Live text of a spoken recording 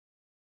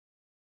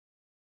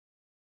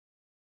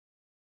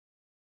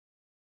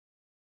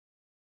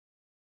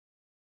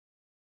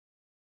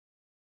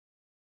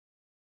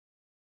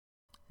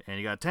And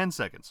you got 10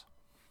 seconds.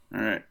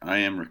 All right, I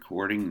am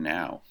recording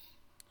now.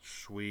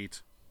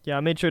 Sweet. Yeah, I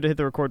made sure to hit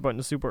the record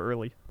button super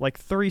early. Like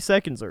 3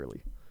 seconds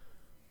early.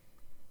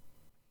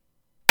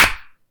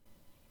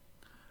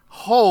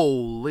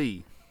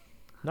 Holy.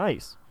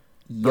 Nice.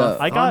 Yeah.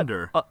 I got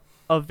Thunder.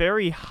 a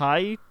very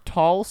high,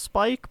 tall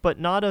spike, but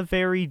not a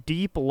very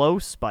deep, low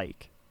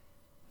spike.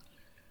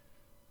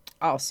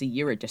 Oh, see,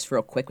 you were just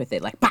real quick with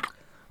it, like, bah!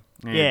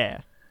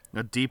 Yeah.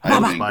 A deep I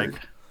low lingered.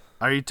 spike.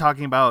 Are you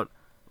talking about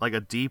like a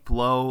deep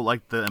low,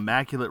 like the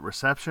Immaculate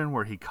Reception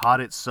where he caught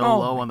it so Oh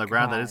low my on the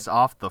ground that God. it's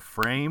off the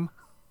frame?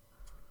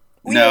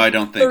 No, I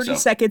don't think 30 so.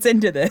 seconds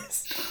into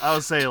this. I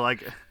would say,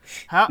 like,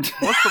 what's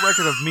the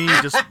record of me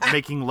just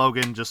making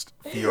Logan just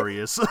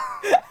furious?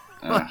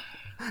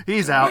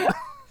 He's out.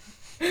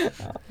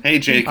 Hey,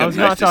 Jacob, I was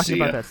nice not to talking see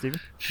about you. that, Steven.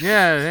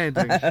 Yeah,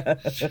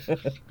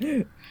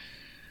 hey,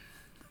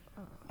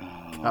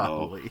 Oh,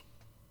 golly.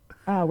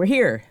 Oh, we're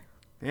here.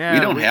 Yeah, We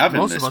don't have him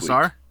most this of us week.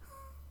 are.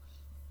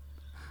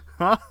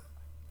 Huh?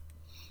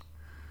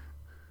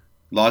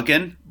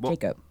 Logan? Well-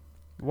 Jacob.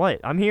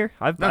 What? I'm here.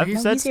 I've No, said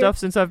he's here. stuff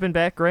since I've been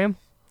back, Graham.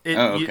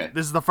 Oh, okay.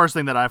 This is the first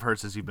thing that I've heard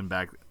since you've been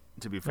back,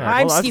 to be fair. Yeah,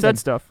 I'm well, I've Steven. said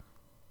stuff.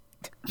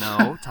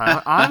 No,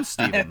 Tyler, I'm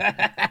Steven.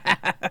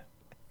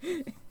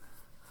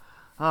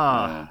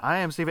 I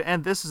am Steven,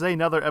 and this is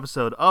another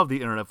episode of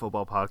the Internet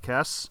Football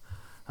Podcast.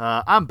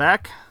 I'm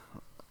back,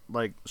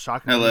 like,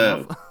 shockingly Hello.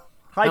 enough.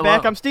 Hi, Hello.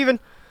 back. I'm Steven.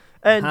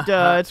 And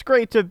it's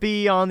great to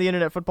be on the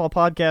Internet Football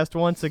Podcast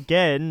once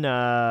again.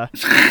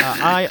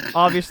 I,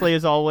 obviously,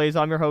 as always,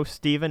 I'm your host,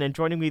 Steven, and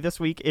joining me this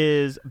week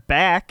is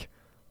back.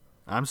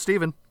 I'm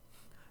Steven.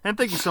 And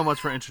thank you so much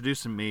for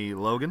introducing me,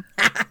 Logan.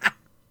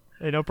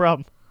 Hey, no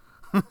problem.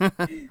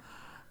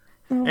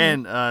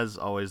 And as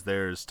always,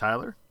 there's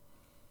Tyler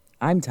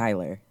I'm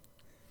Tyler.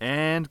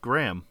 and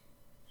Graham,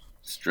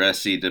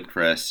 Stressy,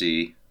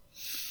 depressy.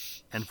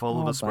 and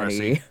full of Oh, espresso.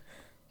 buddy.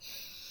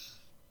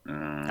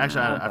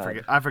 Actually, I bud.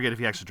 forget. I forget if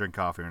you actually drink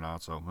coffee or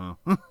not. So,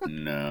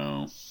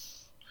 No.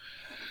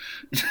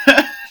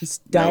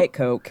 Just Diet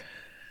Coke.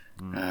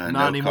 not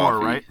no anymore,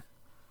 coffee. right?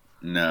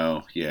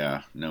 No,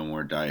 yeah. No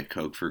more Diet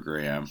Coke for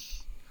Graham.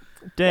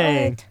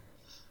 Dang. What?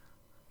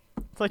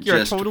 It's like you're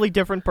Just- a totally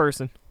different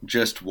person.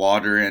 Just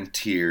water and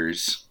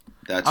tears.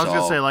 That's I was all.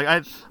 gonna say, like,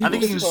 I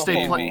think he can Just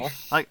stay baby.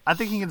 I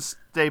think he can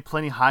stay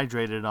plenty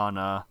hydrated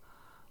on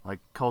like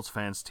Colts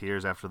fans'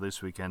 tears after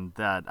this weekend.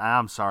 That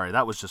I'm sorry,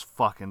 that was just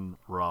fucking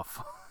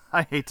rough.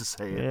 I hate to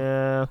say it.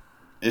 Yeah.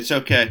 It's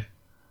okay.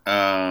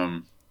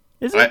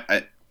 Is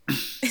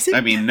it?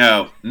 I mean,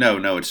 no,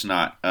 it's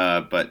not.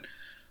 But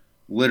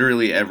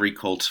literally every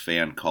Colts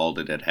fan called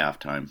it at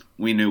halftime.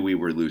 We knew we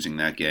were losing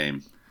that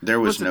game. There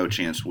was Listen- no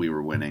chance we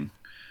were winning.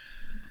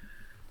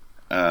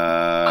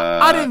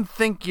 I didn't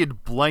think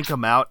you'd blank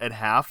them out at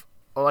half,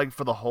 like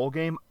for the whole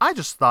game. I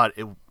just thought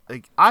it.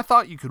 Like, I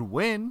thought you could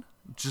win,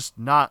 just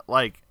not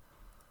like.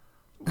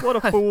 What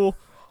a fool.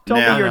 Tell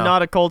No. me you're No.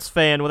 not a Colts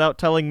fan without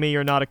telling me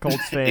you're not a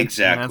Colts fan.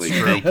 Exactly.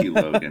 That's true. Thank you,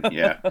 Logan.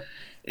 Yeah.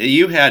 If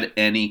you had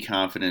any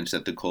confidence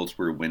that the Colts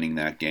were winning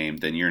that game,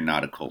 then you're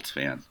not a Colts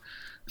fan.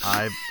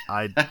 I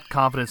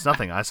confidence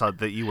nothing. I saw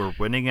that you were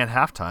winning at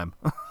halftime.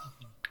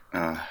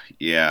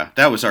 Yeah,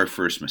 that was our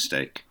first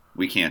mistake.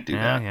 We can't do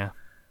that. yeah.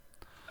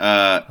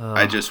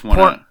 I just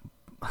want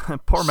to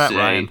Poor Matt say,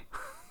 Ryan.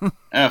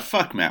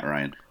 Fuck Matt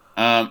Ryan.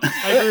 I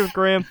agree with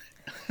Graham.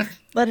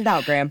 Let it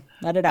out, Graham.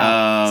 Let it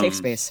out. Safe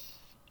space.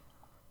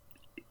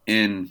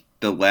 In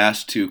the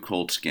last two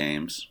Colts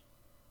games,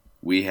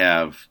 we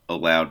have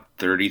allowed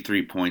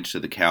 33 points to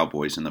the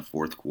Cowboys in the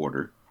fourth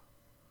quarter,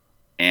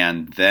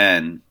 and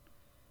then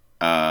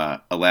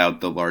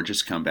allowed the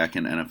largest comeback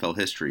in NFL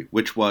history,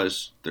 which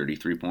was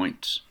 33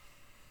 points.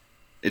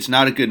 It's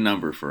not a good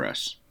number for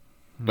us,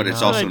 but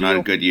it's Not also not a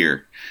ideal. good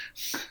year.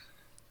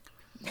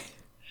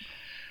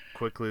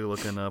 Quickly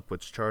looking up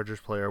which Chargers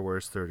player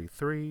wears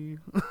 33.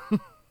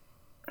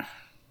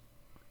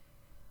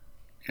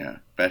 Yeah,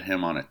 bet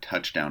him on a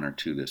touchdown or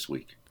two this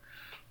week.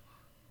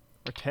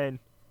 Or 10.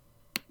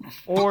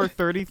 Or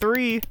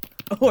 33.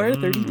 Or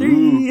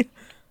 33.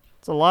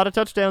 It's a lot of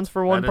touchdowns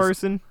for one That is-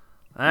 person.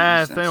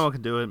 If sense. anyone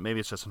can do it, maybe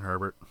it's Justin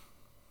Herbert.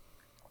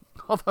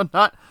 Although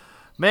not,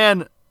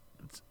 man,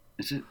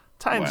 Is it?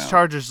 Titans Wow.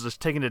 Chargers just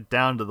taking it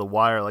down to the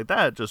wire like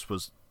that just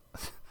was.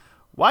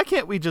 Why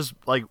can't we just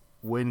like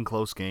win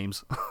close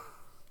games?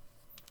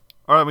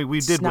 Or I mean, we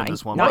did win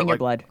this one. Not but, in your like,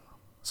 blood.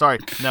 Sorry,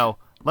 no.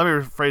 Let me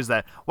rephrase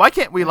that. Why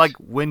can't we like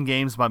win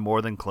games by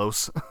more than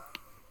close?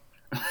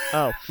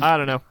 Oh, I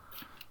don't know.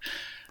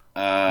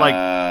 like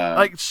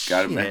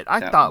gotta shit. make I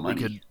that thought money.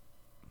 we could.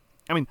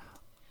 I mean,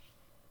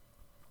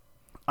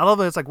 I love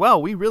that it's like,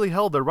 well, we really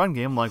held their run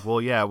game. Like,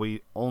 well, yeah,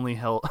 we only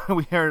held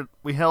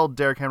we held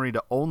Derrick Henry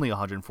to only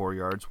 104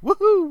 yards.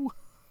 Woohoo!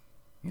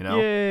 You know.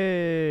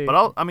 Yay.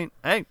 But I mean,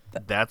 hey,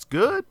 that's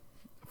good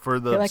for I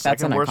the feel like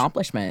that's second an worst.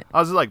 accomplishment. I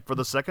was like, for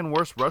the second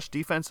worst rush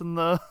defense in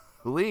the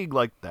league,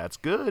 like that's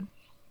good.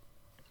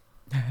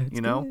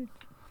 You know.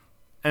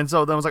 And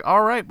so then I was like,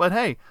 all right, but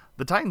hey,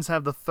 the Titans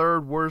have the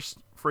third worst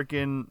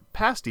freaking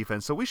pass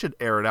defense, so we should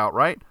air it out,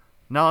 right?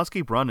 No, let's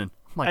keep running.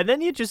 Like, and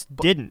then you just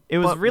didn't. It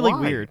was but really why?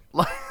 weird.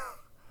 Like,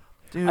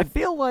 dude, I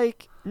feel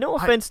like, no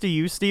offense to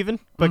you, Steven,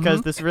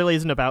 because this really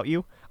isn't about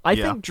you. I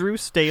Yeah. think Drew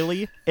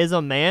Staley is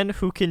a man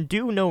who can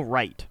do no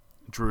right.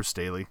 Drew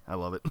Staley, I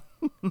love it.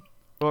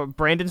 Or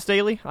Brandon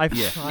Staley? I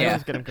Yeah.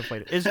 always get him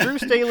conflated. Is Drew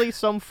Staley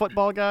some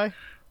football guy?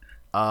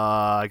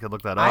 I could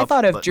look that up. I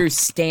thought of but- Drew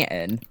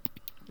Stanton.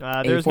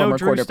 There's no former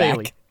Drew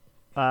quarterback.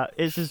 Staley.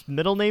 Is his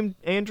middle name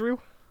Andrew?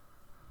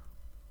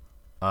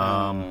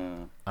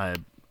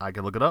 I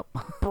could look it up.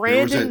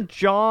 Brandon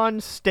John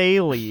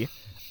Staley.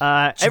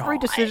 Every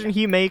decision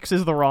he makes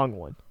is the wrong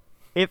one.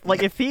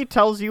 If he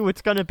tells you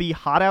it's gonna be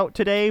hot out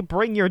today,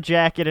 bring your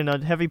jacket and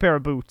a heavy pair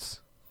of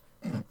boots.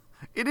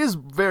 It is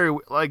very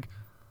like,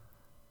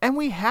 and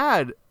we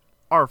had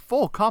our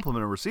full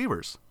complement of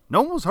receivers.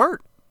 No one was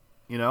hurt.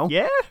 You know.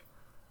 Yeah.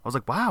 I was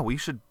like, wow, we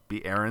should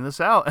be airing this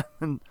out.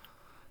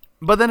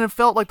 But then it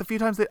felt like the few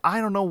times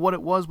I don't know what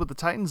it was with the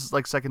Titans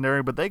like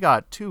secondary, but they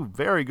got 2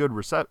 very good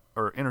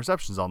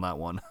interceptions on that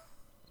one.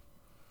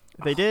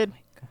 They did.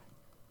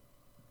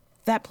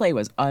 That play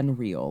was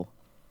unreal.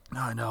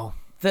 I know.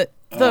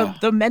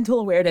 The mental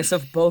awareness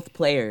of both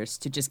players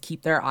to just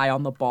keep their eye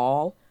on the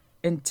ball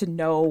and to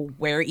know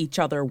where each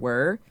other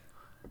were.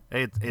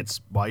 Hey, it's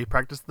why you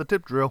practice the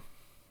tip drill,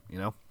 you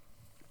know.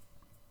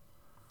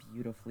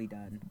 Beautifully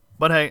done.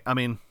 But hey, I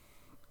mean,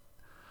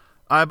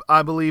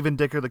 I believe in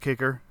Dicker the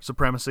kicker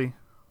supremacy.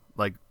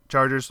 Like,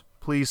 Chargers,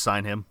 please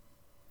sign him.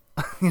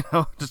 You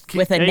know, just keep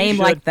With a Yeah, you name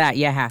should. like that,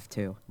 you have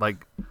to.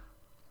 like,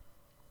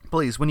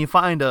 please, when you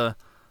find a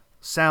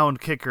sound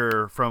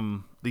kicker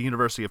from the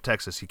University of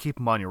Texas, you keep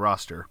him on your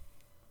roster.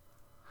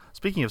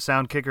 Speaking of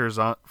sound kickers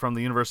from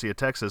the University of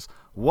Texas,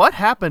 what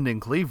happened in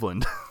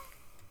Cleveland?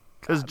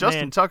 Because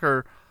Justin man.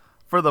 Tucker,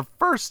 for the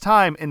first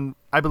time in,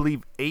 I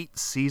believe, 8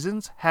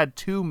 seasons, had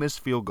 2 missed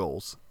field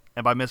goals.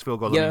 And by missed field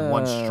goals, I mean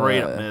 1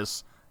 straight up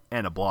miss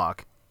and a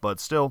block. But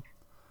still.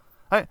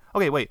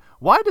 Okay, wait.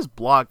 Why does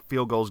block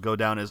field goals go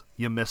down as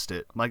you missed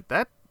it? Like,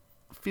 that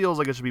feels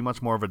like it should be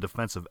much more of a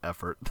defensive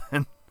effort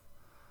than,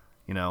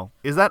 you know.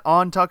 Is that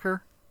on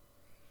Tucker?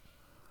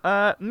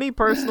 Me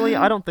personally,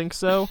 I don't think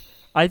so.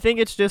 I think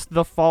it's just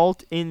the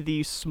fault in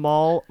the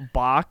small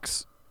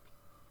box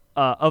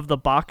of the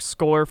box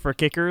score for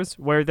kickers,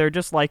 where they're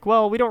just like,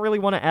 well, we don't really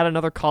want to add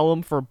another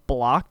column for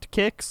blocked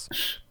kicks,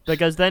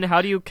 because then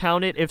how do you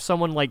count it if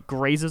someone like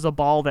grazes a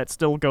ball that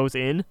still goes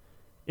in?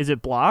 Is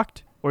it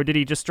blocked, or did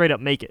he just straight up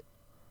make it?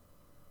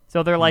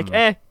 So they're like,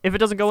 if it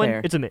doesn't go Fair.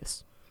 in, it's a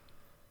miss.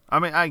 I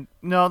mean,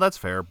 no, that's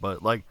fair,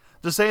 but like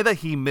to say that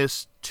he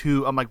missed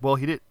 2, I'm like, well,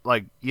 he did,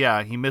 like,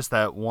 yeah, he missed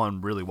that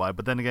one really wide,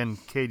 but then again,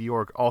 Cade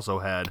York also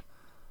had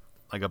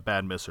like a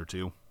bad miss or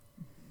 2.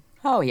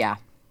 Oh, yeah.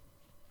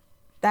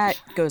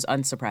 That goes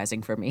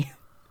unsurprising for me.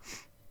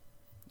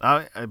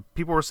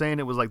 People were saying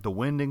it was like the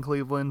wind in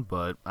Cleveland,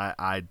 but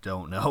I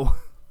don't know.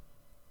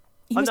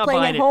 He I'm was not playing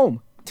buying at it.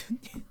 home.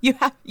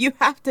 You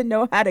have to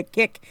know how to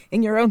kick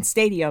in your own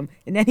stadium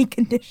in any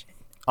condition.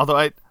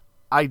 Although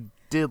I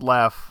did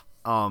laugh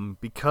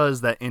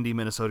because that Indy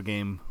Minnesota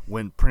game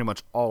went pretty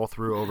much all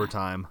through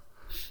overtime,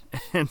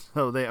 and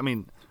so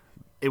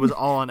it was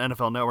all on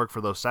NFL Network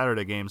for those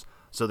Saturday games.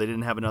 So they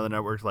didn't have another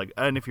network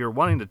and if you're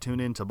wanting to tune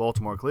in to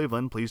Baltimore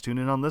Cleveland, please tune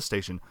in on this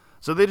station.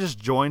 So they just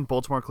joined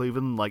Baltimore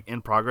Cleveland like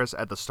in progress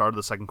at the start of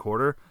the second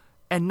quarter,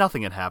 and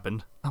nothing had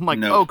happened. I'm like,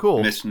 No, oh,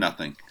 cool. missed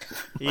nothing.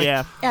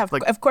 Yeah. Yeah,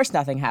 of course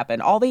nothing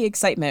happened. All the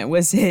excitement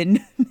was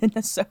in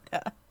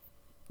Minnesota.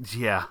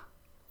 Yeah.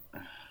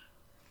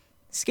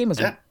 This game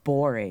was Yeah.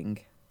 boring.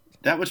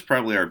 That was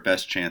probably our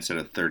best chance at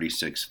a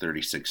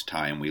 36-36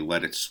 tie, and we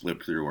let it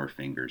slip through our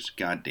fingers.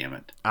 God damn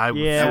it. Yeah. That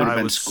would've I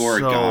been was so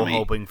scoregami.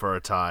 hoping for a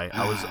tie.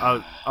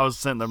 I was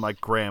sitting there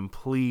like, Graham,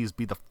 please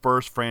be the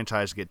first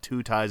franchise to get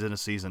 2 ties in a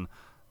season.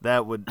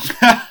 That would.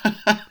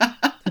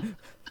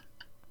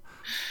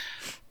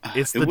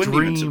 It's the It wouldn't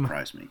dream. even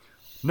surprise me.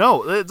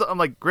 No, I'm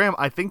like, Graham,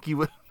 I think you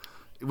would.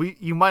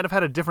 You might have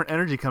had a different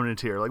energy coming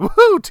into here. Like,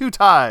 woohoo, 2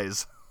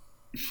 ties.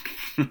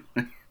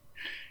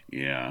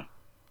 Yeah,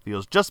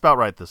 Feels just about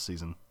right this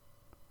season.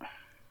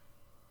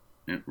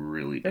 it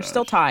really There's does.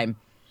 still time.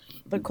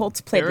 The Colts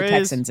played There the is.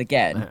 Texans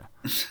again.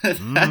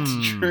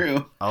 That's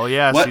true. Oh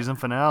yeah, What? season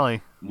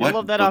finale. What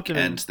love that book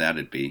optimism. ends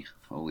that'd be?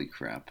 Holy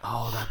crap.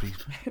 Oh, that'd be.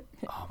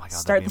 Oh my god.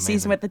 Start that'd be the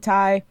season amazing. with the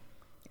tie,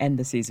 end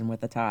the season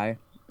with the tie.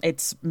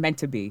 It's meant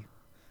to be.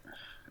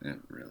 It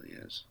really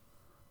is.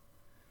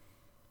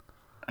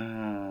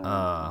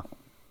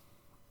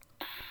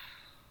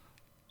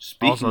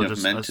 Speaking Also, of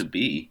just meant as- to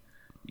be,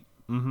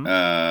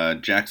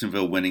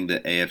 Jacksonville winning the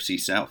AFC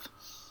South.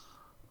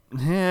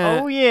 Yeah.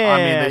 Oh yeah. I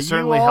mean, they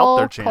certainly you helped all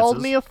their chances.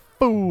 called me a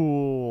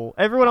fool.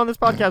 Everyone on this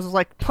podcast was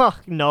like, "Huh,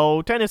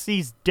 no,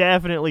 Tennessee's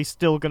definitely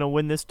still gonna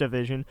win this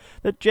division.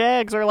 The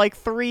Jags are like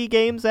 3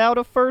 games out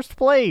of first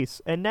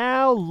place, and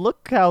now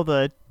look how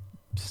the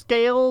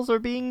scales are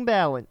being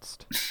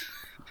balanced."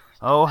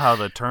 Oh, how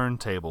the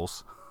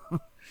turntables.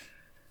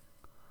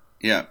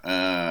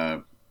 Yeah.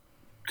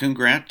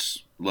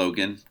 Congrats,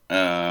 Logan.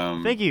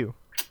 Thank you.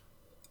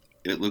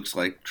 It looks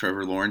like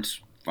Trevor Lawrence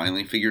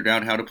finally figured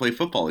out how to play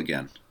football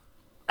again.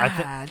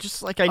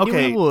 Just like I knew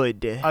Okay. he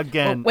would.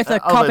 Again, With a I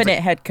love it. It's competent like,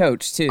 head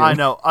coach too. I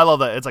know. I love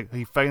that. It's like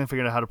he finally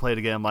figured out how to play it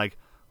again. I'm like,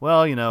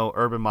 well,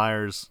 Urban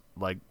Meyer's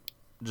like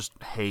just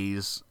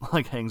haze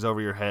like hangs over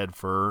your head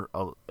for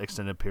an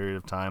extended period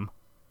of time.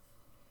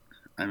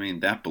 I mean,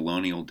 that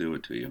baloney will do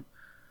it to you.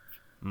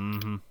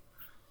 Mm-hmm.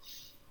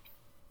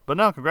 But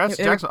no, congrats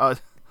to It- Jackson.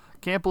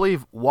 Can't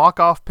believe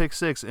walk-off pick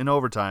 6 in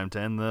overtime to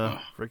end the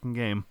freaking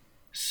game.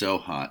 So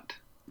hot.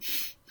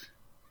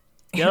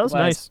 Yeah, that was It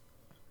was.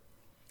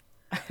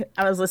 nice.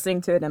 I was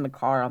listening to it in the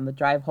car on the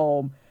drive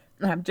home,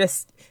 and I'm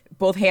just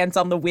both hands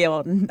on the wheel,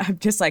 and I'm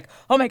just like,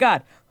 oh my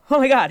god.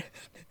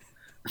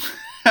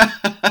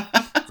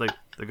 It's like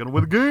they're gonna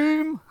win the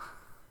game.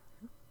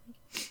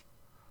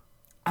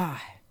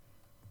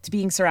 To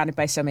being surrounded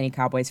by so many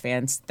Cowboys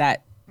fans,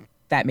 that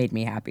made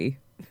me happy.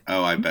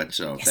 Oh, I bet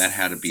so. Yes. That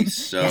had to be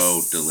so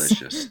Yes.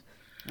 delicious.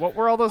 What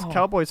were all those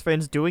Cowboys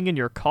fans doing in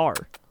your car?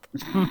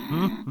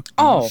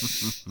 Oh,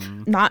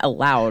 not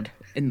allowed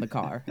in the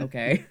car,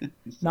 okay?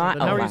 Not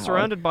And how are you allowed.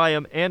 surrounded by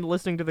them and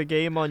listening to the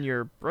game on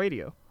your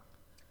radio?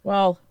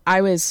 Well,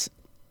 I was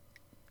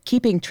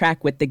keeping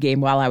track with the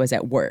game while I was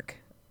at work,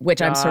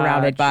 which I'm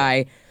surrounded Gotcha.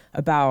 by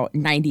about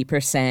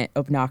 90%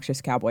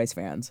 obnoxious Cowboys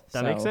fans. That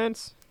so. makes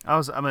sense.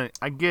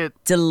 I get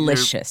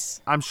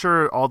Delicious. I'm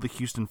sure all the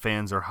Houston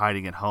fans are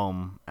hiding at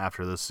home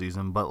after this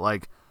season, but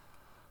like,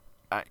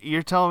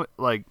 you're telling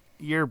like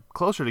you're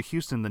closer to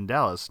Houston than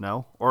Dallas,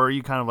 no? Or are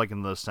you kind of like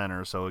in the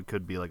center, so it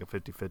could be like a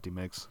 50-50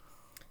 mix?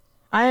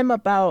 I am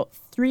about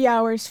 3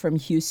 hours from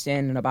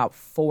Houston and about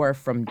 4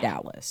 from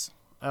Dallas.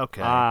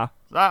 Okay. Ah.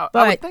 I would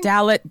But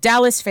think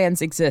Dallas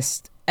fans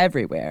exist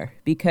everywhere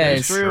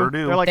because They sure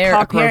do. They're like They're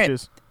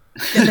cockroaches.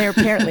 they're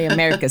apparently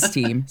America's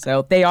team.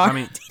 So they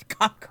are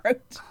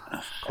cockroach.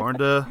 according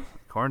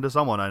to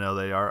someone I know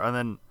they are.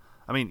 And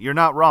then, you're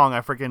not wrong. I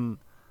freaking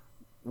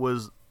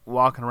was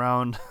walking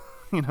around,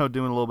 doing a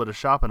little bit of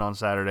shopping on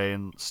Saturday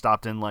and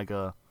stopped in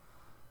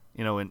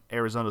in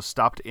Arizona,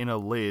 stopped in a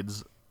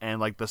Lids, and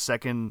like the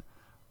second,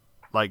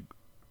 like,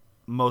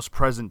 most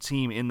present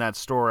team in that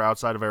store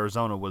outside of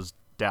Arizona was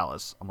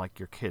Dallas. I'm like,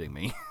 you're kidding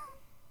me.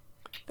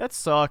 That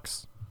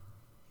sucks.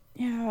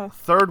 Yeah.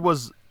 Third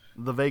was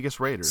the Vegas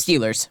Raiders.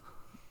 Steelers.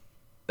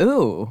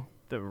 Ooh.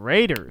 The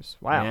Raiders.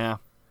 Wow. Yeah.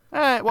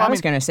 I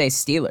was going to say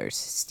Steelers.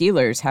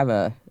 Steelers have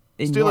a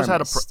Steelers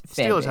had a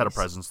fan Steelers had a base.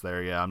 presence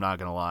there. Yeah, I'm not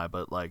gonna lie,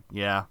 but it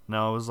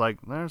was like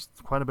there's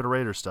quite a bit of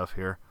Raiders stuff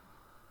here.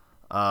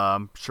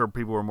 I'm sure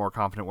people were more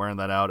confident wearing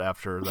that out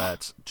after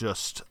that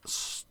just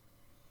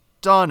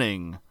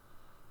stunning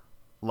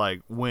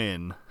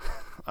win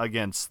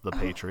against the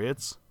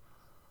Patriots.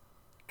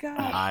 God.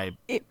 I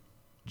It-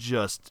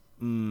 just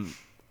Yeah,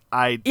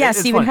 it's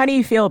Steven, funny. how do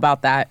you feel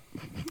about that?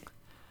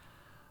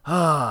 Well,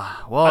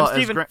 I'm as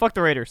Steven. Fuck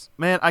the Raiders.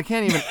 Man, I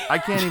can't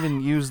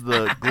even use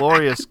the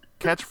glorious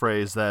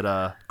catchphrase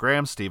that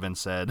Graham Stevens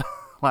said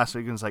last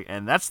week. And it's like,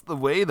 and that's the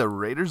way the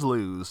Raiders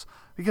lose,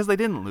 because they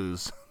didn't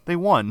lose. They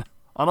won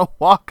on a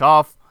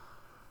walk-off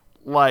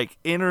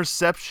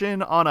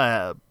interception on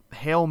a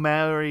Hail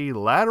Mary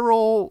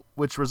lateral,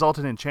 which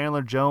resulted in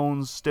Chandler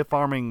Jones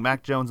stiff-arming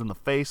Mac Jones in the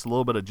face, a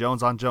little bit of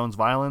Jones-on-Jones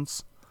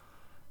violence,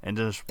 and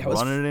just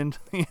running it into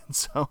the end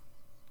zone.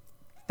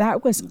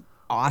 That was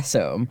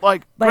awesome.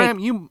 Graham,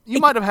 you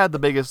might have had the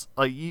biggest,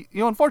 you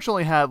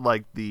unfortunately had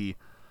the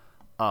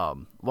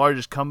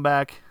largest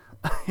comeback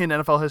in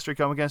NFL history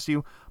come against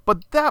you,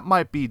 but that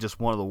might be just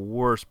one of the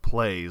worst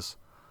plays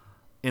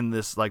in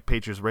this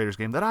Patriots Raiders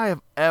game that I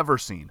have ever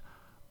seen.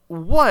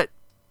 What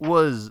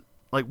was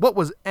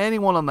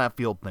anyone on that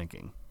field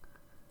thinking?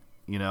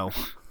 I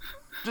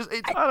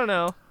don't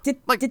know.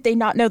 Did they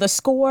not know the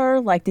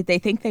score? Did they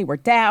think they were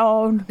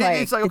down?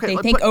 It's like, did okay,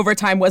 they think but-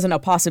 overtime wasn't a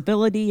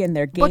possibility in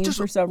their game just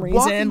for some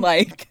walking-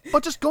 reason?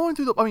 But just going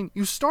through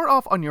you start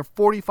off on your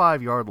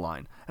 45-yard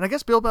line. And I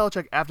guess Bill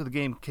Belichick, after the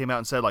game, came out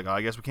and said, oh,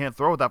 I guess we can't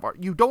throw it that far.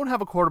 You don't have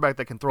a quarterback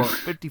that can throw it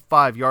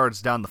 55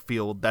 yards down the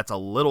field. That's a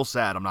little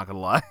sad, I'm not going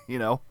to lie,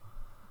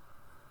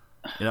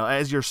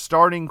 as your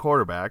starting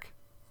quarterback.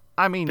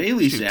 I mean,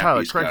 Bailey shoot,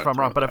 Tyler, Zappi's correct if gotta I'm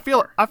wrong, throw but it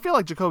that I feel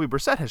like Jacoby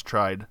Brissett has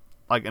tried,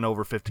 an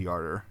over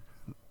 50-yarder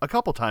a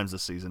couple times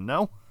this season,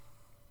 no?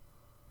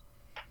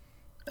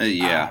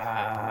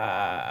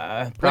 Yeah.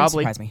 Wouldn't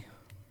Probably. surprise me.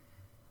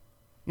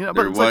 But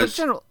There it's was-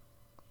 general.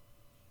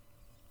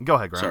 Go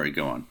ahead, Graham. Sorry,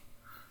 go on.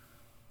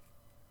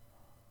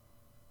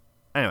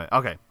 Anyway,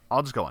 okay,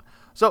 I'll just go on.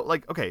 So,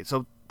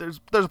 so there's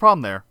a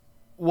problem there.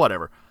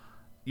 Whatever.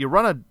 You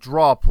run a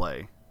draw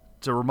play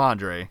to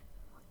Ramondre,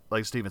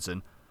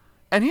 Stevenson,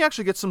 and he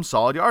actually gets some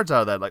solid yards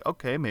out of that.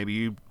 Okay, maybe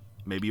you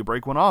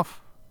break one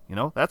off.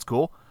 That's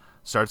cool.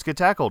 Starts to get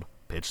tackled.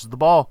 Pitches the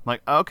ball.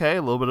 Okay,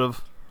 a little bit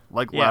of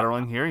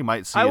lateraling here. You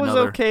might see I was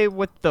another. okay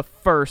with the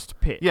first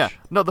pitch. Yeah,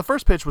 no, the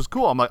first pitch was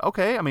cool. I'm like,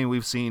 okay. I mean,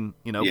 we've seen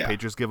Yeah.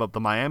 Patriots give up the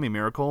Miami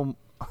Miracle,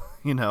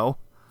 so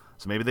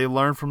maybe they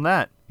learn from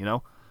that,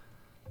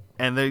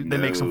 and they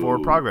make some forward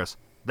No. progress.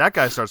 That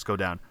guy starts to go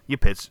down. You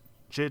pitch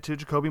it to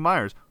Jacoby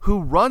Myers, who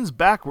runs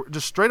backward,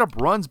 just straight up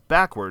runs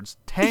backwards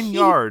 10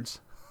 yards.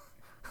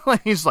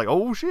 He's like,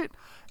 oh shit,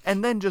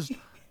 and then just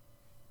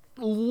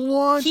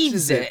launches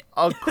Heaves it.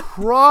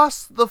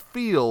 across the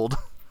field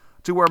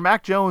to where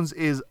Mac Jones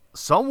is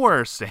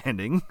somewhere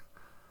standing.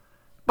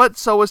 But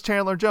so is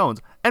Chandler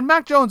Jones. And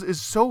Mac Jones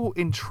is so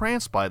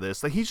entranced by this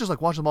that he's just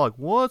like watching the ball like,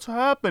 what's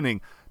happening?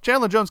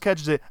 Chandler Jones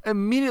catches it,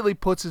 immediately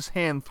puts his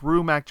hand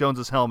through Mac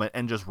Jones's helmet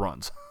and just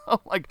runs. I'm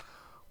like,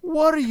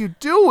 what are you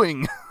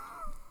doing?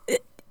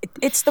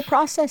 It's the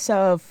process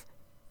of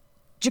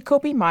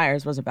Jacoby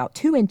Myers was about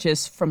 2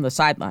 inches from the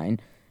sideline.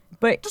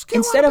 But Just get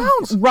instead out of of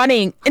bounds.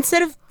 running,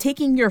 instead of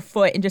taking your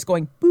foot and just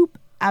going boop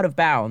out of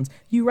bounds,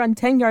 you run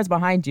 10 yards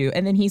behind you,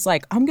 and then he's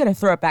like, I'm going to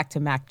throw it back to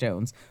Mac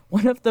Jones,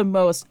 one of the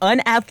most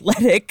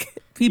unathletic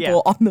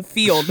people on the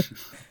field,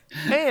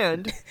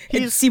 And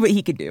and see what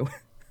he could do.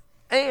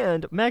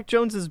 And Mac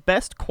Jones's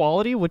best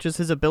quality, which is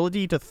his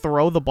ability to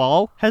throw the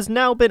ball, has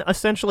now been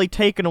essentially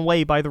taken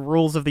away by the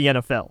rules of the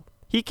NFL.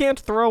 He can't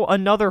throw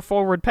another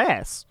forward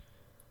pass.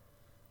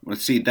 Well,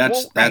 see,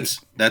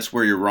 that's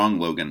where you're wrong,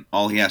 Logan.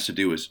 All he has to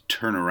do is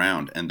turn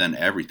around, and then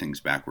everything's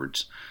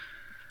backwards.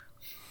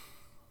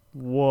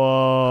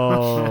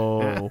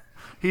 Whoa.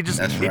 He just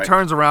That's he right.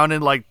 turns around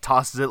and like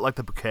tosses it like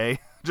the bouquet.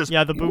 Just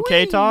Yeah, the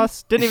bouquet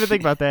toss. Didn't even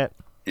think about that.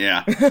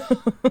 Yeah.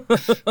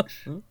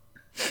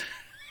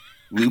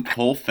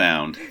 Loophole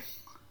found.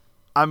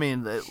 I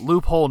mean,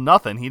 loophole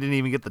nothing. He didn't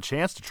even get the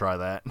chance to try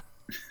that.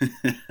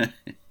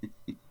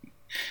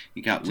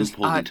 He got Just-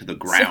 loopholed into the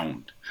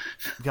ground.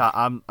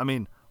 God, I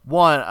mean,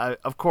 one,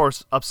 of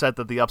course, upset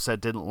that the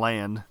upset didn't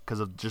land because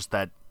of just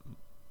that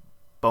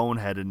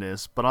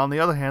boneheadedness. But on the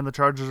other hand, the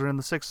Chargers are in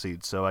the 6th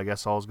seed, so I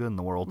guess all's good in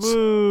the world.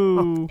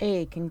 Woo.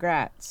 Hey,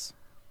 congrats.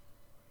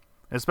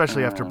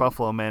 Especially after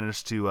Buffalo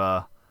managed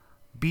to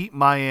beat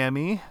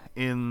Miami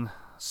in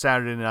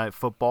Saturday Night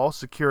Football,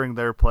 securing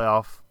their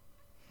playoff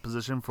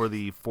position for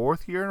the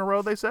 4th year in a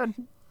row, they said.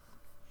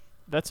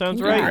 That sounds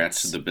Congrats. right.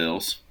 Congrats to the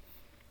Bills.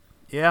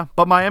 Yeah,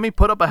 but Miami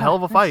put up a hell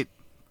of a fight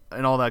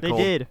and all that. They cold.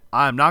 did.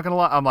 I'm not gonna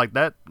lie. I'm like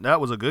that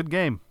was a good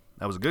game.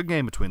 That was a good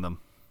game between them.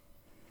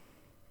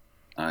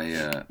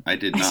 I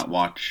did not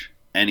watch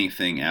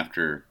anything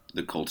after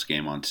the Colts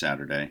game on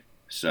Saturday,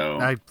 so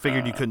I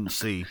figured you couldn't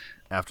see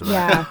after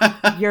that.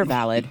 Yeah, you're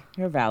valid.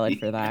 You're valid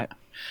for that.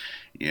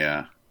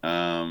 yeah.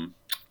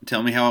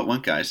 Tell me how it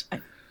went, guys.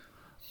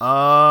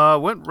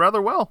 Went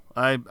rather well.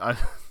 I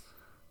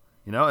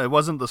it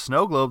wasn't the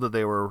snow globe that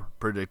they were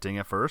predicting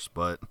at first,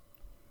 but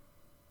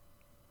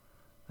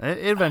it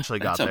eventually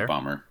got That's a there.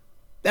 bummer.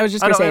 I was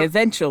just I going to know, say it-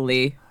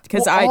 eventually,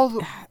 because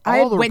Well, I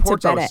all the went to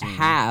reports I bed was at seeing.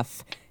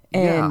 half,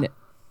 and Yeah.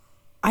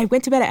 I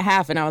went to bed at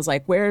half, and I was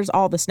like, "Where's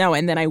all the snow?"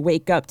 And then I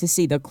wake up to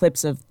see the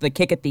clips of the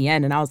kick at the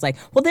end, and I was like,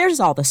 "Well, there's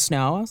all the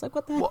snow." I was like,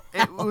 "What the Well,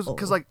 hell?" it was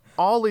because like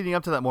all leading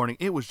up to that morning,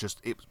 it was just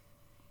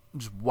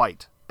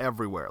white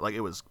everywhere. Like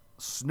it was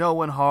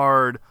snowing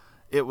hard.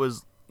 It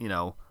was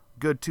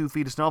good 2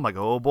 feet of snow. I'm like,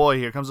 oh boy,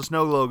 here comes a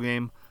snow globe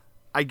game.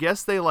 I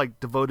guess they like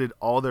devoted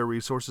all their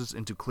resources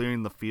into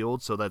clearing the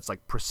field so that's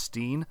like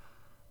pristine.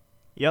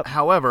 Yep.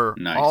 However,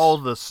 Nice. all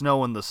the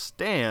snow in the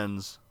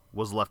stands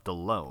was left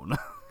alone.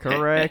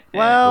 Correct.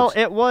 Well,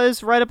 it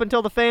was right up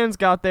until the fans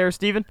got there,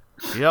 Steven.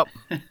 Yep.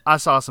 I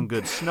saw some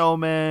good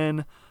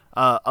snowmen.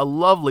 A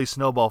lovely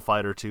snowball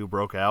fight or two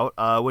broke out,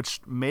 which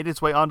made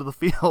its way onto the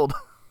field.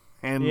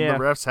 And Yeah. the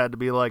refs had to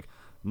be like,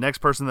 next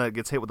person that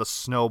gets hit with a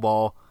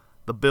snowball,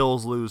 the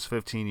Bills lose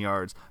 15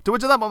 yards. To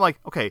which of them I'm like,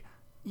 okay,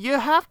 you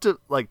have to,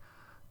 like,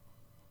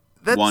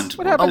 that's... One to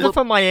What happens a if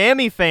a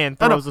Miami fan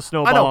I know, throws a I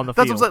snowball know, on the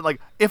that's field? what I'm saying.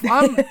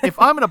 Like, if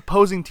I'm an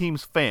opposing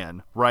team's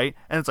fan, right,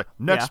 and it's like,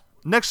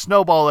 next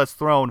snowball that's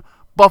thrown,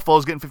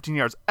 Buffalo's getting 15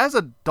 yards. As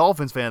a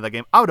Dolphins fan of that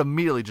game, I would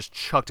immediately just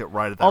chucked it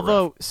right at that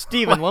Although, ref.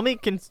 Steven,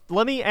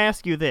 let me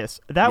ask you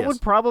this. That Yes.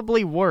 would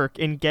probably work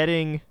in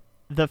getting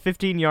the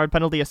 15-yard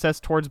penalty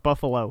assessed towards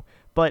Buffalo.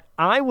 But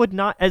I would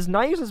not, as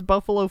nice as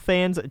Buffalo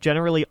fans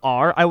generally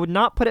are, I would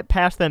not put it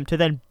past them to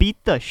then beat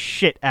the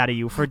shit out of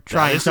you for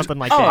trying this is- something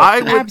like Oh, that. I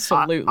would,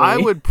 absolutely. I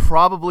would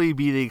probably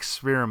be the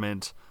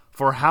experiment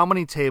for how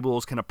many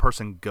tables can a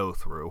person go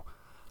through.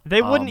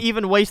 They wouldn't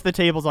even waste the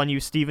tables on you,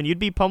 Steven. You'd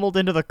be pummeled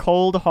into the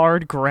cold,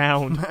 hard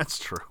ground. That's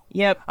true.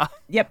 Yep.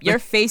 Your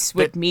face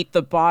would meet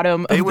the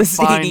bottom They of the would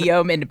find-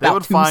 stadium in they about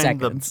would 2 find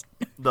seconds.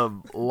 the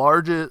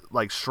largest,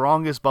 like,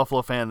 strongest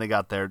Buffalo fan they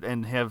got there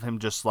and have him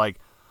just, like,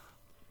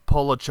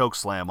 pull a choke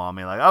slam on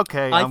me. Like,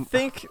 okay.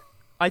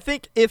 I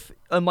think if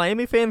a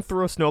Miami fan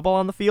threw a snowball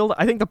on the field,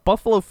 I think the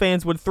Buffalo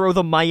fans would throw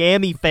the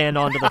Miami fan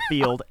onto the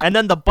field, and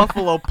then the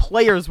Buffalo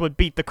players would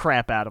beat the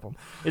crap out of him.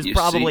 Is You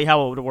probably see?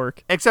 how it would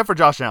work. Except for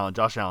Josh Allen.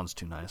 Josh Allen's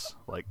too nice.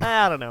 Like,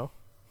 I don't know.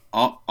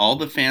 All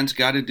the fans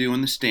got to do in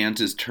the stands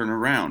is turn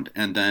around,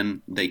 and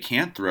then they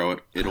can't throw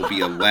it. It'll be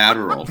a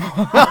lateral.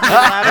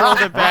 Lateral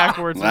it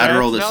backwards.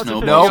 Lateral Max. the Now it's a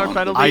snowball. 50-yard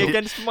penalty I did-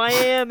 against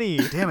Miami.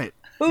 damn it.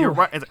 You're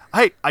right. It's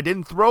like, hey, I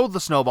didn't throw the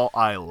snowball.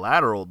 I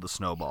lateraled the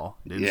snowball.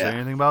 Didn't Yeah. say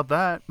anything about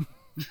that.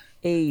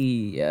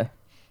 Hey.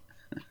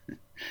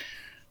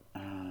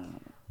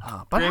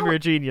 But Graham, you're a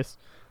genius.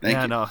 Thank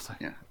yeah, you. no. It's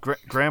like, Yeah.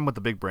 Graham with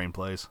the big brain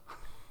plays.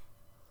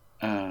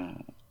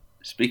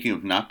 Speaking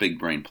of not big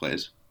brain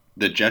plays,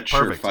 the Jets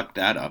sure Perfect. fucked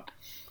that up.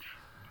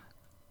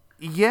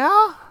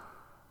 Yeah.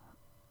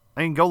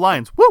 I mean, go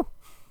Lions! Woo!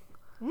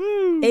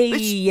 Woo! Hey,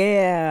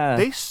 yeah.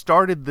 They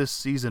started this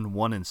season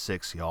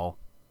 1-6, y'all.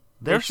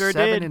 They're sure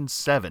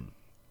 7-7,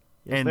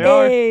 Yes, and they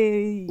are.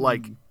 Hey.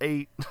 like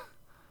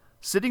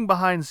sitting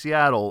behind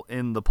Seattle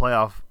in the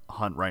playoff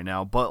hunt right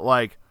now. But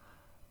like,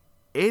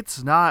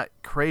 it's not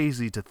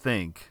crazy to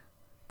think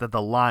that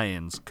the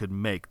Lions could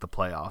make the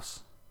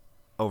playoffs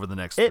over the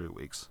next 3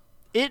 weeks.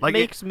 It Like,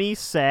 makes me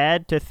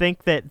sad to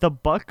think that the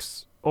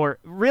Bucks, or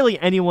really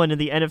anyone in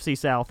the NFC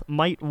South,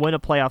 might win a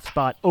playoff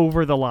spot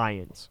over the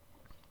Lions.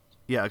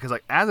 Yeah, because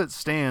like as it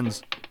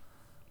stands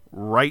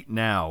right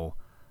now,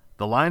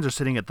 the Lions are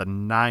sitting at the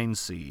 9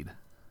 seed.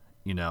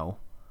 You know,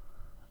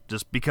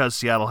 just because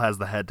Seattle has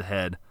the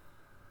head-to-head.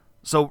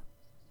 So,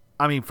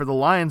 I mean, for the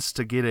Lions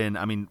to get in,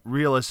 I mean,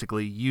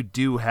 realistically, you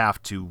do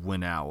have to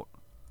win out.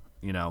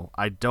 You know,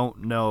 I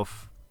don't know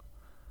if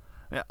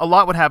a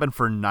lot would happen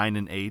for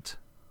 9-8,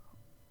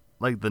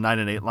 like the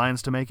 9-8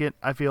 Lions to make it.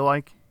 I feel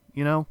like,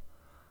 you know,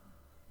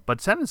 but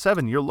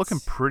 10-7, you're looking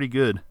pretty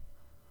good.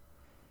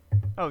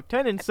 Oh,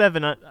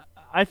 10-7,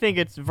 I think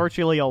it's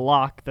virtually a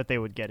lock that they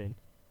would get in.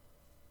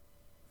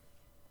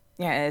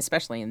 Yeah,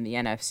 especially in the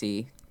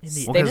NFC. In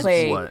the Well, They 'cause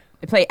play. what?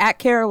 They play at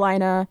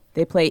Carolina.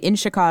 They play in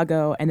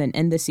Chicago, and then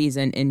end the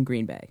season in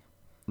Green Bay.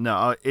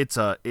 No, it's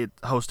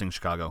hosting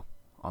Chicago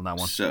on that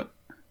one. So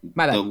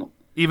My bad. the,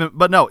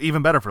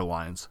 Even better for the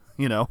Lions.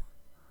 You know,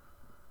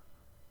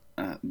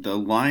 the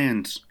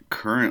Lions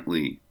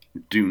currently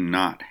do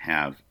not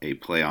have a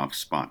playoff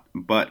spot,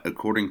 but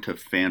according to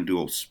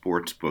FanDuel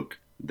Sportsbook,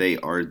 they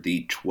are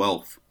the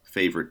 12th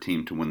favorite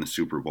team to win the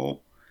Super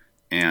Bowl.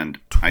 And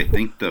I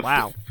think the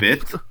Wow.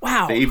 5th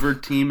Wow.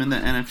 favorite team in the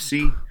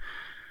NFC.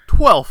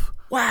 12th.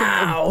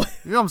 Wow.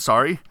 I'm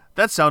sorry.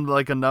 That sounded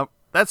like a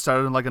That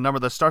started like a number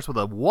that starts with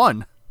a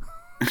 1.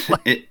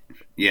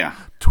 Yeah,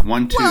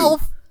 1, 2.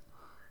 12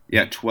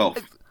 Yeah,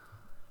 12th.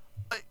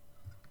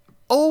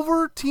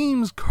 over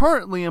teams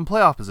currently in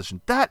playoff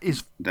position. That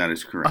is That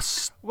is correct.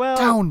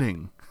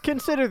 astounding.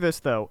 Consider this,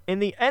 though. In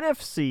the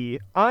NFC,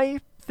 I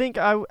think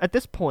at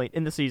this point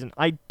in the season,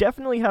 I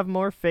definitely have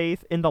more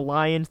faith in the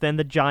Lions than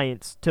the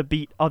Giants to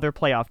beat other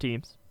playoff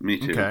teams. Me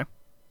too. Okay.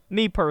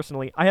 Me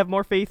personally, I have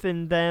more faith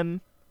in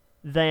them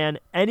than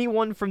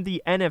anyone from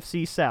the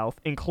NFC South,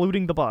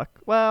 including the Buck.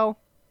 Well,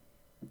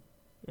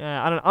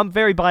 yeah, I don't know. I'm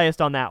very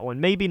biased on that one.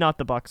 Maybe not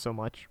the Bucks so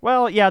much.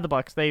 Well, yeah, the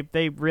Bucks. They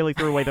really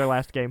threw away their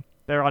last game.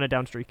 They're on a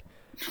down streak.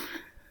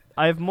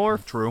 I have more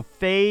True.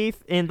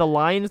 faith in the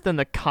Lions than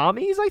the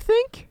Commies, I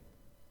think.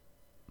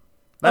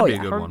 That'd Oh, be yeah.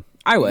 a good one.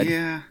 I would.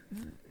 Yeah.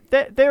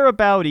 They're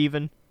about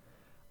even.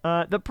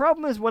 The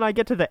problem is when I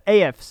get to the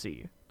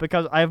AFC,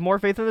 because I have more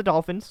faith in the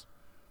Dolphins.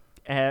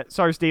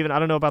 Sorry, Steven, I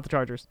don't know about the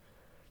Chargers.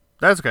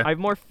 That's okay. I have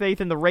more faith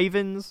in the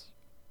Ravens.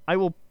 I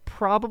will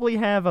probably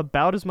have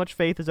about as much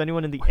faith as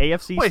anyone in the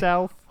AFC Wait,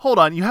 South. hold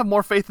on. You have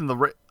more faith in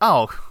the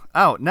Oh,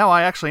 now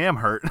I actually am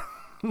hurt.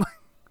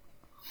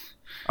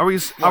 Are we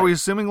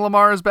assuming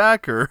Lamar is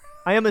back, or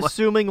I am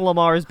assuming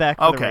Lamar is back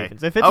for the Okay.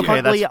 Ravens. If it's Okay,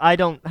 Huntley, that's- I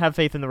don't have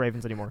faith in the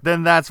Ravens anymore.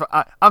 then that's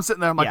I'm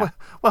sitting there. I'm like, Yeah.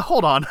 well,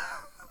 hold on.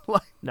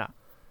 No.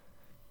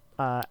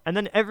 And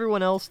then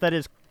everyone else that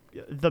is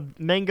the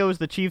Mangos,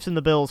 the Chiefs, and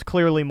the Bills,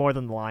 clearly more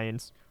than the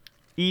Lions.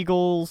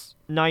 Eagles,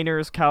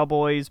 Niners,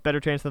 Cowboys, better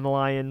chance than the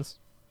Lions.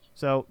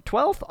 So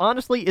 12th,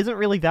 honestly, isn't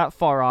really that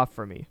far off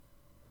for me.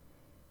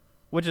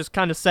 Which is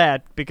kind of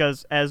sad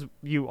because, as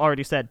you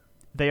already said,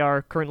 they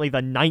are currently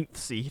the 9th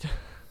seed.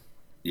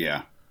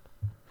 Yeah.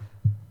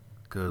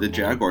 Good The Lord.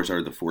 Jaguars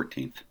are the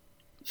 14th.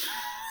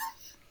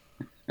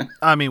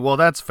 I mean, well,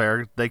 that's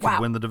fair. They could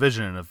Wow. win the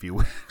division in a few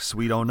weeks.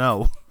 We don't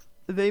know.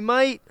 They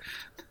might.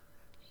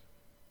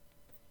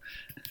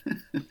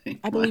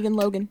 I believe in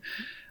Logan.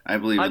 I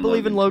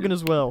believe in Logan too.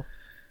 as well.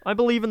 I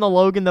believe in the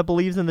Logan that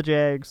believes in the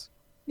Jags.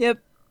 Yep.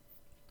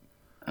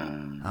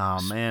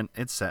 Oh man,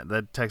 it's sad.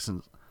 That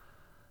Texans.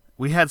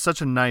 We had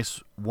such a nice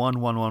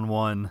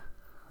 1-1-1-1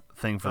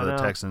 thing for I the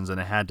know. Texans,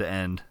 and it had to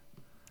end.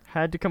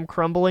 Had to come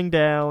crumbling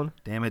down.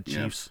 Damn it,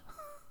 Yeah. Chiefs.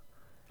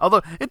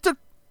 Although it took.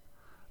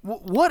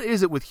 What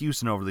is it with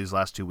Houston over these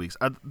last 2 weeks?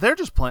 They're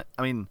just playing.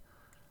 I mean,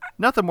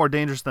 nothing more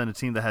dangerous than a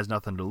team that has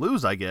nothing to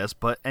lose, I guess.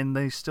 And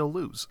they still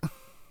lose.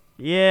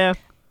 Yeah.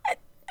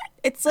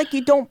 It's like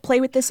you don't play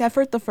with this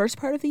effort the first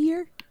part of the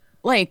year.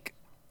 Like,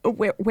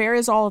 where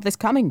is all of this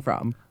coming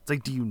from? It's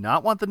like, do you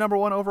not want the number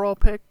 1 overall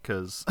pick?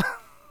 Because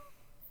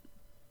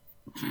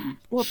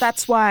Well,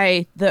 that's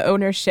why the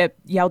ownership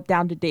yelled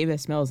down to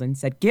Davis Mills and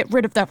said, "Get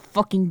rid of that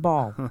fucking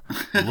ball.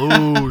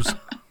 lose.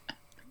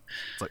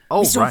 It's like, oh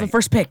We still have right. the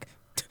first pick."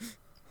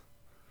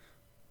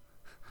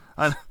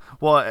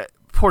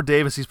 Poor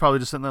Davis. He's probably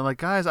just sitting there like,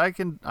 guys,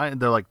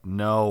 they're like,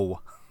 no.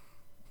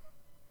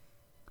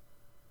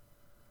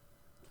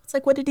 It's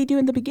like, what did he do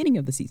in the beginning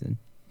of the season?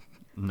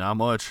 Not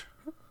much.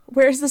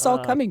 Where is this all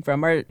coming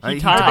from? Are He He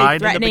tied. tied in the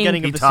threatening-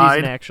 beginning He of the tied.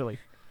 season, actually.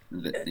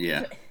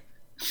 Yeah.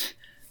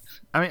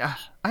 I mean,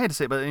 I hate to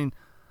say it, but I mean,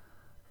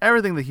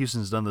 everything that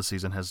Houston's done this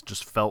season has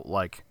just felt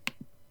like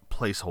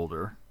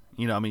placeholder.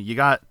 You know, I mean,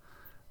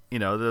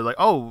 they're like,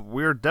 oh,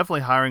 we're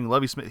definitely hiring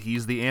Lovie Smith.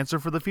 He's the answer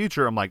for the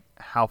future. I'm like,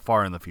 how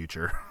far in the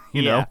future?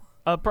 You know?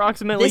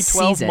 Approximately This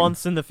 12 season.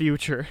 months in the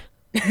future.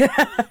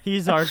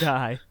 He's our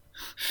guy.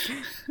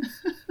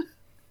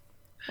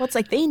 Well, it's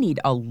like they need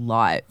a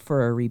lot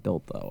for a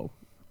rebuild, though.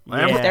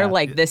 Yeah. If they're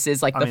like, this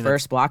is like I the mean,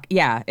 first block.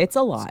 Yeah, it's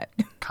a lot.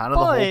 Kind of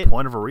the whole But-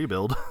 point of a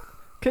rebuild.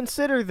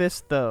 Consider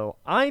this, though.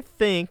 I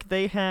think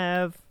they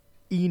have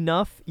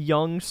enough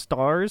young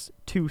stars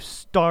to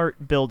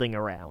start building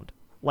around.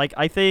 Like,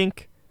 I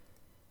think...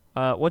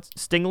 what's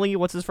Stingley?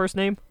 What's his first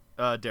name?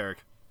 Derek.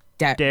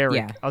 Derek.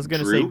 Yeah. I was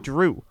going to say Drew?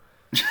 Drew.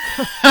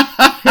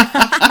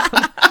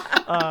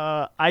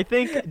 I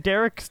think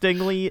Derek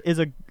Stingley is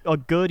a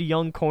good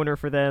young corner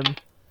for them.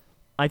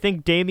 I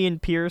think Damian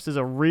Pierce is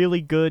a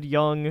really good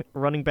young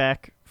running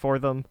back for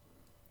them.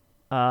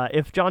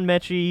 If John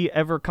Mechie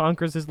ever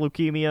conquers his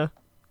leukemia,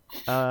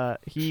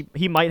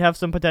 he might have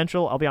some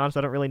potential. I'll be honest,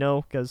 I don't really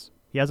know because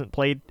he hasn't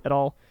played at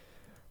all.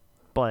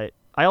 But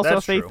I also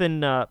That's have faith true.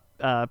 in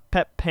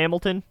Pep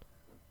Hamilton.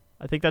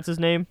 I think that's his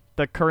name.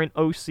 The current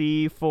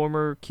OC,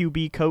 former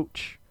QB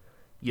coach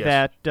Yes.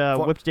 that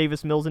For- whipped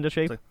Davis Mills into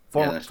shape. It's like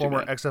former, that's too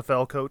former bad.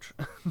 XFL coach.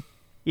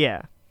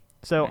 Yeah.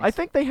 So I Nice.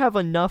 think they have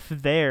enough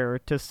there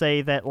to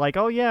say that, like,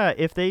 oh yeah,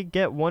 if they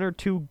get one or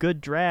two good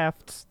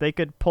drafts, they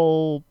could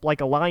pull like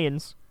a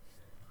Lions,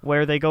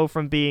 where they go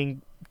from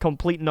being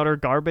complete and utter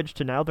garbage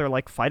to now they're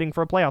like fighting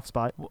for a playoff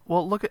spot.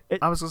 Well, look at.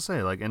 I was gonna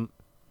say like, and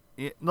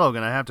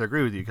Logan, I have to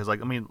agree with you because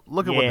like, I mean,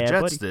 look at what the Yeah,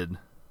 Jets buddy. did.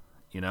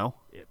 You know.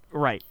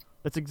 Right.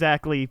 That's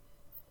exactly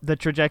the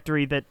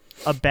trajectory that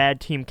a bad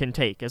team can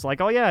take. Is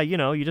like, oh yeah,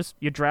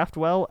 you draft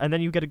well, and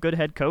then you get a good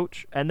head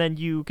coach, and then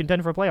you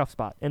contend for a playoff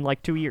spot in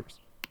like 2 years.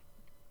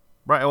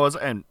 Right. It was,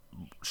 and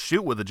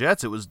shoot, with the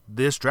Jets, it was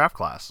this draft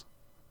class.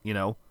 You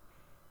know,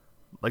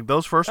 like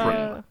those first.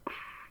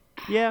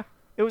 Yeah.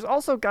 It was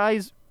also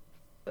guys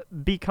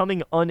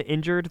becoming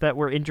uninjured that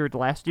were injured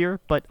last year,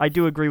 but I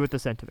do agree with the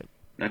sentiment.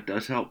 That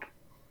does help.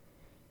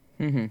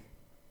 Mm-hmm.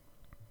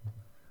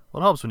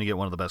 Well, it helps when you get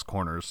one of the best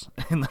corners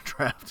in the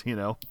draft. You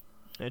know.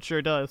 It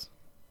sure does.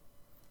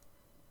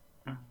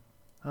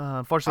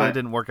 Unfortunately, it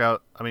didn't work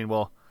out. I mean,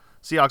 well,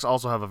 Seahawks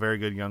also have a very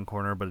good young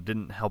corner, but it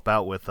didn't help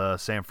out with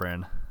San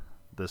Fran.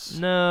 This.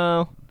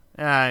 No.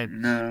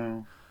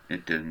 No,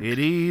 it didn't. It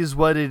is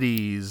what it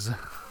is.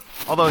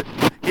 Although,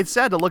 it's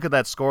sad to look at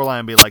that scoreline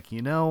and be like,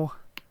 if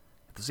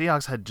the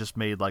Seahawks had just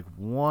made like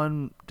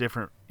one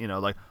different,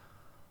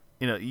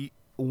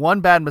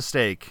 one bad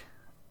mistake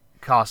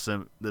cost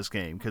them this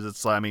game. Because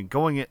it's, I mean,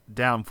 going it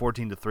down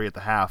 14-3 at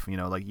the half,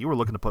 like you were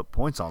looking to put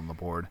points on the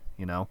board,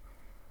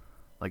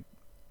 Like,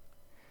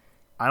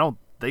 I don't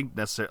think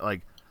necessarily,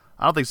 like,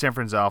 I don't think San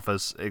Fran's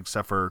offense,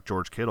 except for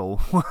George Kittle,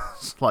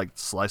 was like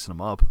slicing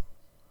them up.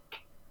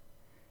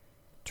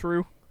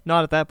 True.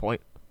 Not at that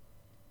point.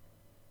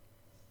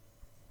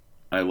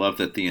 I love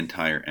that the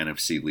entire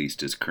NFC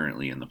East is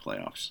currently in the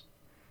playoffs.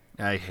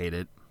 I hate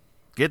it.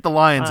 Get the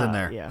Lions in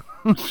there. Yeah.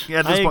 Yeah,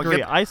 at I this point,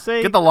 agree. I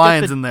say get the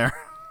Lions in there.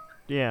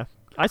 Yeah.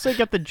 I say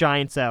get the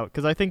Giants out,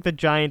 because I think the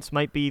Giants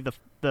might be the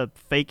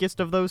fakest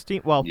of those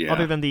teams. Well, Yeah.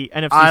 other than the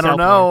NFC I don't South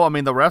know. one. I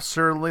mean, the refs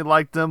certainly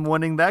liked them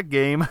winning that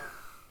game.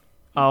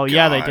 Oh,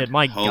 yeah, they God, did.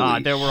 My holy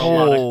God, there were a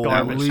lot of shit. That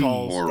garbage was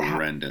calls.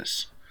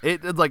 horrendous.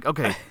 It's like,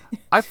 okay,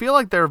 I feel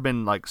like there have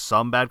been like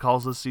some bad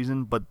calls this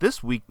season, but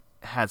this week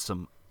had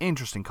some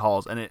interesting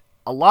calls, and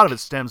a lot of it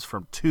stems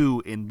from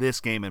two in this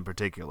game in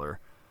particular.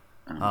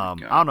 Oh my I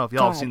God. don't know if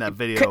y'all have God. seen that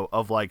video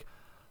of like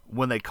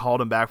when they called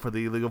him back for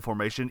the illegal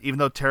formation, even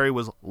though Terry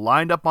was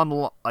lined up on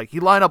the he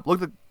lined up,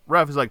 looked at the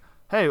ref, he's like,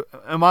 "Hey,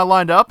 am I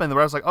lined up?" And the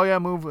ref's like, "Oh yeah,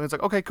 move." And it's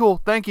like, "Okay,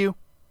 cool, thank you."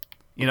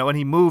 And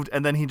he moved,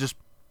 and then he just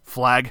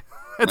flag.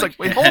 It's like,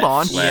 wait, hold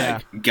on.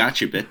 Flag.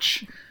 Gotcha,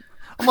 bitch.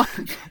 I'm like,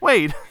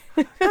 wait,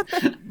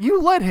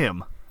 you let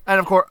him. And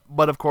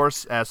of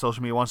course, as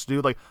social media wants to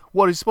do, like,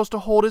 what, he's supposed to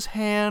hold his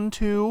hand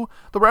to?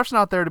 The ref's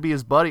not there to be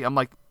his buddy. I'm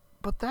like,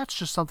 but that's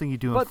just something you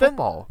do in But then,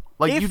 football.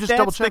 Like, if you just that's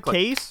double check. the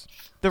case,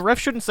 the ref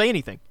shouldn't say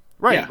anything.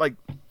 Right, Yeah. like,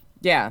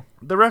 Yeah.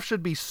 the ref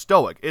should be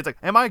stoic. It's like,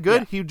 am I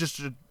good? Yeah.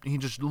 He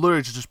just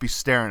literally should just be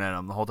staring at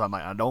him the whole time.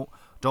 Like,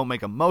 don't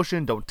make a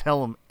motion, don't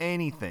tell him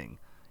anything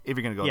if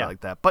you're gonna go Yeah.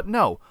 like that. But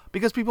no,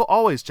 because people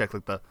always check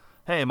like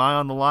hey, am I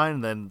on the line?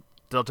 And then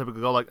they'll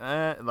typically go like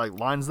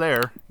line's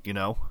there,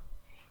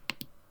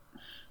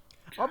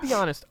 I'll be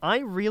honest, I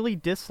really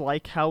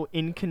dislike how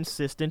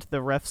inconsistent the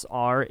refs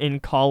are in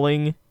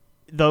calling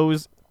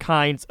those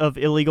kinds of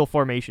illegal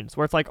formations,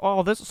 where it's like,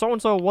 oh, this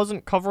so-and-so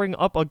wasn't covering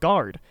up a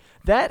guard.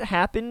 That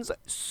happens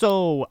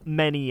so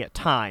many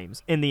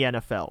times in the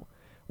NFL,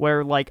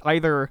 where like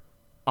either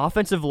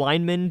offensive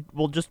linemen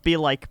will just be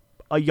like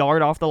a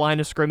yard off the line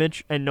of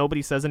scrimmage and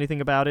nobody says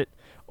anything about it,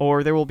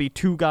 or there will be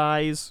two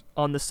guys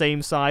on the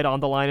same side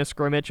on the line of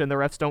scrimmage and the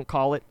refs don't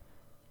call it.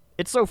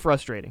 It's so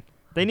frustrating.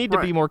 They need to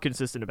be Right. more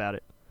consistent about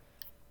it.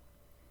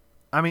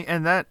 I mean,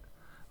 and that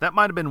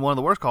might have been one of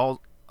the worst calls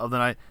of the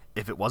night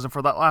if it wasn't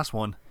for that last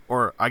one,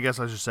 or I guess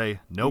I should say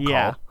no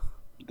Yeah. call.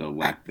 The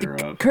lack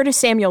thereof. Curtis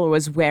Samuel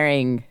was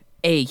wearing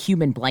a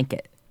human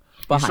blanket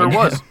He behind sure him.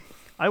 was.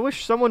 I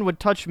wish someone would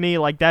touch me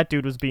like that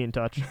dude was being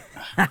touched.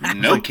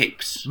 No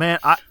capes. Man,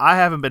 I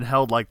haven't been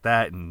held like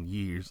that in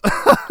years.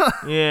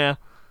 Yeah.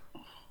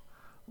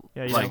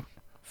 Yeah, you Like, know,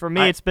 for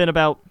me, I- it's been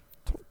about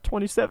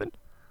 27.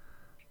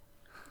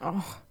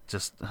 Oh,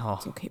 just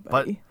it's okay, but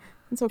buddy.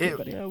 It's okay, it-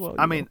 buddy. Yeah, well,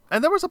 I you mean, know.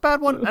 and there was a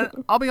bad one.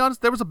 And I'll be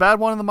honest, there was a bad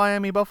one in the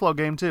Miami Buffalo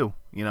game too.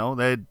 You know,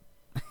 they,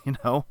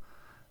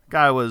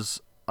 guy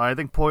was. I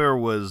think Poyer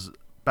was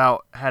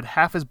had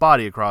half his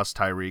body across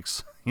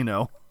Tyreek's. You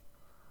know,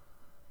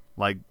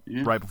 like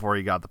Yeah. right before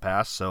he got the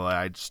pass. So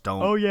I just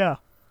don't. Oh yeah.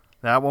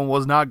 That one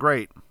was not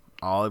great.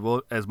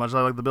 As much as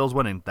I like the Bills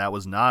winning, that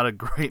was not a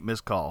great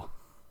missed call.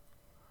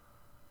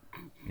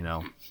 You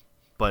know,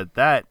 but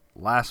that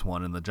last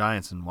one in the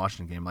Giants and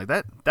Washington game, like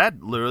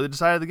that literally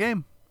decided the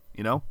game.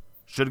 You know,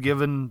 should have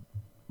given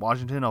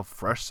Washington a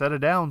fresh set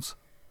of downs.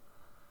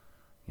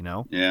 You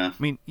know, Yeah.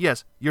 I mean,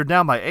 yes, you're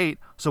down by 8,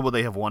 so would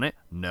they have won it?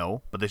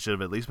 No, but they should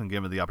have at least been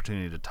given the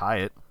opportunity to tie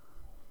it.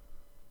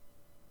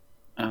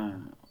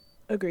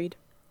 Agreed.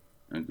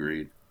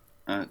 Agreed.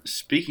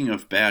 Speaking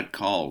of bad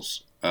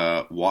calls,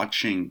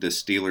 watching the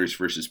Steelers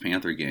versus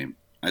Panther game,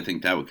 I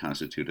think that would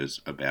constitute as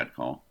a bad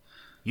call.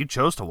 You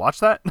chose to watch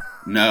that?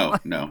 No,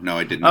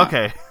 I did not.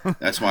 Okay.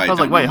 That's why I, I was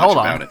don't like, wait, know much hold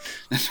on. about it.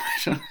 That's why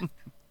I don't-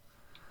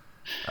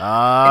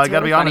 I It's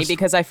gotta really be funny honest.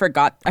 because I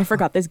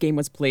forgot this game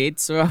was played,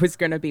 so I was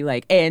gonna be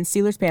like, and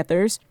Steelers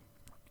Panthers,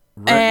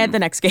 and the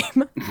next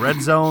game.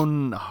 Red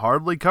Zone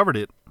hardly covered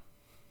it.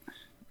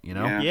 You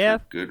know, Yeah.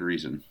 For good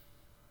reason.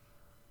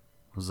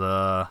 it was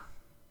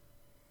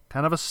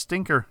kind of a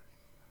stinker.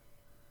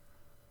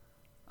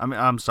 I mean,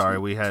 I'm sorry,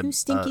 we had two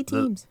stinky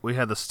teams. we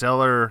had the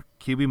stellar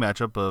QB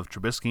matchup of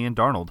Trubisky and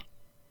Darnold.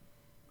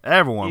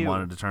 Everyone Ew.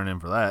 wanted to turn in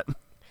for that.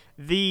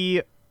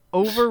 The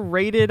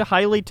overrated,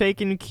 highly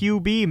taken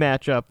QB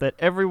matchup that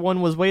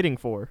everyone was waiting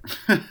for.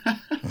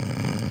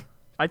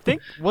 I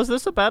think, was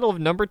this a battle of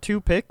number 2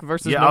 pick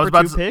versus I was number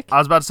about 2 to, pick? I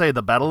was about to say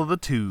the battle of the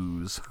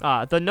twos.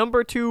 The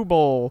number 2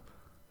 bowl.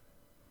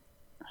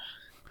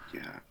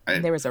 Yeah.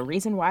 And there was a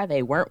reason why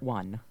they weren't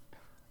one.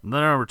 The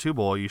number 2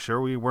 bowl. Are you sure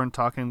we weren't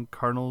talking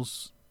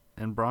Cardinals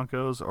and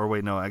Broncos? Or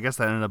wait, no. I guess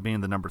that ended up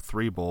being the number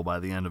 3 bowl by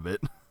the end of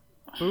it.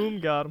 Boom,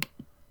 got him.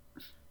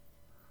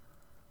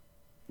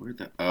 Where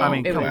the, I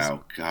mean, oh, come on.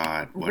 wow,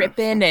 God. what a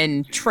Rippin fucking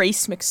and game.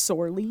 Trace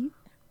McSorley.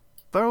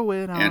 Throw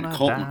it on And a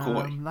Colt dime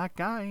McCoy. like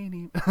I ain't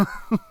even...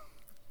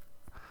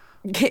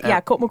 Yeah,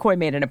 Colt McCoy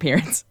made an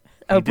appearance.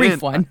 A He brief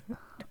did. one.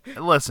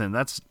 Listen,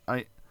 that's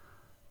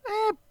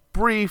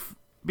brief.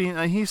 Being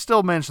he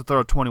still managed to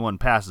throw 21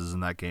 passes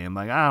in that game.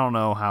 Like I don't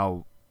know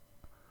how.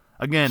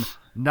 Again,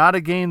 not a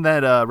game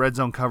that Red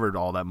Zone covered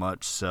all that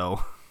much.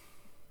 So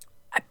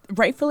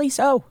Rightfully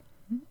so.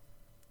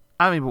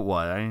 I mean, but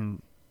what? I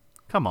mean,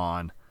 come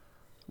on,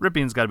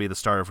 Rippion's got to be the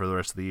starter for the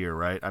rest of the year,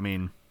 right? I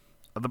mean,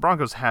 the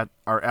Broncos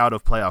are out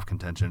of playoff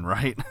contention,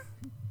 right?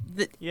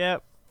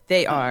 Yep.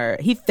 They are.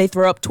 They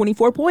throw up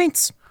 24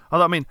 points.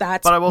 Although I mean,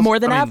 That's but I will, more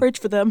than I mean, average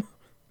for them.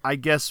 I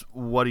guess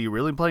what are you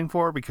really playing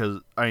for?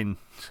 Because I mean,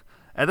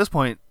 at this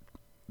point,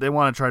 they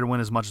want to try to win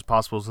as much as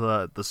possible so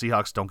that the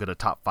Seahawks don't get a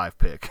top 5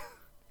 pick.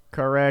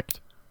 Correct.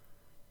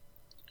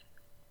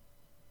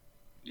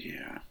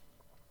 Yeah.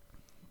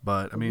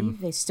 But I mean,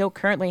 They still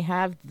currently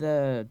have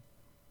the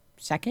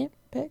third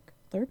pick.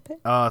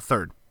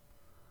 third,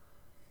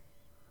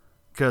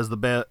 because the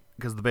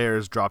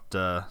Bears dropped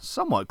a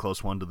somewhat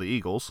close one to the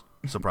Eagles.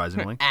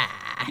 Surprisingly,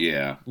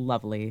 Yeah.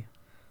 Lovely.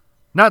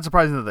 not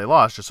surprising that they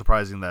lost, just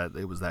surprising that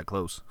it was that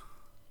close.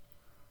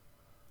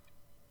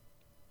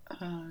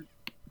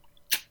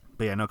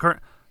 But yeah, no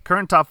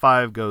current top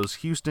 5 goes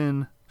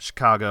Houston,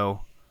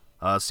 Chicago,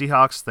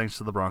 Seahawks thanks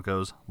to the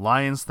Broncos,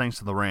 Lions thanks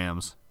to the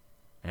Rams,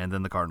 and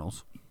then the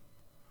Cardinals.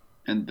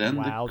 And then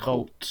Wow, the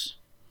Colts.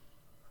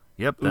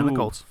 Yep, then the Ooh.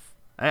 Colts.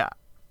 Yeah.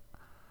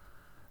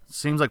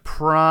 Seems like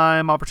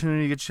prime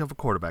opportunity to get yourself a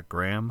quarterback,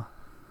 Graham.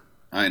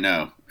 I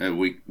know.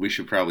 We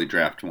should probably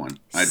draft one.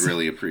 I'd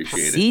really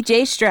appreciate it.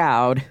 C.J.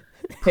 Stroud.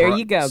 There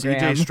you go, CJ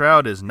Graham.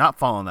 Stroud is not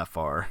falling that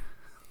far.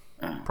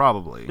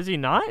 Probably. Is he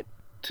not?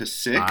 To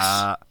 6?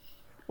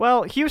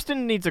 Well,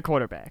 Houston needs a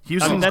quarterback.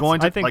 Houston's that's,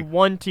 going to, I think, like-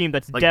 one team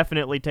that's like,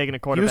 definitely taking a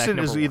quarterback. Houston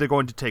is number either one.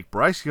 going to take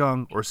Bryce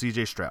Young or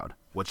CJ Stroud.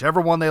 Whichever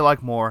one they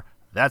like more,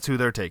 that's who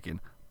they're taking.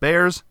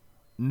 Bears,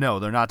 no,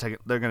 they're not taking.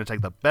 They're going to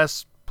take the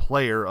best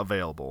player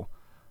available.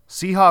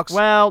 Seahawks,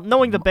 Well,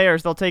 knowing the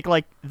Bears, they'll take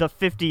like the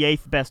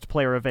 58th best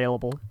player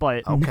available,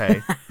 but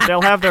okay.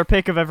 they'll have their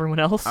pick of everyone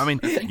else. I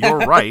mean, you're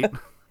right.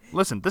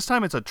 Listen, this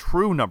time it's a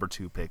true number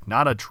 2 pick,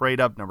 not a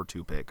trade-up number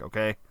 2 pick,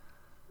 okay?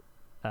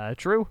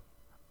 True.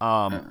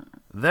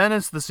 Then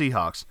it's the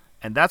Seahawks,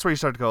 and that's where you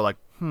start to go like,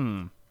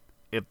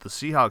 if the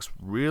Seahawks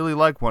really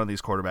like one of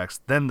these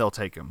quarterbacks, then they'll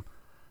take him.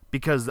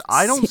 Because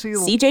I don't see...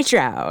 C.J.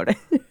 Stroud.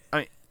 I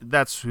mean,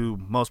 that's who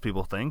most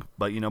people think,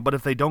 but but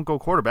if they don't go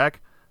quarterback,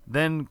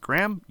 then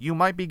Graham, you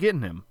might be getting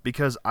him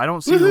because I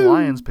don't see the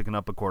Lions picking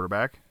up a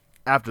quarterback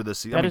after this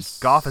season. That I mean, is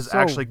Goff is so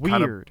actually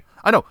kind of. weird.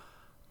 I know.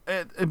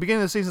 At the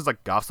beginning of the season, it's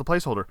like Goff's the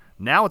placeholder.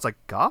 Now it's like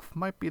Goff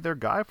might be their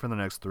guy for the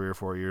next 3 or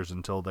 4 years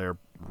until they're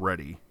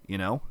ready. We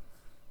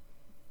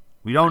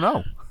don't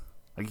know.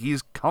 Like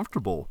he's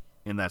comfortable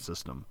in that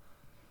system,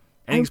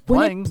 and I he's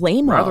wouldn't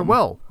playing blame rather him.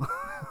 well.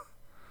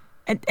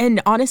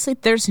 And honestly,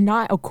 there's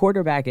not a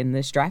quarterback in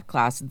this draft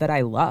class that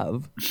I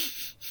love.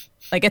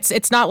 Like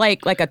it's not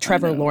like a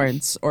Trevor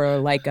Lawrence or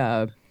like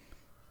a.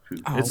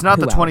 It's not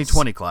the who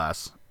 2020 else?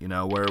 class,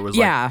 where it was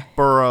Yeah. like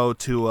Burrow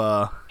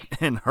to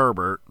and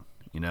Herbert,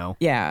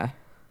 Yeah.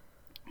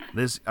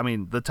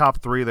 The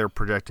top three they're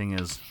projecting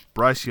is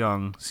Bryce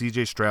Young,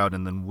 C.J. Stroud,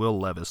 and then Will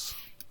Levis.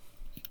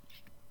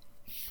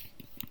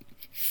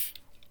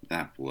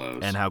 That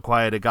blows. And how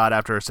quiet it got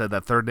after I said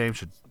that third name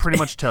should pretty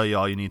much tell you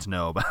all you need to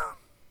know about.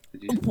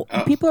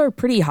 People are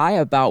pretty high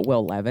about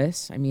Will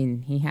Levis. I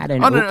mean, he had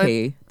an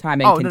okay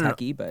time in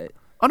Kentucky, but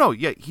Oh no,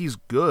 yeah, he's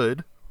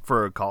good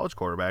for a college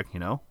quarterback.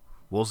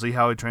 We'll see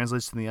how he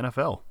translates to the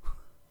NFL.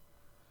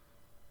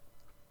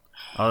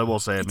 I will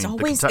say,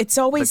 it's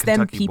always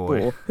them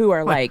people who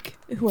are like,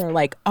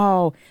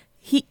 oh,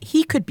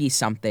 he could be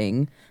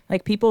something.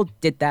 Like people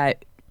did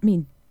that. I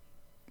mean,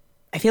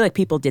 I feel like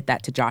people did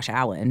that to Josh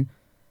Allen,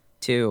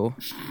 too.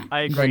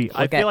 I agree.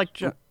 I feel like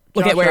Josh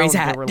at where he's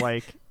Allen, at. they were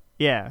like,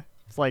 yeah.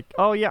 It's like,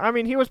 oh yeah, I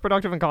mean, he was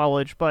productive in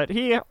college, but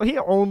he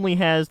only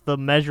has the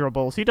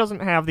measurables. He doesn't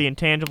have the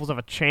intangibles of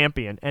a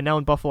champion. And now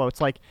in Buffalo, it's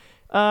like,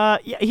 yeah,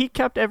 he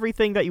kept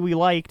everything that we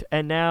liked,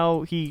 and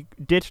now he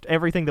ditched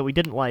everything that we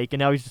didn't like, and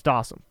now he's just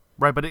awesome.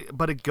 Right,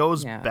 but it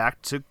goes back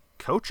to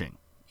coaching.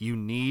 You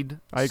need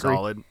I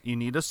agree. You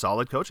need a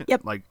solid coaching.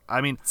 Yep. Like,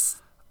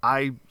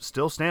 I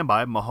still stand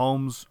by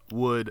Mahomes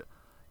would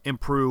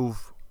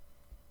improve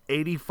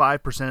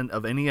 85%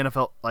 of any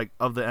NFL, like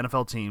of the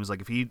NFL teams.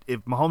 Like if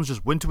Mahomes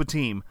just went to a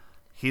team,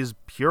 his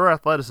pure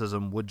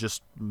athleticism would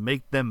just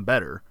make them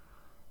better.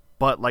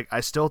 But like I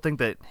still think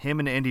that him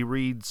and Andy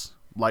Reid's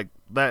like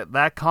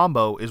that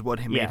combo is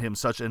what made him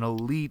such an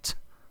elite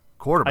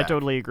quarterback. I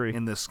totally agree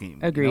in this scheme.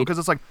 Agreed. Because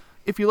it's like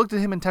if you looked at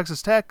him in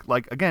Texas Tech,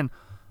 like again,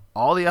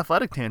 all the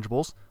athletic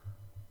tangibles,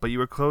 but you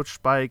were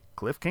coached by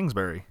Cliff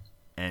Kingsbury,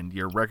 and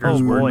your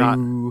records were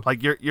not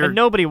like you're. And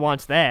nobody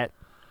wants that.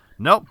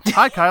 Nope.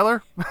 Hi,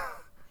 Kyler.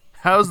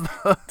 How's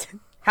cod?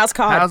 How's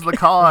the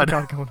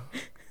cod?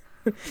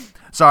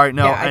 Sorry,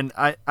 no. Yeah, and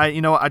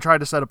I tried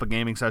to set up a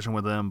gaming session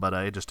with him, but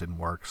it just didn't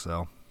work.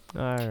 So.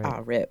 All right.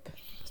 Ah, rip.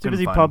 Too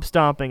busy pub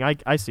stomping.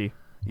 I see.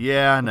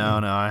 Yeah,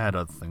 no. I had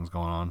other things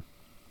going on.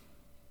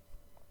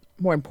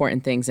 More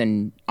important things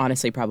and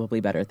honestly probably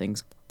better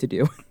things to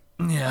do.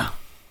 Yeah.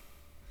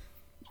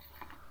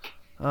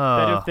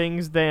 Better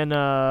things than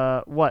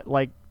what?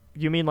 Like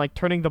you mean like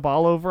turning the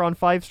ball over on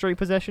 5 straight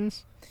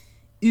possessions?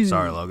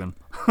 Sorry, Logan.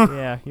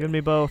 Yeah, you and me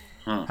both.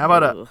 How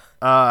about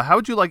how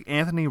would you like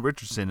Anthony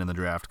Richardson in the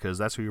draft? Because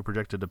that's who you're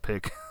projected to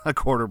pick, a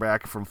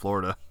quarterback from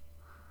Florida.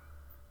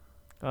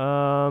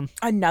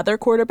 Another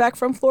quarterback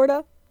from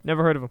Florida?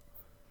 Never heard of him.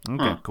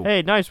 Okay, cool.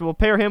 Hey, nice. We'll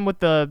pair him with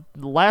the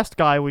last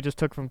guy we just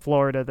took from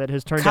Florida that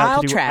has turned Kyle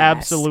out to do Trask.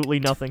 absolutely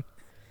nothing.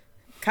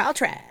 Kyle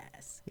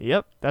Trask.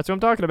 Yep, that's what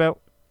I'm talking about.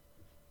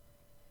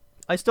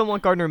 I still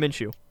want Gardner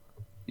Minshew.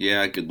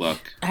 Yeah, good luck.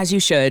 As you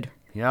should.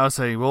 Yeah, I'll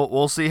say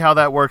we'll see how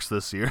that works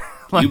this year.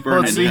 You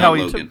burned let's see him how out,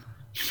 he Logan.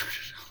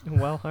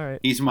 Well, all right.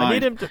 He's I mine.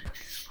 need him to.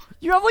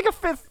 You have like a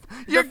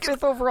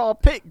fifth overall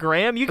pick,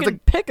 Graham. You can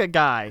pick a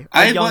guy.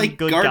 I young, like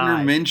good Gardner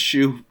guy.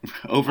 Minshew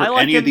over I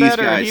like any him of these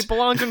better. guys. He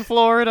belongs in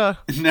Florida.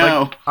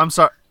 No, I'm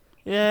sorry,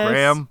 Yes.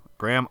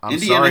 Graham. I'm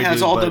Indiana sorry, has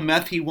dude, all but the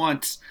meth he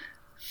wants.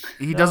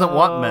 he doesn't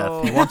want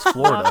meth. He wants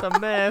Florida. Not the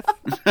meth.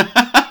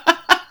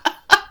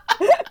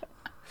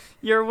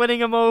 You're winning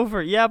him over.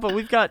 Yeah, but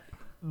we've got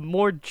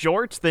more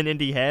jorts than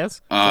Indy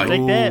has. So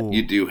take that. Ooh.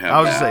 You do have I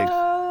was that. just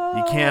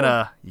saying,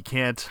 you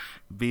can't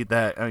beat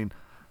that. I mean,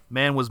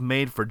 man was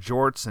made for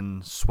jorts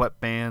and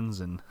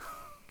sweatbands and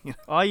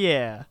Oh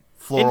yeah.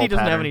 floral Indy doesn't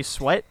have pattern. any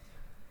sweat.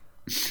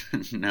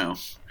 No,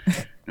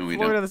 we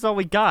Florida, don't. that's all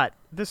we got.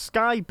 This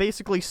guy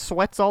basically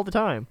sweats all the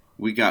time.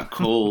 We got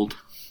cold.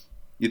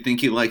 You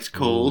think he likes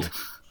cold?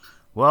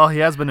 Well, he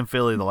has been in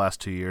Philly the last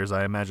 2 years.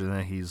 I imagine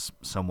that he's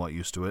somewhat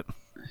used to it.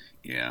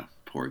 Yeah,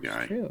 poor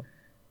guy. True.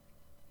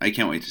 I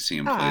can't wait to see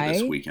him play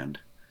this Hi. weekend.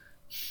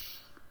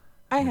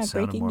 I It have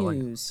sounded breaking more like-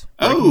 news.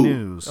 Breaking Oh,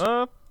 news.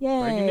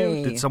 Breaking news.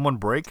 Yay. Did someone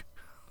break?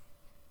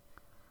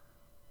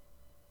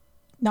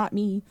 Not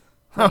me.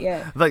 Not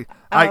yet. Like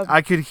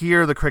I could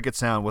hear the cricket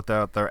sound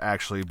without there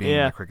actually being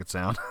a cricket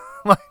sound.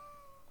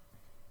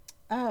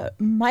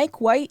 Mike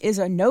White is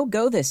a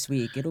no-go this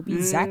week. It'll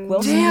be Zach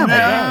Wilson. Damn it.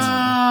 again.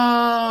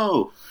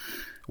 no!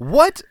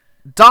 What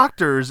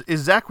doctors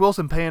is Zach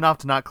Wilson paying off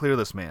to not clear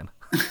this man?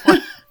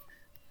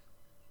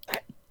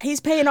 He's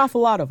paying off a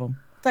lot of them.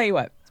 Tell you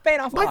what, he's paying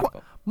off a lot of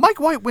them. Mike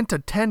White went to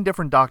 10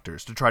 different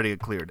doctors to try to get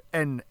cleared,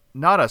 and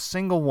not a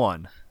single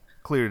one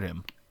cleared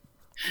him.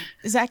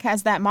 Zach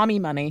has that mommy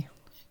money.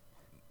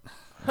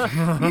 He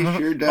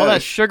sure does. All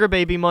that sugar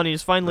baby money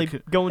is finally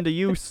going to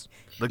use.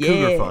 The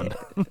Cougar Fund.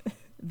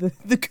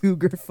 The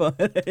Cougar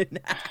Fund.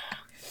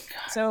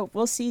 So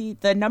we'll see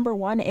the number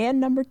 1 and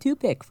number 2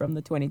 pick from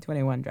the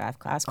 2021 draft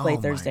class play Oh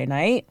my Thursday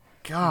night.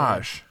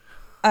 Gosh.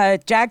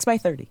 Jags by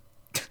 30.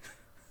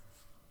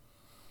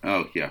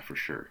 Oh, yeah, for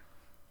sure.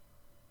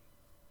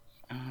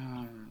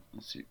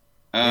 Let's see.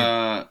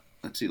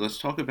 Let's see. Let's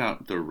talk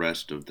about the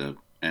rest of the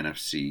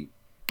NFC.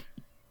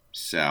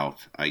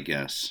 South, I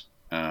guess.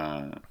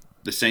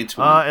 The Saints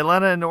won.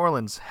 Atlanta and New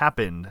Orleans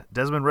happened.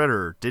 Desmond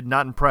Ridder did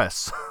not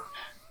impress.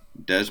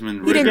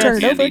 Desmond He didn't Ridder, turn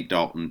it Andy over.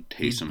 Dalton,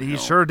 Taysom He Hill.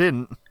 sure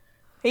didn't.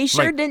 He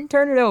sure Like- didn't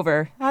turn it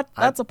over.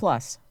 That's a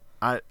plus.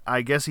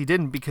 I guess he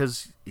didn't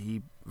because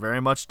he very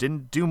much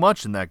didn't do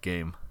much in that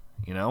game.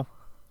 You know,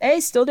 Hey,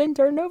 still didn't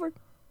turn it over.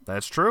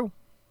 that's true.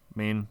 I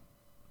mean,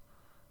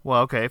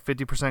 well, okay,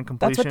 50% completion.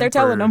 That's what they're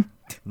telling for him.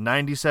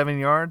 97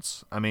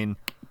 yards. I mean,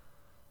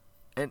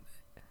 and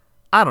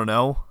I don't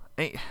know.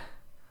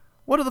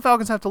 What do the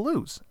Falcons have to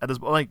lose at this?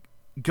 Like,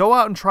 go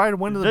out and try to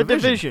win the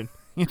division.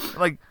 You know,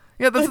 like,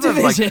 yeah, that's The the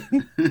thing,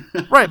 division.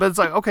 like, right, but it's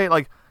like, okay,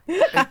 like,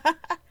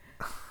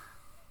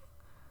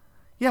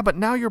 yeah, but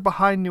now you're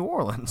behind New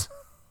Orleans.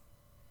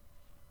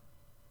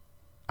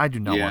 I do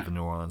not Yeah. want the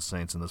New Orleans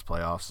Saints in this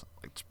playoffs.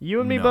 Like, You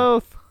and me no.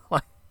 both.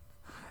 Like,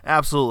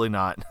 absolutely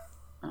not.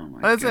 Oh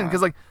my That's it, God.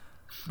 because like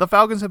the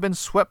Falcons have been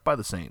swept by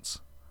the Saints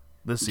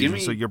this Give season, me-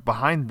 so you're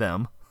behind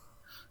them.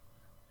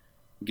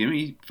 Give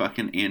me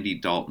fucking Andy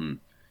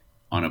Dalton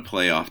on a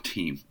playoff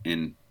team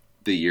in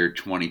the year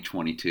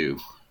 2022.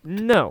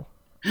 No.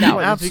 No,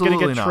 What, is he going to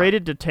absolutely get not.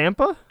 traded to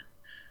Tampa?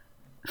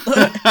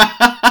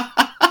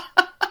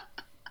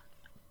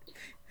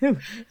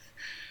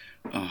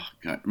 Oh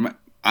God!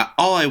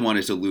 All I want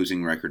is a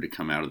losing record to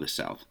come out of the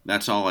South.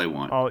 That's all I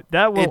want. Oh,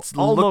 that will It's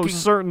almost looking-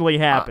 certainly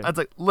happen. It's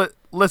like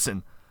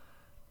listen,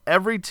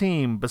 every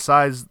team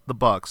besides the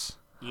Bucks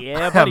yeah,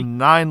 have buddy.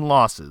 9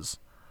 losses.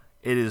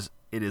 It is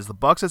the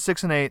Bucks at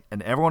 6-8,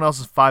 and everyone else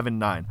is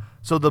 5-9.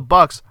 So the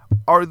Bucks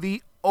are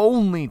the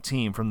only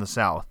team from the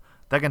South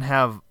that can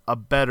have a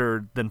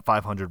better than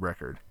 500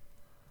 record,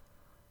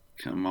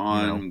 Come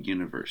on,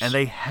 universe. and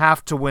they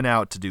have to win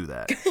out to do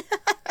that,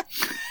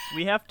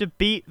 We have to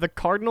beat the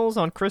Cardinals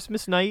on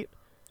Christmas night.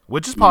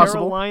 which is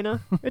possible.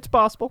 Carolina. It's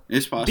possible.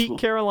 It's possible. Beat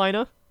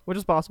Carolina, which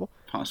is possible.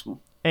 Possible.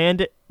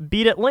 And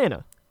beat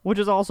Atlanta, which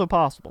is also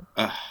possible.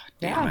 Ugh,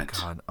 damn Yeah. it.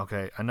 God,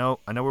 okay. I know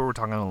we were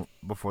talking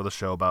before the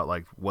show about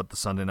like what the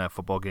Sunday night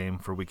football game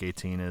for Week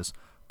 18 is.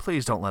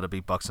 Please don't let it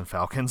be Bucks and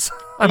Falcons.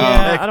 I'm Yeah,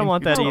 I begging don't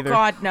want you. that Oh either.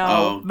 God, no.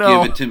 Oh,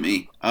 No. give it to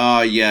me.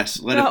 Oh, yes.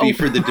 Let it No. be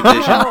for the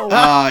division. No.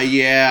 Oh,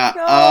 yeah.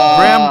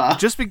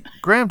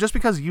 Graham, just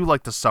because you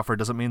like to suffer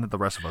doesn't mean that the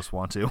rest of us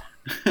want to.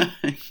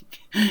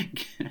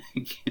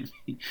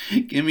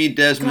 give me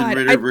Desmond God,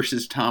 Ridder I-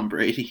 versus Tom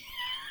Brady.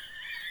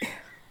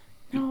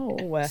 No.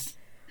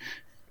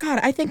 God,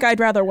 I think I'd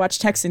rather watch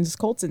Texans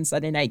Colts in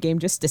Sunday night game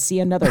just to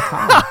see another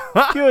tie.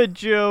 Good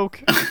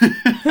joke.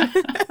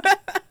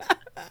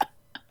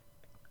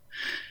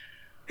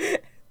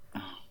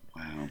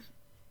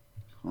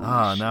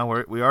 Wow.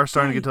 Now we are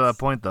starting to get to that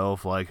point though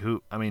of like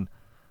who. I mean,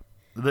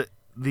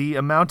 the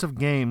amount of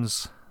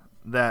games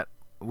that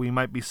we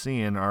might be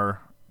seeing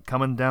are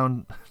coming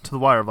down to the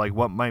wire of like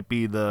what might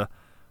be the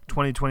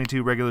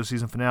 2022 regular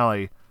season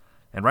finale.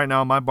 And right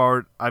now on my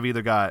board, I've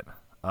either got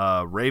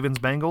Ravens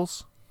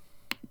Bengals.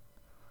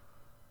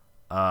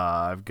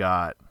 I've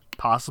got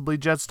possibly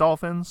Jets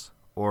Dolphins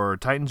or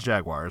Titans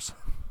Jaguars.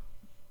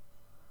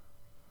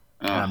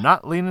 And I'm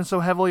not leaning so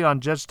heavily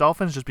on Jets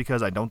Dolphins just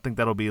because I don't think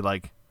that'll be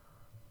like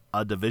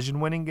a division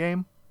winning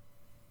game.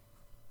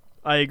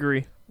 I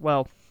agree.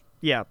 Well,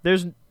 yeah,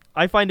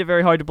 I find it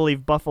very hard to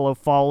believe Buffalo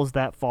falls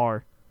that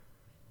far.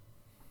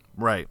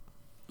 Right.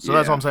 So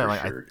that's what I'm Yeah, saying. for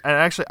Like, sure. and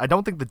actually, I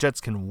don't think the Jets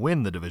can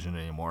win the division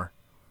anymore.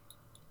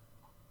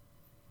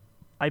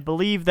 I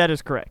believe that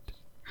is correct.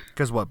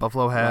 Because what?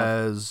 Buffalo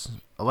has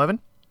 11?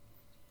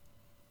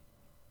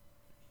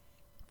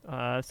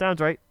 Sounds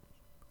right.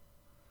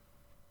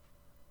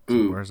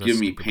 Ooh, Where's that give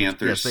me stupid-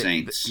 Panthers yes,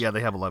 Saints. yeah, they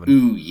have 11.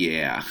 Ooh,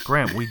 yeah.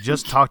 Graham, we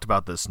just talked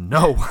about this.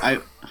 No.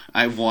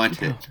 I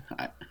want it.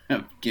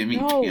 Give me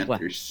No.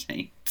 Panthers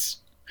Saints.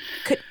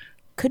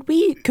 Could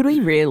we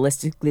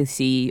realistically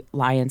see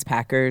Lions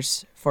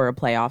Packers for a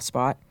playoff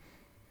spot?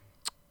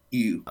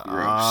 You gross.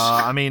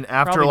 I mean,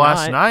 after Probably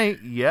last not. night,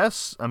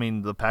 yes. I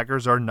mean, the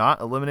Packers are not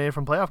eliminated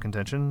from playoff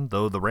contention,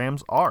 though the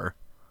Rams are.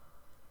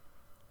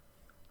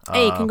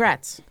 Hey,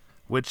 congrats.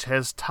 Which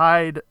has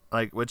tied,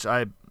 which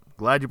I'm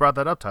glad you brought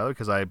that up, Tyler,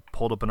 because I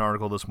pulled up an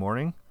article this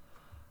morning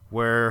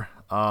where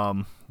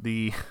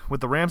with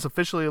the Rams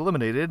officially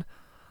eliminated,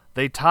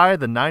 they tie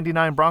the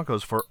 99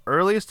 Broncos for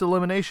earliest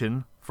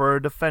elimination for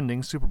a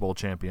defending Super Bowl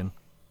champion.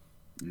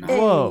 No.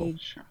 Whoa. Hey,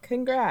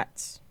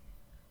 congrats.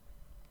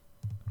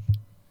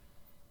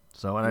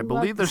 So, and I Love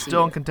believe to they're see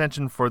still in it.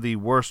 contention for the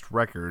worst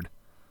record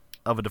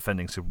of a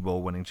defending Super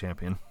Bowl winning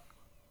champion.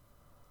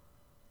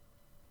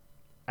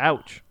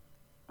 Ouch.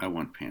 I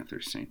want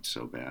Panthers Saints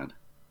so bad.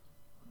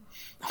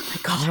 Oh my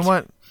God. You know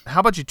what? How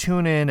about you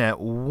tune in at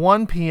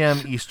 1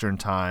 p.m. Eastern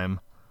time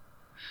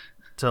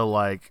to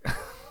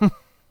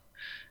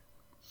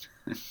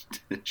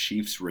The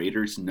Chiefs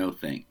Raiders, no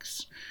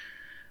thanks.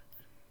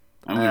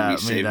 I'm going to be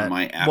maybe saving that-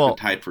 my well-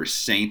 appetite for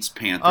Saints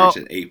Panthers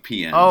at 8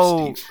 p.m.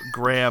 Oh, Steve.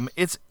 Graham,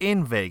 it's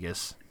in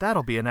Vegas.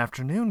 That'll be an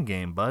afternoon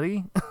game,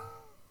 buddy.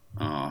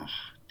 Oh,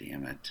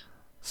 damn it.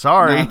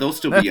 Sorry. No, they'll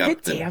still be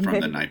up Damn from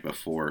it. the night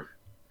before.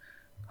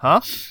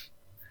 Huh?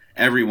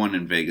 Everyone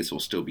in Vegas will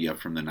still be up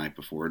from the night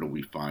before. It'll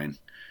be fine.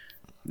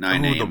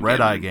 9 Ooh, a.m. the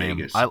red eye in game.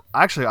 Vegas. I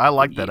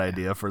like that Yeah.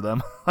 idea for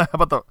them. How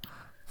about the?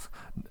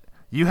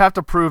 You have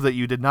to prove that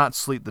you did not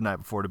sleep the night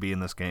before to be in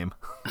this game.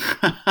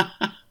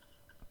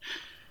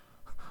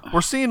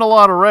 We're seeing a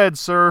lot of red,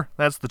 sir.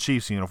 That's the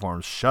Chiefs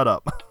uniforms. Shut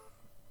up.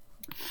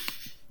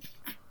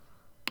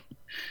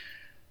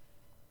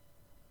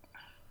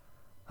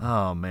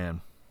 Oh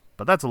man,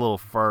 but that's a little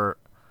further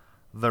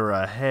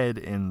ahead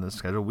in the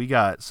schedule. We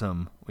got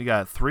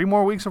 3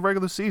 more weeks of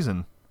regular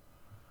season.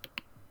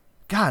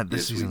 God,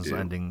 this Yes, we season's do.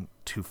 ending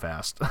too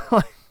fast.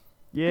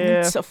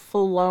 Yeah. It's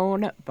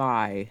flown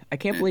by. I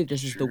can't believe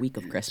this is sure the week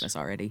of is. Christmas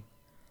already.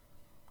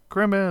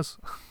 Grimace.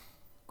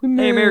 Hey,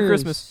 Merry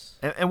Christmas.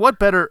 And what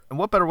better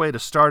way to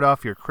start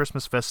off your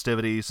Christmas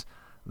festivities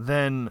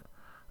than,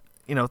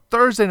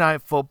 Thursday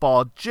night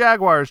football,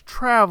 Jaguars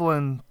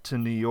traveling to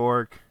New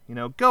York,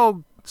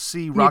 go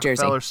see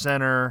Rockefeller Jersey.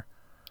 Center,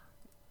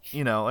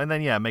 and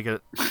then make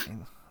it.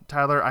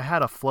 Tyler, I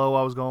had a flow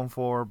I was going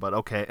for, but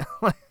okay.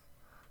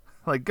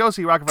 Like go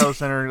see Rockefeller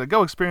Center, like,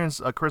 go experience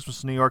a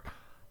Christmas in New York,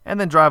 and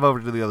then drive over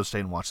to the other state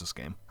and watch this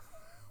game.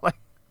 Like,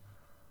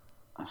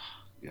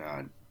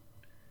 God.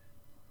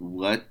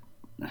 What?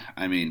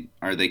 I mean,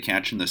 are they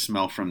catching the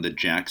smell from the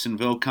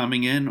Jacksonville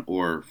coming in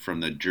or from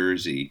the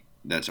Jersey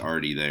that's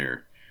already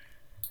there?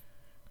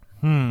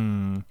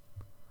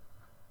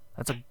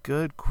 that's a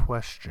good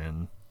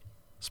question.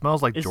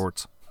 Smells like Is-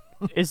 jorts.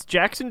 Is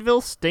Jacksonville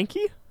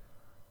stinky?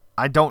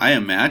 I don't. I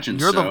imagine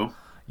You're so.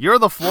 You're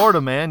the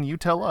Florida man. You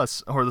tell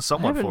us, or the I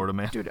somewhat haven't- Florida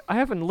man. Dude, I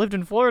haven't lived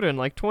in Florida in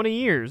like 20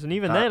 years, and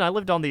even then I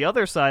lived on the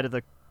other side of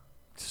the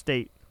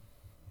state.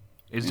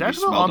 Is And you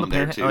Jacksonville smelled on the them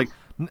there, panhandle?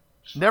 too. Like,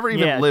 never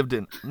even Yeah.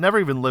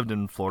 lived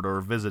in Florida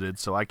or visited,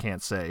 so I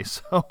can't say.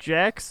 So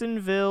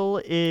Jacksonville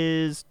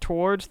is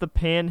towards the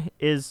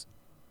is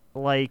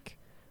like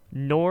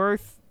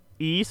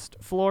northeast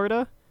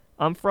Florida.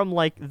 I'm from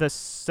like the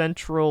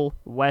central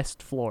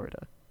west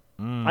Florida.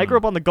 I grew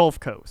up on the Gulf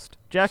Coast.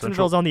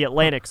 Jacksonville's on the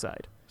Atlantic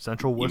side.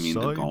 Central You West mean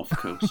the Side. Gulf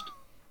Coast?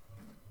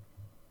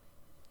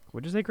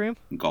 What'd you say, Graham?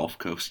 Gulf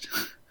Coast.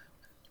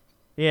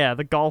 Yeah,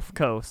 the Gulf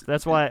Coast.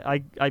 That's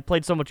why I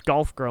played so much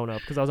golf growing up,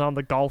 because I was on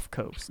the Gulf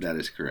Coast. That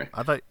is correct.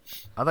 I thought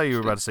you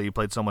were about to say you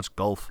played so much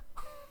golf.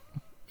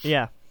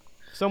 Yeah,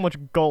 so much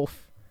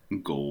golf.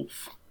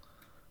 Golf.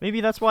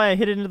 Maybe that's why I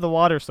hit it into the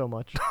water so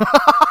much.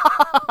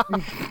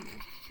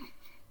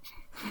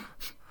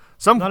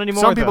 Not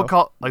anymore, some people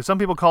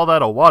though. call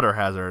that a water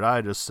hazard.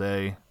 I just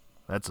say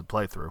that's a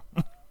playthrough.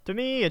 To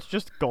me, it's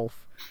just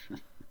golf.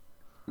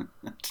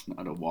 That's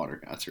not a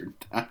water hazard.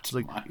 That's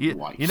like, my you-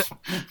 wife. you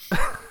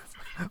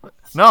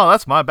No,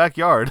 that's my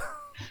backyard.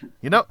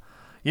 you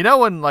know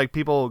when like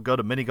people go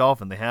to mini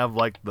golf and they have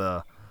like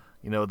the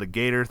the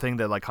gator thing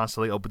that like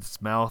constantly opens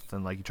its mouth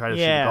and like you try to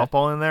shoot a Yeah. golf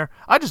ball in there.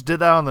 I just did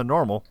that on the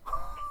normal.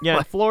 Yeah,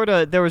 in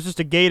Florida, there was just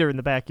a gator in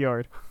the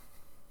backyard.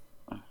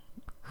 He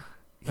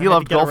had to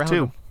loved get golf around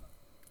too. him.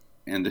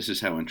 And this is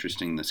how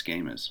interesting this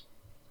game is.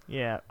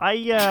 Yeah, I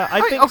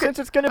think okay, since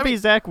it's gonna be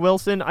Zach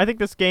Wilson, I think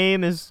this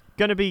game is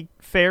gonna be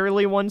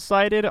fairly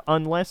one-sided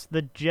unless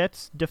the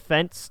Jets'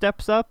 defense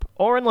steps up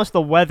or unless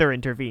the weather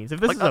intervenes. If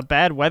this Like, is a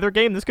bad weather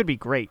game, this could be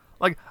great.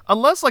 Like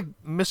unless like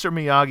Mr.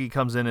 Miyagi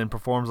comes in and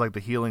performs like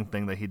the healing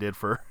thing that he did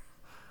for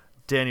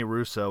Danny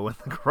Russo and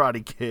the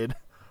Karate Kid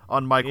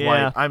on Mike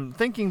Yeah. White. I'm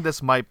thinking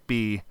this might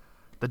be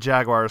the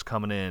Jaguars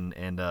coming in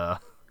and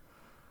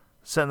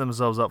setting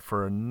themselves up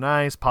for a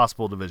nice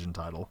possible division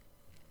title.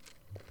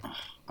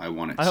 I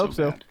want it I hope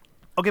so. bad.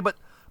 Okay, but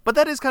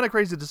that is kind of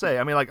crazy to say.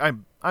 I mean, like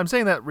I'm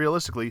saying that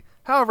realistically.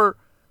 However,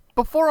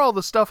 before all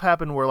the stuff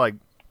happened, where like,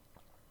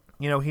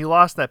 he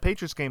lost that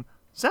Patriots game,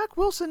 Zach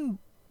Wilson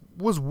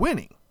was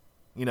winning,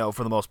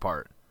 for the most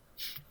part.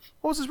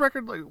 What was his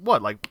record? Like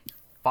what? Like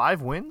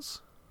 5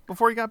 wins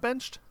before he got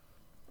benched?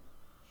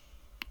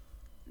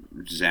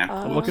 Zach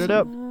I'm Wilson. looking it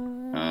up.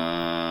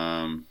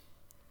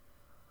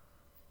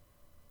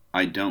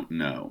 I don't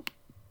know.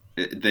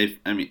 They've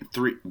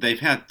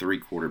had 3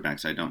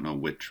 quarterbacks. I don't know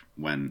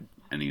when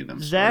any of them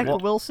Zach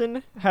started.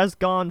 Wilson has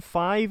gone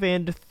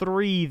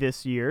 5-3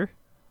 this year.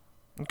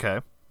 Okay.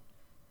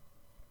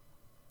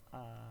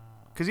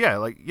 Because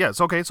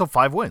it's okay. So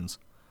 5 wins,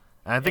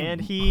 and I think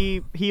And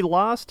he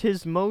lost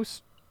his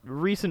most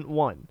recent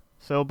one.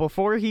 So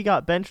before he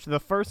got benched the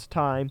first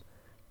time,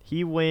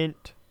 he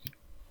went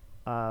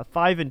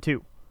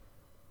 5-2.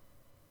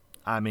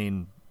 I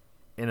mean,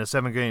 in a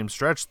 7-game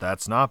stretch,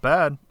 that's not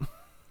bad.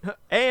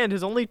 And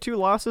his only 2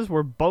 losses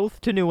were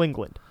both to New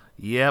England.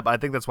 Yep, I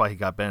think that's why he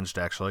got benched.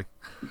 Actually,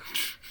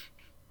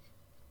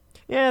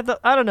 Yeah,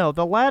 I don't know.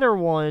 The latter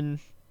one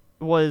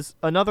was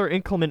another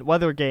inclement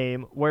weather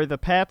game where the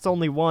Pats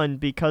only won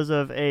because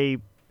of a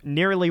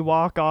nearly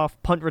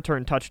walk-off punt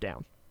return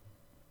touchdown.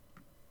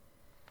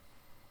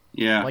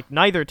 Yeah. Like,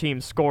 neither team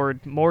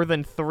scored more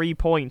than 3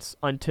 points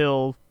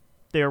until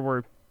there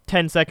were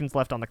 10 seconds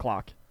left on the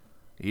clock.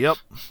 yep.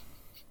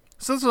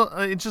 So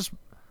it's just,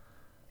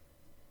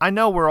 I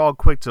know we're all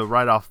quick to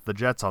write off the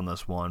Jets on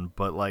this one,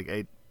 but like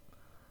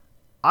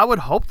I would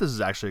hope this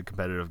is actually a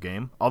competitive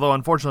game. Although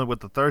unfortunately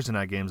with the Thursday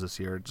night games this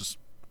year, just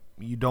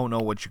you don't know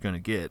what you're gonna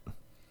get.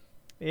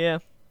 Yeah.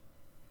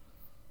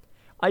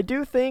 I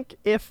do think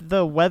if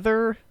the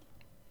weather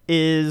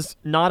is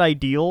not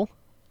ideal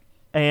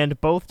and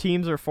both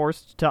teams are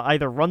forced to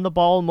either run the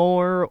ball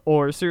more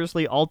or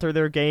seriously alter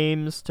their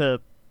games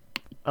to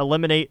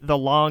eliminate the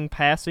long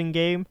passing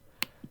game,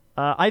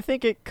 I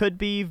think it could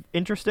be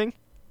interesting.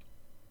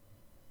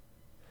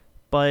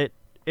 But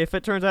if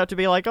it turns out to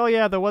be like, oh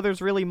yeah, the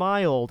weather's really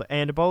mild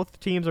and both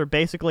teams are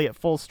basically at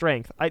full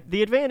strength,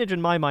 the advantage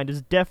in my mind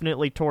is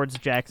definitely towards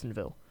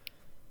Jacksonville.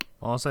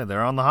 Well, I'll say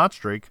they're on the hot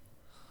streak.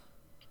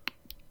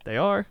 They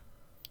are.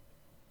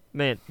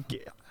 Man,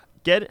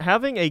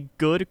 having a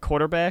good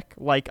quarterback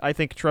like I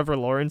think Trevor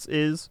Lawrence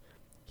is,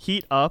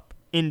 heat up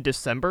in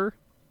December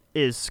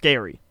is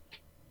scary.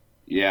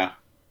 Yeah.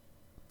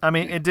 I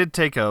mean, it did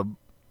take it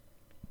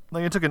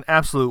took an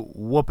absolute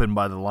whooping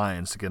by the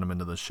Lions to get them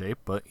into this shape,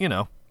 but, you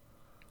know.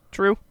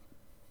 True.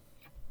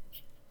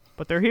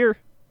 But they're here.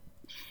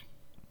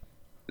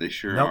 They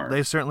sure Nope, are.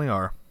 they certainly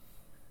are.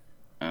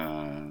 I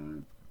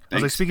was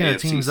like, Thanks, speaking of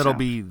AFC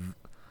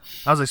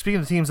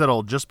teams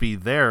that'll just be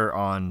there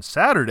on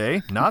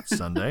Saturday, not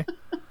Sunday.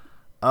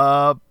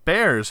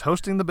 Bears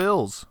hosting the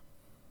Bills.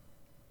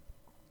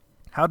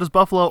 How does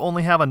Buffalo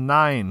only have a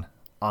 9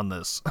 on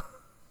this?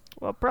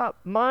 Well,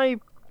 my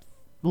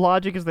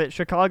logic is that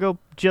Chicago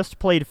just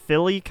played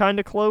Philly kind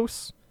of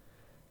close.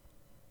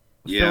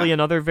 Yeah. Philly,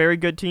 another very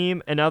good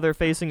team, and now they're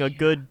facing a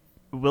good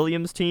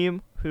Williams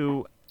team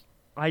who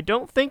I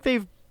don't think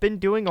they've been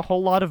doing a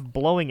whole lot of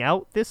blowing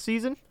out this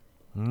season.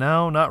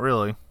 No, not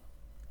really.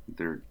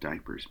 Their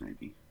diapers,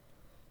 maybe.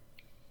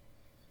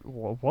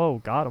 Whoa,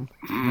 got him.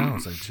 No,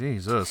 it's like,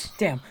 Jesus.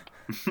 Damn.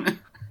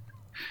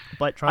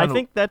 But I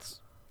think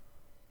that's...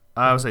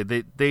 I would say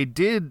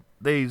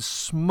they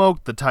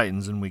smoked the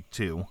Titans in week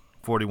 2,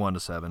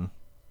 41-7.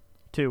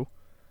 2.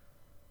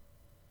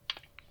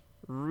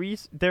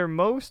 Their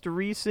most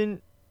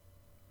recent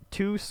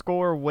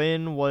 2-score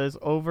win was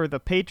over the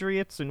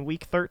Patriots in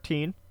week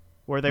 13,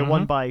 where they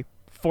won by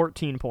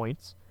 14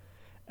 points.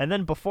 And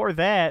then before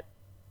that,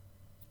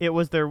 it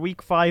was their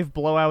week 5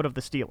 blowout of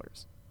the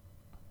Steelers.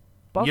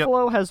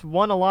 Buffalo has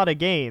won a lot of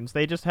games.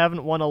 They just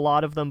haven't won a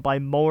lot of them by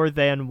more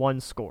than 1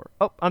 score.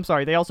 Oh, I'm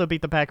sorry. They also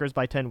beat the Packers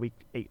by 10 week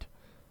 8.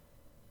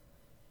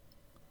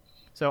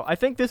 So I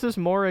think this is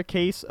more a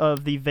case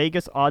of the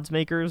Vegas odds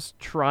makers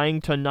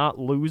trying to not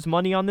lose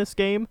money on this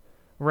game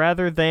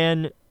rather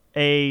than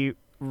a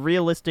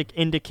realistic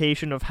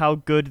indication of how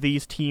good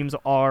these teams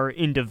are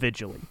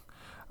individually.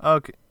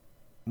 Okay.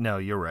 No,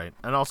 you're right.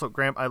 And also,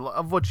 Graham, I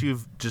love what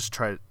you've just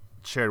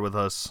shared with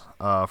us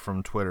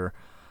from Twitter.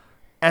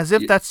 As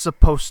if that's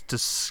supposed to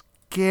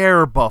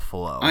scare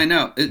Buffalo. I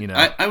know.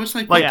 I was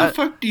like, what the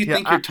fuck do you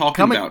think you're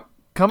talking about?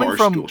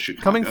 Barstool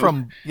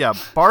Chicago.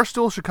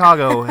 Barstool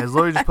Chicago has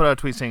literally just put out a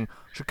tweet saying,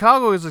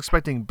 Chicago is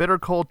expecting bitter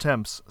cold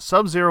temps,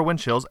 sub-zero wind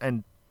chills,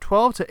 and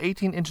 12 to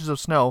 18 inches of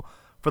snow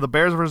for the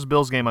Bears versus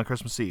Bills game on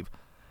Christmas Eve.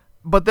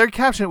 But they're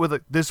captioning it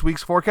with this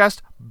week's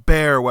forecast,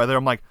 bear weather.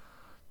 I'm like,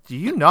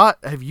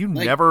 have you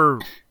never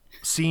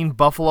seen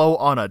Buffalo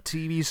on a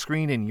TV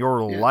screen in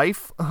your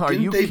life? Are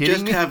you kidding me?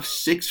 Didn't they just have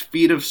 6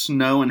 feet of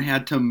snow and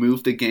had to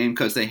move the game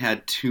because they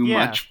had too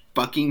much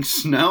fucking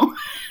snow?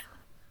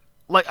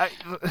 Like,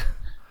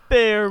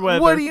 bear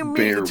weather. What do you mean?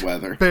 Bear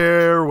weather.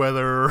 Bear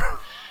weather.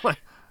 Like,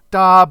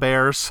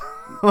 Bears.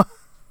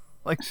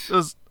 Like,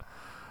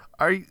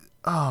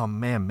 oh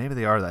man, maybe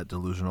they are that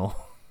delusional.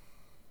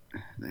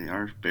 They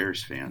are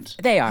Bears fans.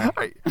 They are.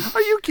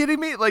 Are you kidding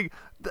me? Like,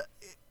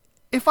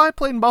 if I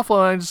played in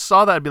Buffalo and I just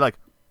saw that, I'd be like,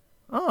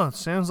 oh, it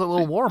sounds a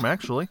little warm,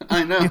 actually.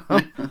 I know.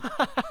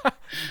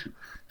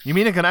 You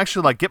mean I can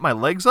actually, like, get my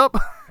legs up?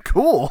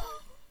 Cool.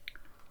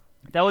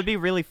 That would be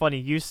really funny.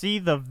 You see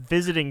the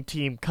visiting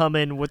team come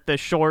in with the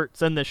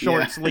shorts and the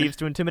short sleeves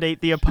to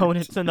intimidate the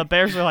opponents, and the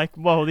Bears are like,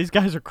 whoa, these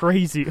guys are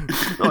crazy.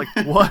 They're like,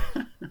 what?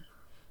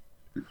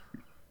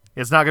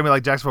 It's not going to be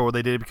like Jacksonville where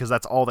they did it because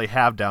that's all they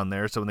have down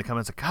there. So when they come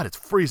in, it's like, God, it's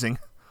freezing.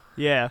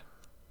 Yeah.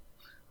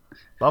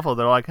 Buffalo,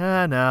 they're like,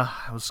 no,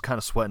 I was kind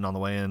of sweating on the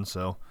way in,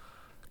 so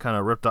kind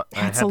of ripped up.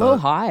 It's a little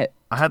hot.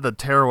 I had the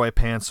tearaway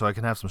pants so I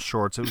can have some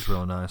shorts. It was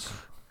really nice.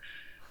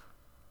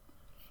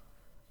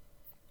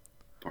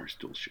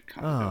 Barstool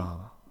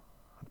Chicago.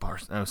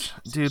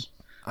 Dude,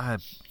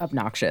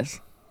 Obnoxious.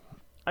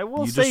 I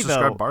will you say, just though,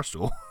 described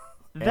Barstool.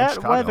 that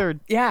Chicago. weather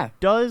Yeah.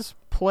 does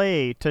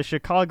play to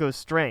Chicago's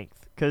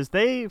strength because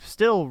they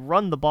still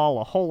run the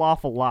ball a whole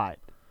awful lot.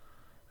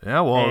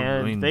 Yeah, well, And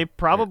I mean, they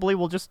probably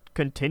will just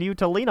continue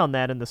to lean on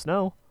that in the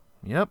snow.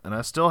 Yep, and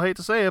I still hate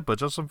to say it, but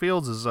Justin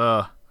Fields is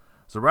a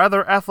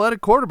rather athletic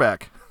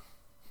quarterback.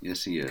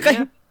 Yes, he is.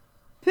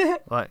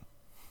 like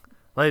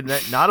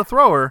not a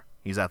thrower.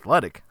 He's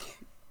athletic.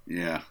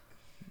 Yeah.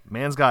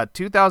 Man's got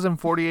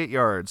 2,048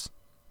 yards.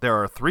 There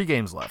are 3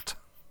 games left.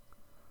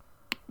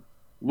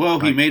 Whoa,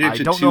 he made it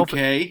to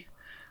 2K.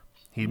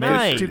 He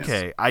made it to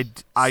 2K. I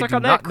Suck do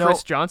on not that, know.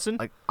 Chris Johnson.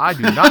 Like, I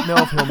do not know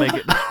if he'll make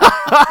it.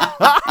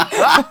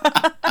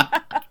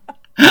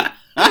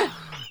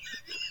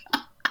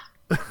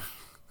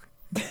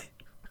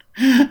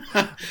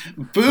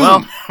 Boom!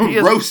 Well, he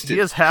Roasted.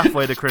 is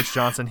halfway to Chris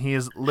Johnson. He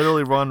has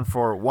literally run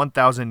for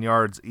 1,000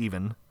 yards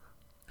even.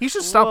 He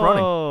should stop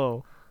running.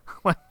 Whoa.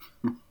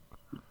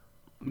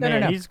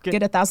 No. He's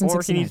Get 1,069.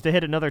 Or he needs to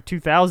hit another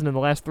 2,000 in the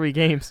last 3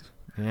 games.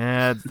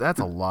 Yeah, that's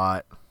a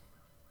lot.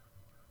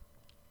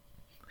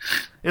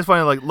 It's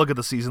funny, like, look at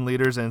the season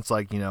leaders, and it's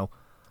like,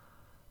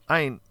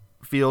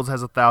 Fields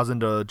has 1,000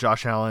 to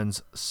Josh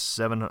Allen's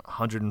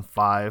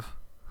 705.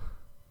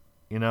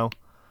 Whoa.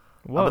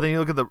 But then you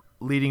look at the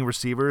leading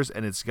receivers,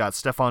 and it's got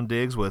Stephon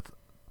Diggs with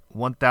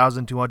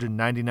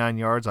 1,299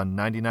 yards on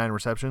 99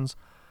 receptions,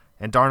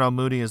 and Darnell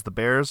Mooney is the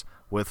Bears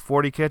with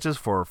 40 catches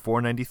for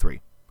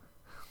 493.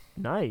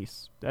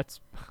 Nice. That's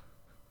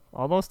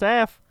almost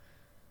half.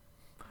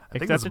 I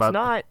think Except that's it's about,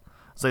 not.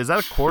 So is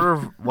that a quarter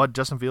of what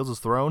Justin Fields has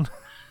thrown?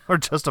 Or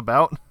just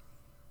about?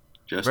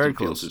 Very Justin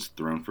close. Fields has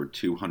thrown for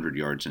 200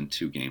 yards in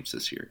 2 games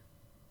this year.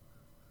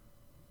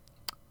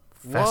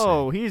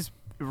 Whoa, he's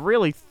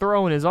really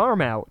throwing his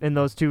arm out in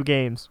those 2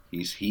 games.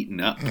 He's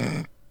heating up.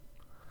 I'm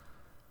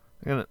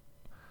gonna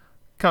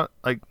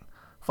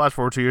flash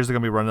forward 2 years, they're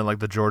gonna be running like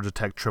the Georgia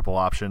Tech triple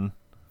option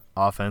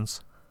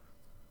offense.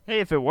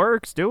 Hey, if it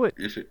works, do it.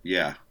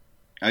 Yeah.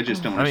 I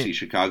just don't want to see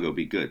Chicago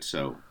be good,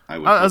 so I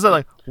would. I was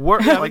like,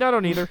 I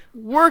don't either.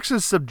 works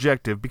is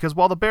subjective because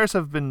while the Bears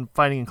have been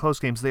fighting in close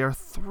games, they are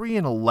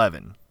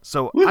 3-11.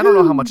 So I don't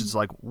know how much it's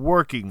like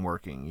working.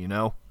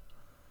 Well,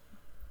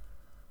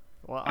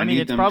 I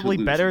need it's them probably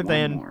to lose better one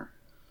than more.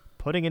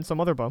 putting in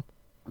some other bum.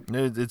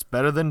 It's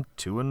better than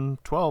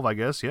 2-12, I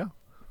guess. Yeah.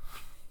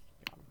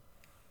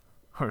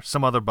 Or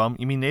some other bum.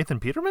 You mean Nathan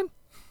Peterman?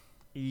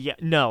 Yeah,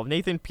 no,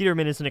 Nathan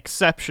Peterman is an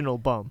exceptional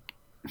bum.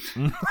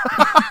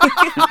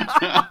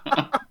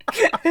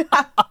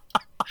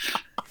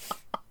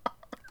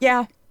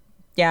 Yeah,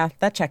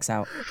 that checks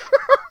out.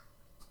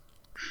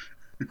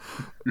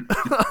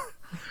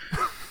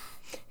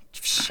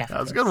 That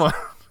was a good one.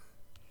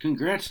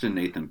 Congrats to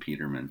Nathan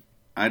Peterman.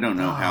 I don't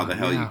know how the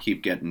hell you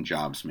keep getting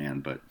jobs,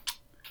 man, but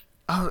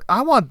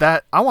I want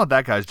that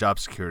guy's job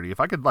security. If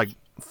I could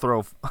if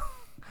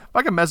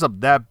I could mess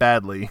up that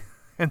badly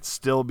and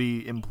still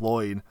be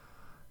employed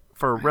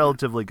for a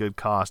relatively good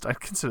cost, I'd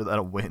consider that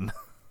a win.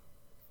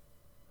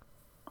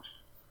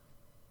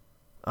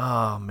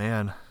 Oh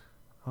man,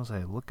 I was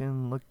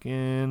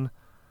looking.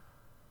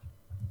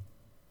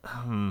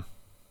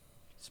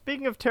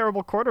 Speaking of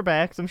terrible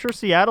quarterbacks, I'm sure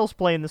Seattle's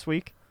playing this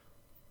week.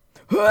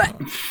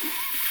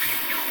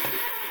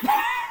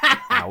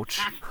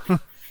 Ouch.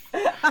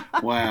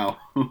 wow.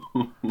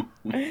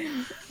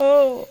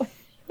 Oh,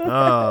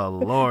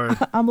 Lord.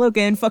 I'm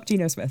Logan. Fuck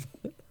Geno Smith.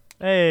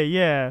 Hey,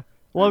 yeah.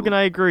 Logan,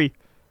 I agree.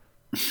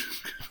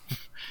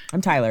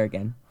 I'm Tyler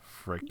again.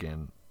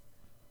 Freaking.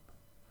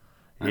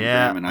 I'm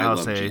Yeah, Graham, and I I'll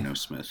love say Geno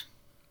Smith.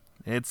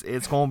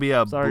 it's gonna be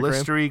a Sorry, Graham.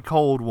 blistery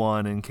cold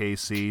one in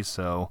KC.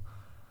 So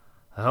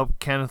I hope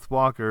Kenneth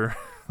Walker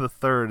the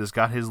third has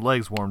got his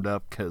legs warmed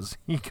up because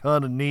he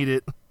gonna need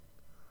it.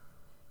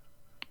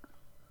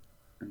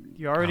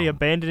 You're already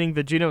abandoning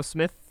the Geno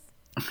Smith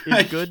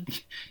is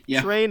good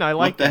Yeah. train. I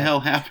like What the that. hell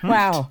happened?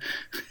 Wow.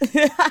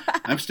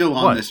 I'm still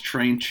on What? this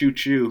train. Choo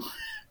choo.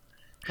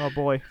 Oh,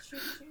 boy. I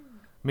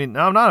mean,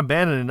 I'm not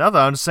abandoning another.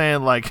 I'm just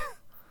saying,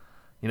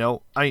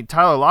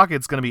 Tyler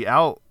Lockett's going to be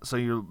out, so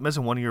you're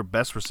missing one of your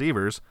best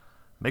receivers.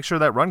 Make sure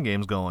that run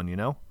game's going,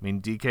 I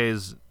mean,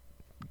 DK's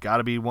got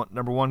to be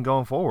number one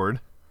going forward.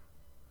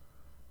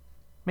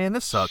 Man,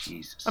 this sucks.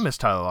 Jesus. I miss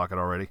Tyler Lockett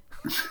already.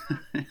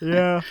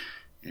 Yeah.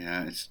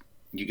 Yeah,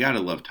 you gotta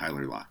love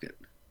Tyler Lockett.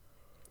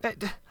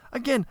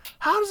 Again,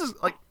 how does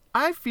this,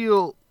 I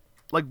feel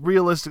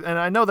realistic, and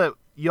I know that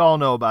y'all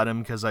know about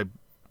him because I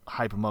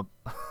hype him up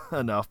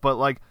enough,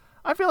 but,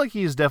 I feel like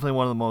he's definitely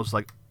one of the most,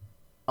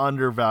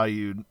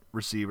 undervalued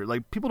receivers.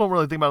 People don't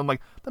really think about him.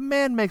 The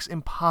man makes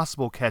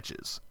impossible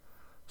catches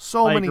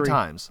so I many agree.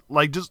 times.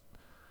 It's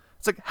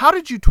how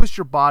did you twist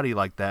your body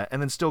like that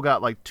and then still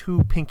got,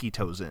 2 pinky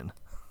toes in?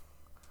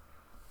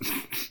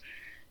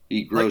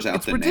 He grows out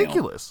it's the nail.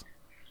 ridiculous.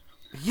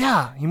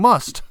 Yeah, he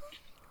must.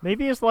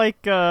 Maybe it's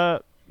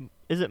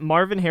is it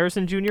Marvin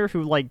Harrison Jr.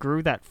 who,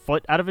 grew that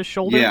foot out of his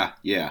shoulder?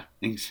 Yeah,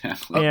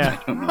 exactly. Yeah.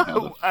 I don't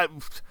know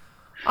how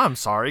I'm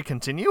sorry,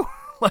 continue.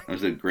 that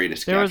was the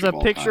greatest There was catch a of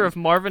all picture time. of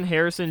Marvin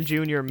Harrison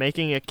Jr.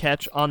 making a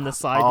catch on the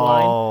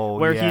sideline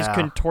where he's yeah.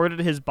 contorted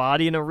his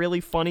body in a really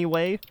funny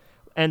way,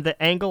 and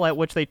the angle at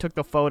which they took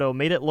the photo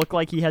made it look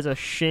like he has a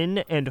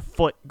shin and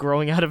foot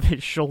growing out of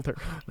his shoulder.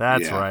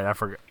 That's Yeah. right, I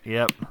forgot.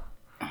 Yep.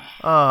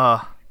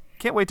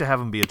 Can't wait to have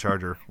him be a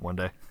Charger one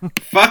day.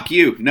 Fuck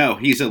you. No,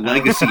 he's a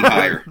legacy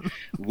hire.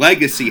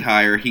 Legacy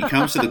hire. He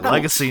comes to the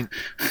Colts.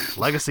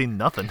 Legacy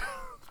nothing.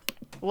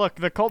 Look,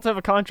 the Colts have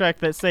a contract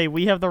that say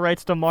we have the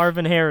rights to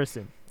Marvin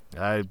Harrison.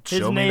 His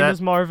Show me name that.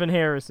 is Marvin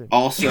Harrison.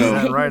 Also,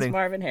 That writing. It's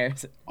Marvin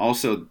Harrison.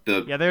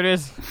 Yeah, there it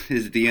is.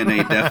 his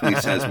DNA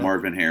definitely says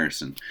Marvin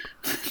Harrison.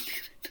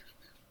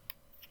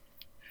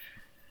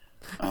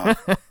 Oh,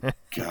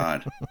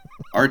 God.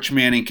 Arch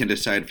Manning can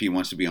decide if he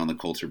wants to be on the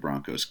Colts or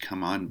Broncos.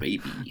 Come on,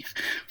 baby.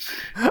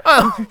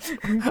 Of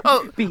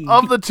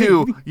the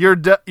two,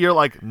 you're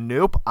like,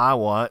 nope. I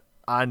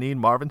I need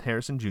Marvin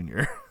Harrison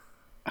Jr.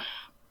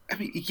 I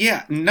mean,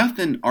 yeah,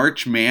 nothing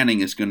Arch Manning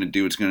is going to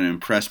do is going to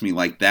impress me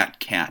like that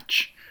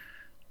catch.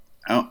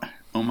 Oh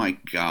my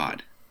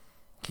God.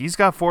 He's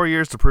got 4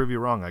 years to prove you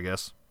wrong, I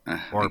guess. I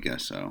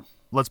guess so.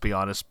 Let's be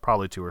honest,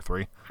 probably 2 or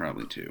 3.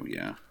 Probably 2,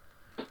 yeah.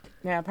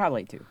 Yeah,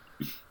 probably 2.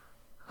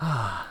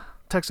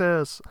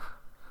 Texas.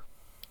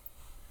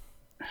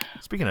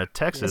 Speaking of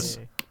Texas,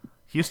 Yay.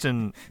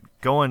 Houston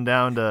going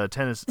down to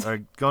Tennessee,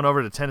 or going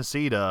over to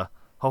Tennessee to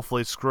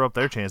hopefully screw up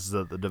their chances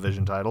at the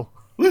division title.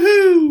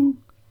 Woohoo!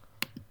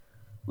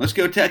 Let's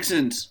go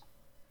Texans.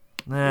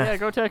 Yeah,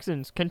 go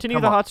Texans. Continue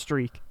Come the on. hot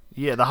streak.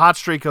 Yeah, the hot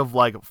streak of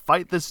like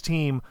fight this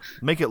team,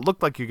 make it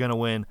look like you're gonna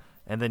win,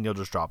 and then you'll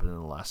just drop it in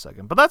the last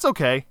second. But that's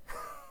okay.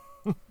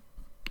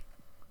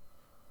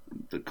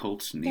 The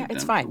Colts need Yeah, them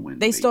it's to fine. win.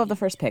 They still have baby. the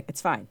first pick.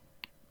 It's fine.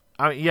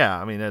 I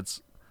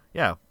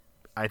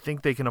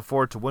think they can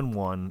afford to win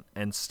one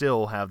and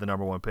still have the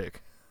number 1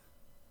 pick.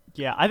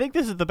 Yeah, I think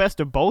this is the best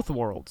of both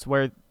worlds,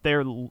 where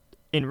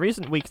in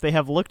recent weeks they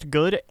have looked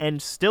good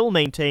and still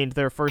maintained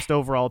their first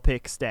overall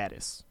pick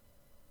status.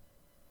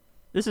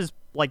 This is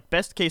like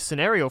best case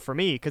scenario for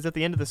me, because at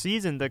the end of the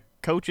season, the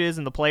coaches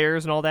and the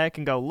players and all that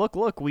can go, look,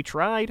 we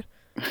tried.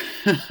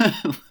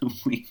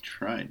 We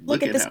tried.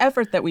 Look at this how-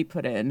 effort that we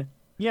put in.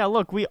 Yeah,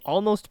 look, we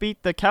almost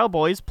beat the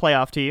Cowboys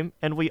playoff team,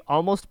 and we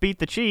almost beat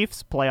the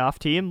Chiefs playoff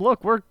team.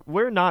 Look,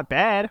 we're not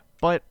bad,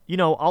 but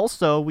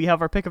also we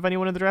have our pick of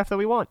anyone in the draft that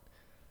we want.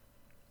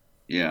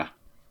 Yeah.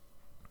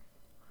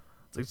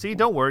 It's like, see,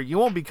 don't worry, you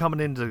won't be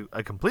coming into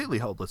a completely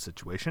hopeless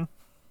situation.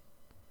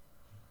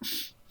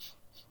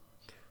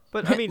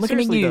 But I mean, Look at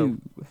seriously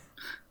you.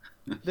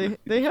 though,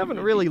 they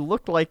haven't really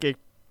looked like a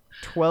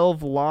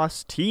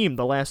 12-loss team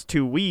the last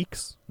 2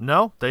 weeks.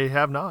 No, they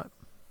have not.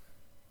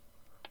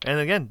 And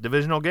again,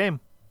 divisional game.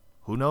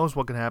 Who knows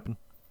what can happen?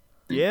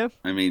 Yeah.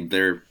 I mean,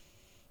 their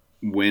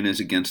win is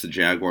against the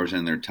Jaguars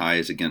and their tie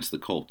is against the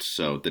Colts,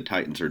 so the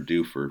Titans are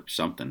due for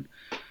something.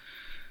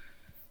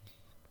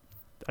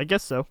 I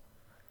guess so.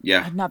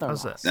 Yeah, Another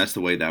How's loss. that's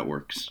the way that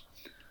works.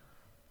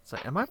 It's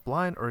like, am I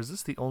blind or is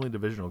this the only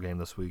divisional game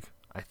this week?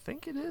 I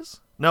think it is.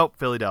 Nope,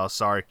 Philly Dallas.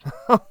 Sorry,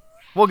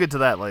 we'll get to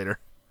that later.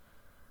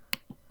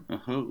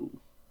 Oh,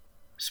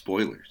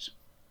 spoilers.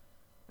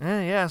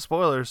 Yeah,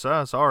 spoilers.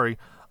 Sorry.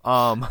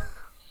 I'm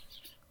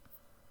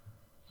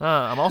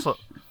also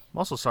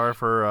sorry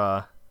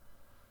for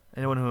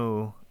anyone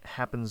who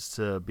happens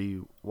to be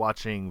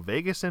watching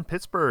Vegas and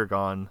Pittsburgh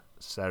on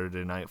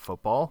Saturday Night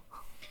Football.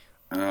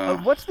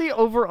 What's the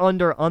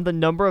over-under on the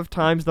number of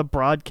times the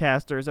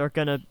broadcasters are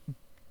going to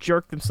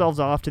jerk themselves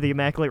off to the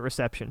Immaculate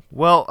Reception?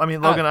 Well, I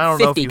mean, Logan, I don't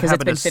know if 50, you 'cause it's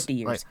happen been to 50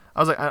 years. Like, I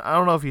was like, I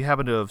don't know if you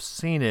happen to have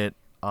seen it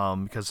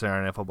because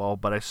Saturday Night Football,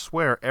 but I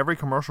swear every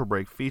commercial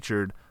break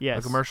featured a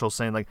commercial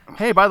saying like,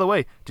 "Hey, by the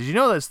way, did you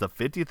know that it's the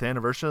 50th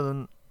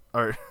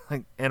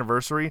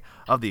anniversary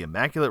of the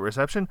Immaculate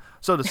Reception?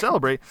 So to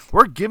celebrate,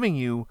 we're giving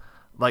you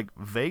like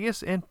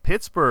Vegas and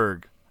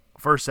Pittsburgh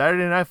for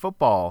Saturday Night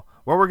Football,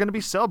 where we're going to be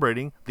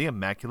celebrating the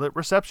Immaculate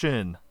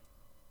Reception."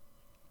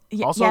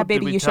 Also, Yeah, did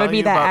baby, we you tell showed me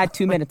you that about- ad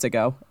 2 minutes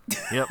ago.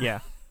 Yep. Yeah.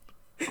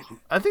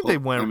 I think they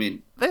went. I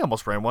mean, they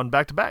almost ran one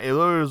back to back. It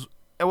was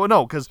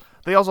no, because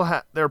they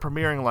also they're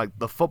premiering like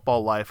the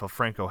football life of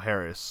Franco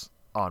Harris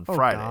on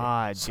Friday.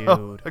 God, so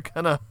dude. they're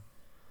kind of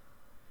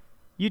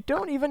You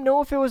don't even know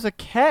if it was a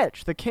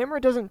catch. The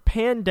camera doesn't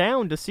pan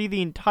down to see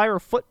the entire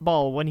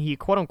football when he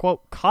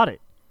quote-unquote caught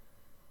it.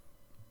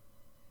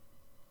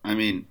 I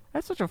mean,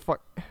 That's such a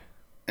fuck.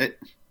 it,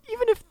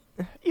 Even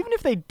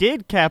if they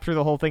did capture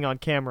the whole thing on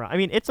camera, I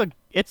mean, it's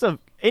a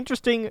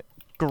interesting,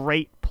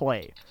 great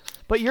play.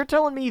 But you're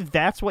telling me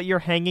that's what you're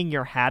hanging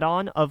your hat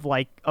on of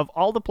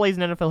all the plays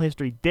in NFL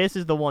history, this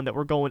is the one that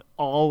we're going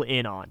all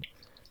in on.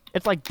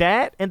 It's like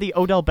that and the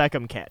Odell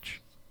Beckham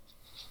catch.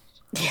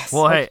 Yes.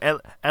 well. Hey,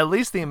 at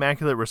least the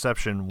Immaculate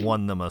Reception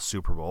won them a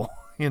Super Bowl.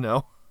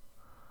 Well,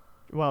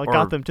 it Or-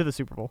 got them to the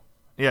Super Bowl.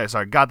 Yeah,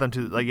 sorry, got them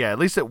to at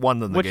least it won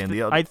them the Which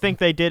game. I think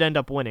they did end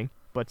up winning,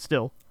 but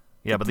still.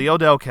 Yeah, but the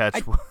Odell catch,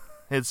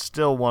 it's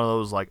still one of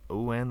those like,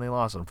 oh, and they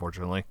lost,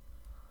 unfortunately.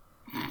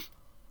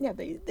 Yeah,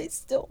 they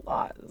still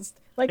lost.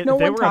 Like, They no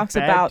one were a talks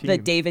bad about the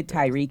team. David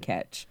Tyree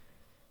catch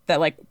that,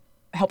 like,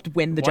 helped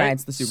win the What?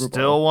 Giants the Super Bowl.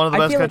 Still one of the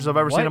I best feel catches I've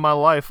ever what? seen in my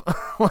life.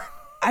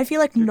 I feel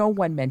like no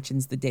one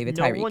mentions the David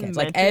No Tyree one catch. mentions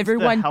Like,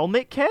 everyone, the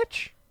helmet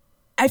catch?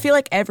 I feel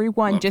like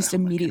everyone Love just the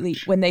helmet immediately,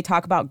 catch. when they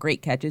talk about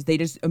great catches, they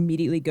just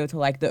immediately go to,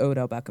 like, the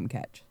Odell Beckham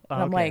catch. And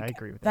I'm Okay, like, I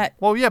agree with that.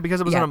 Well, yeah, because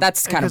it was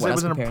that's kind of because what it I was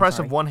was an comparing, impressive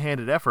sorry.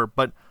 one-handed effort.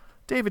 But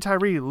David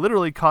Tyree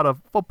literally caught a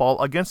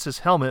football against his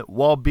helmet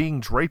while being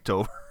draped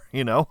over.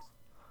 yeah.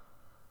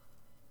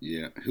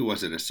 Who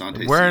was it?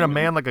 Asante Wearing a Samuel?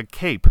 man like a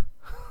cape.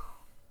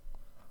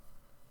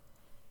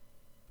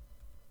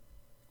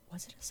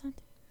 Was it a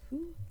Sunday?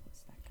 Who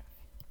was that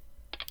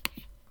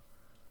guy?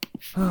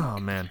 Oh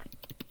man,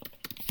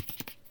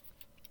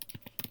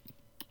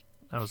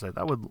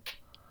 that would.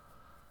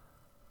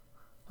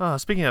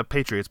 Speaking of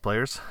Patriots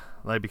players,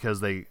 like because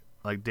they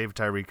like David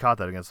Tyree caught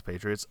that against the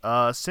Patriots.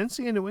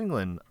 Cincy and New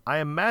England, I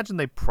imagine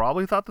they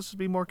probably thought this would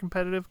be more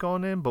competitive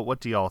going in, but what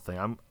do y'all think?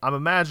 I'm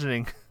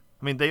imagining.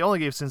 I mean, they only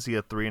gave Cincy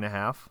a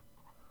 3.5,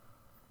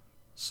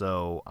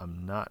 so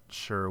I'm not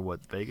sure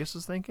what Vegas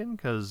is thinking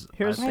because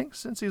I think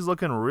Cincy's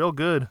looking real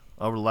good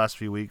over the last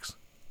few weeks.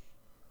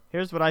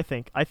 Here's what I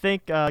think. I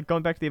think,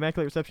 going back to the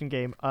Immaculate Reception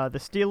game, the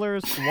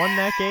Steelers won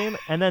that game,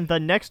 and then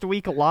the next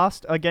week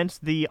lost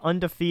against the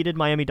undefeated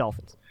Miami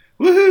Dolphins.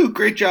 Woohoo!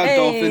 Great job, Hey.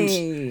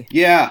 Dolphins.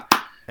 Yeah.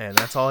 And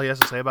that's all he has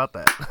to say about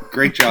that.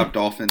 Great job,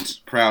 Dolphins.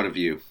 Proud of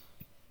you.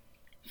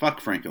 Fuck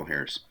Franco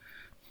Harris.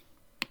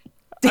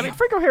 I mean,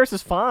 Franco Harris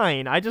is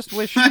fine. I just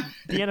wish the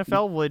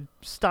NFL would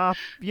stop,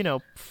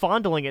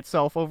 fondling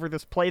itself over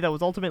this play that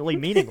was ultimately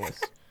meaningless.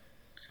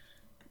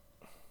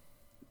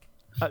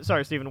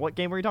 Sorry, Steven, what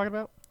game were you talking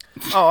about?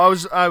 Oh,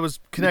 I was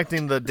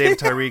connecting the David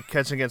Tyree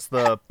catching against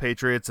the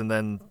Patriots, and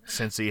then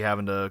Cincy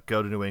having to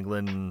go to New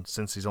England, and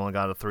Cincy's only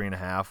got a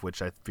 3.5,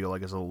 which I feel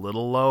like is a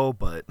little low,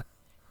 but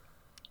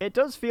It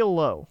does feel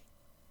low.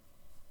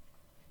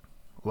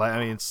 I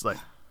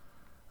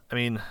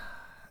mean,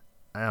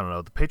 I don't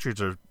know. The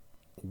Patriots are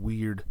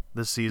weird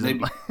this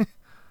season.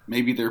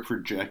 Maybe they're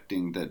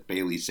projecting that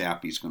Bailey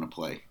Zappi's going to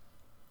play,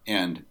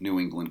 and New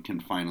England can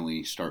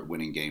finally start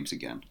winning games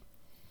again.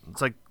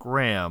 It's like,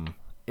 Graham,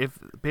 if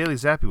Bailey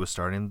Zappi was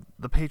starting,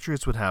 the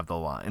Patriots would have the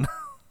line.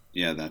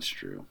 Yeah, that's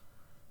true.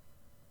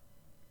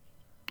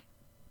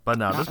 But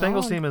no, this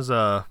Bengals team is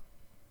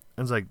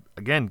like,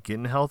 again,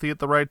 getting healthy at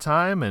the right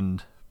time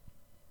and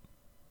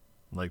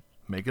like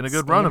making a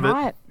good run of it.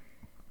 Hot.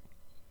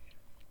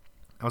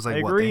 I was like,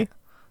 I what? agree.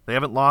 They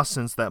haven't lost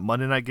since that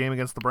Monday night game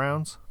against the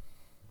Browns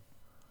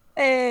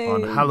Hey.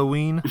 on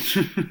Halloween.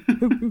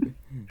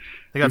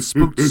 They got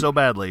spooked so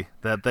badly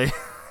that they're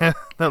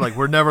like,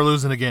 we're never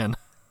losing again.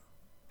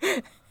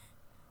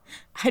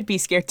 I'd be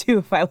scared too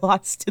if I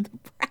lost to the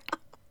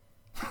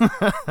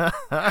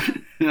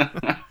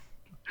Browns.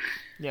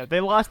 Yeah,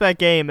 they lost that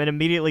game, and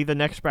immediately the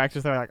next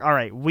practice, they're like, all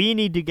right, we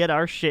need to get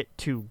our shit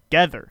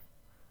together.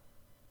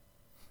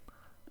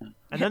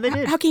 And then they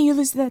did. How can you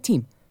lose to that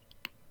team?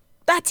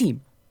 That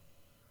team.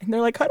 And they're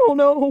like, I don't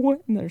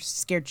know. And they're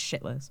scared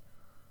shitless.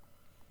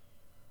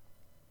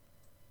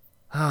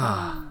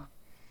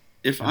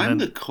 If I'm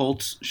the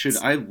Colts, should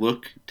I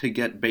look to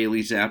get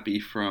Bailey Zappi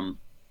from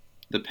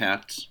the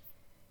Pats?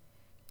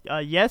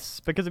 Yes,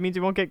 because it means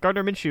you won't get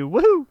Gardner Minshew.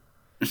 Woohoo!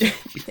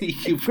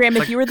 Graham,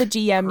 if you were the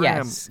GM,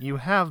 Graham, yes. you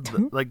have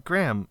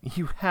Graham,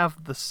 you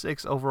have the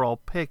 6th overall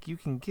pick. You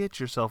can get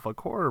yourself a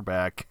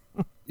quarterback.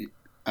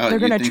 They're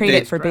going to trade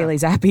it for Bailey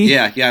Zappi.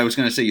 Yeah, I was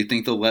going to say, you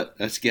think they'll let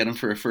us get him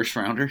for a first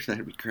rounder?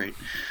 That'd be great.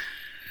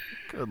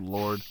 Good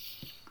Lord.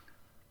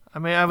 I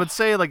mean, I would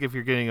say, like, if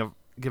you're giving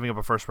up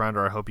a first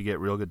rounder, I hope you get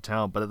real good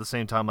talent. But at the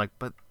same time, like,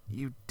 but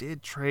you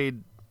did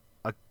trade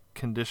a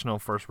conditional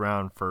first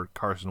round for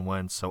Carson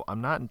Wentz, so I'm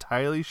not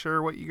entirely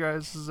sure what you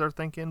guys are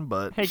thinking.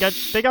 But Hey,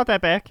 they got that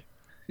back.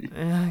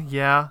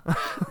 Yeah.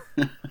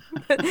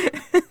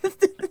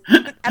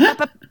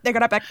 They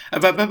got it back.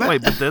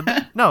 Wait,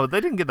 but no,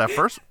 they didn't get that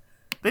first.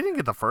 They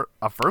didn't get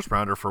a first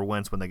rounder for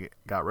Wentz when they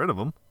got rid of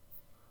him.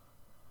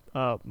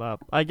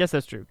 I guess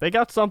that's true. They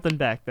got something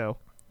back, though.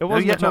 It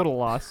wasn't a total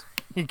loss.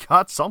 He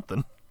got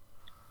something.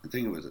 I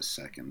think it was a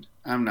second.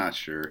 I'm not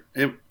sure.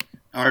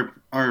 Our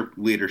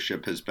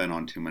leadership has been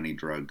on too many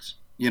drugs.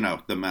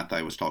 The meth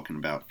I was talking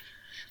about.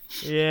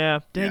 Yeah,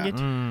 dang it.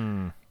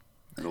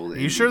 That old Are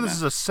you sure this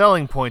is a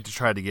selling point to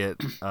try to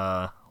get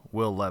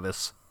Will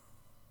Levis?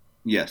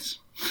 Yes.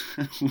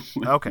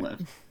 Okay.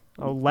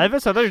 Oh,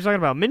 Levis? I thought you were talking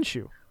about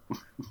Minshew.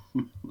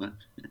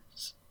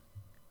 Levis.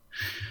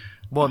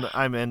 Well,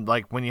 I mean,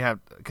 like, when you have,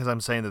 because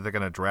I'm saying that they're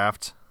going to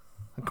draft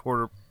a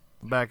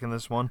quarterback in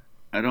this one.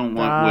 I don't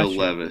want Will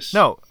Sure. Levis.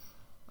 No,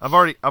 I've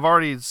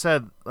already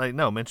said, like,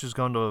 no, Minshew's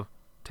going to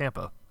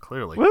Tampa,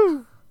 clearly.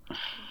 Woo!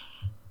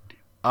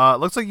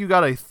 Looks like you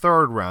got a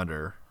 3rd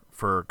rounder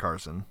for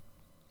Carson.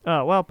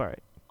 Oh, well, all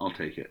right. I'll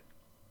take it.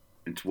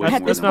 It's way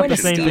At more this than not I the point,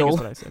 same should thing get. as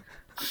what I said.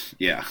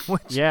 Yeah.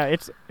 Yeah,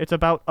 it's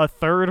about a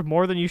third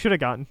more than you should have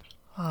gotten.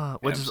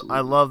 Which Absolutely. I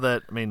love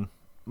that. I mean,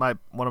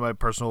 one of my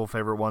personal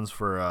favorite ones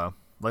for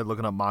like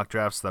looking up mock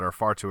drafts that are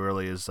far too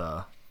early is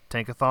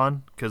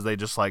Tankathon, because they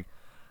just like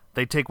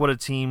they take what a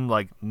team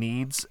like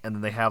needs and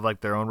then they have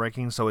like their own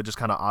rankings, so it just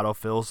kind of auto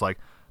fills like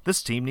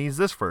this team needs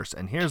this first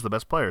and here's the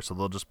best player, so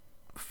they'll just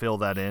fill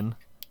that in,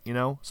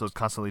 so it's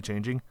constantly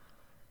changing.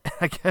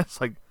 I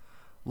guess like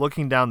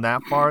looking down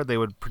that far, they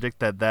would predict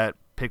that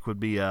pick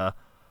would be an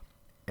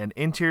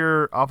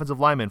interior offensive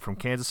lineman from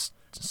Kansas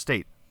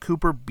State,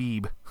 Cooper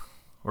Beebe.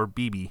 Or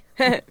BB.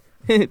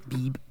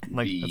 Beeb.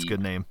 Like, that's a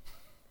good name.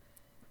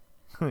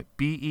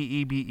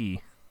 Beebe.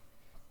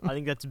 I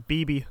think that's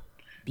Beebe.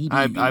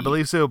 I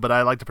believe so, but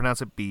I like to pronounce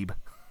it Beebe.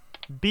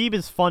 Beebe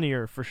is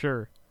funnier, for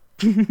sure.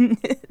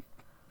 It's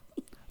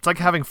like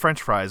having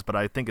French fries, but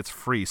I think it's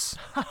Freese.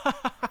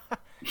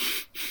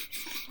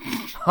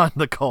 On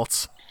the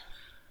Colts.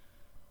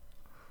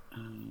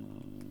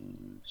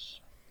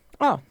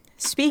 Oh,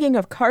 speaking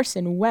of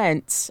Carson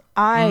Wentz,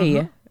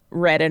 I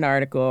read an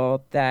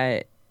article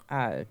that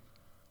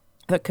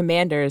the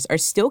Commanders are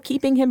still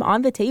keeping him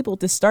on the table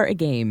to start a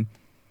game.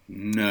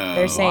 No.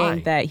 They're saying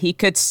Why? that he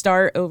could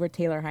start over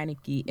Taylor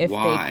Heineke if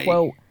Why? they,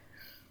 quote,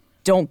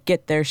 don't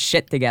get their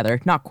shit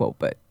together. Not quote,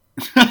 but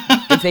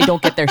if they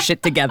don't get their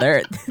shit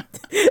together.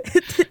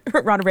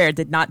 Ron Rivera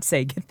did not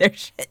say get their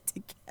shit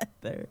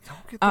together.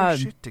 Don't get their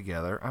shit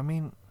together. I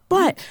mean,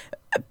 But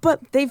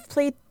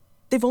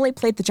they've only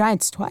played the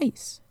Giants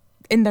twice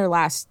in their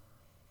last,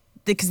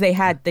 because they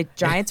had the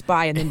Giants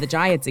bye and then the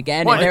Giants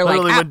again, What? and they're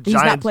Literally like, went he's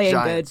not Giants, playing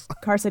Giants. good.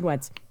 Carson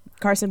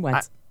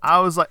Wentz. I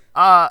was like,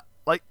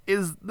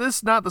 is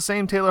this not the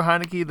same Taylor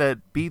Heineke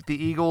that beat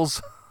the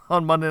Eagles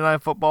on Monday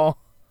Night Football?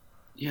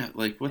 Yeah,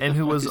 like what And the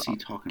who fuck was- is he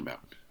talking about?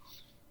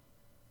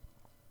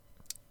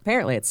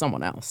 Apparently, it's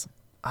someone else.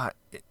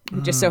 It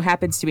Who just so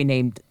happens to be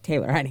named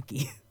Taylor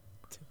Heineke.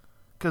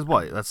 Because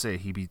what? Let's say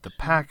he beat the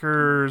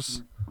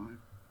Packers.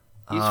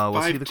 He's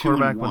Was he 5-2 the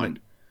quarterback and when 1.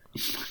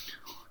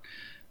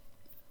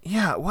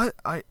 Yeah, what?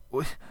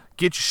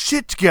 Get your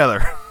shit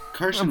together.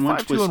 Carson I'm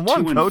Wentz 5-2 was and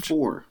 1, 2 and coach.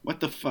 4. What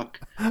the fuck?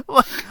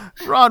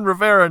 Ron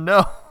Rivera,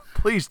 no.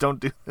 Please don't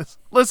do this.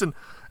 Listen,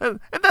 and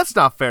that's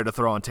not fair to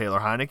throw on Taylor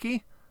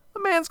Heineke. The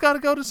man's got to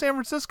go to San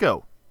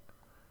Francisco.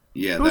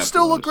 Yeah, Who that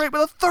still look blows. great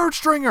with a third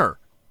stringer.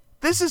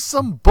 This is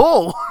some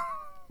bull.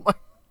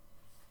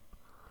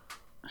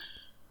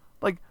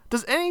 like,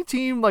 does any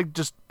team, like,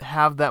 just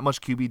have that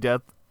much QB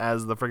depth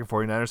as the freaking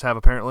 49ers have,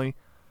 apparently?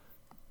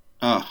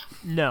 Oh,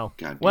 No.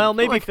 God damn. Well,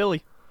 maybe Like-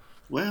 Philly.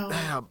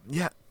 well,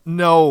 Yeah.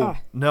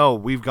 No,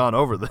 we've gone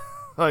over the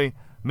like,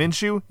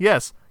 Minshew,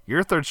 yes,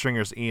 your third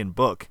stringer's Ian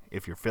Book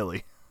if you're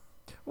Philly.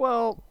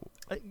 Well,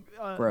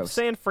 Gross.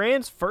 San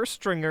Fran's first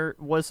stringer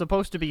was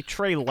supposed to be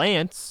Trey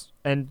Lance,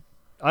 and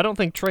I don't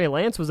think Trey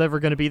Lance was ever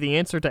going to be the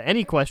answer to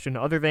any question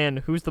other than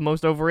who's the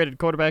most overrated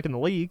quarterback in the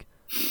league.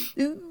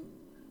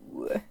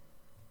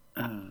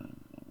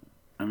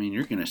 I mean,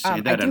 you're going to say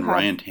I that do and have-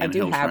 Ryan I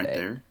do Tannehill's have right it.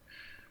 there.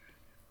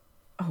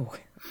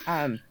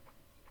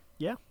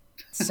 Yeah.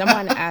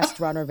 Someone asked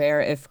Ron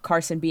Rivera if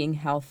Carson being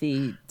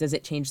healthy, does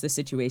it change the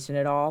situation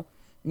at all?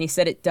 And he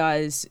said it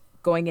does.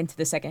 Going into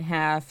the second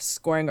half,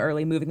 scoring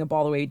early, moving the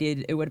ball the way he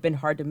did, it would have been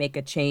hard to make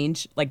a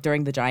change like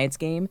during the Giants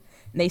game.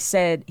 And they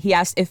said, he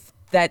asked if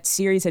that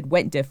series had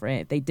went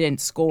different, if they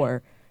didn't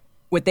score,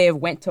 would they have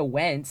went to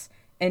Wentz?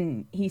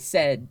 And he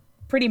said,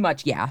 pretty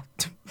much, yeah.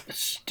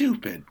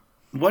 Stupid.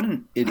 What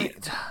an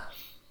idiot.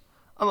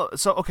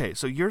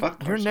 So your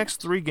Fuck Carson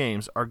next 3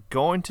 games are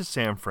going to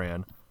San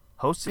Fran,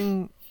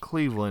 hosting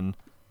Cleveland,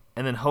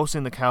 and then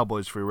hosting the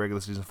Cowboys for your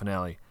regular season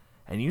finale.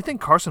 And you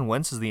think Carson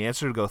Wentz is the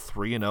answer to go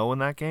 3-0 in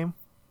that game?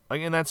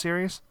 Like in that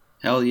series?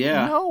 Hell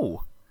yeah.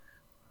 No.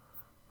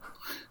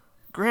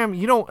 Graham,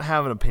 you don't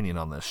have an opinion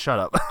on this. Shut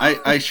up.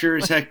 I sure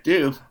as heck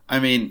do. I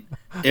mean,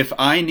 if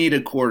I need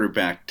a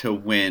quarterback to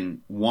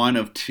win one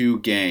of 2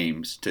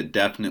 games to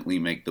definitely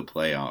make the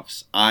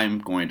playoffs, I'm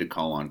going to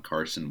call on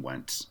Carson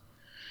Wentz.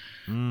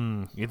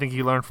 You think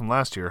you learned from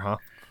last year, huh?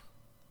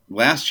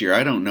 Last year,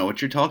 I don't know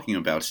what you're talking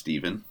about,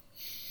 Steven.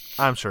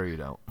 I'm sure you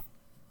don't.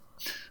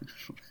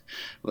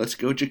 Let's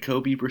go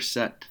Jacoby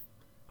Brissett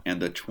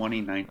and the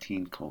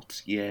 2019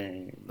 Colts.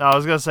 Yay. No, I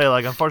was going to say,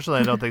 like,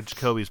 unfortunately, I don't think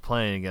Jacoby's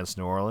playing against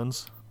New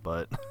Orleans,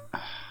 but,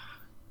 I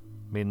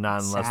mean,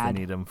 not unless Sad. they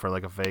need him for,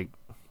 like, a fake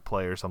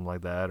play or something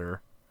like that,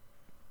 or,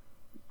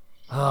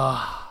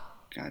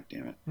 God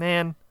damn it.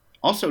 man,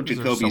 Also, These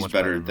are so Jacoby's much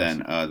better better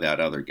than than that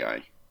other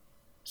guy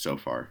so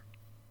far.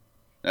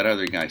 That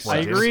other guy I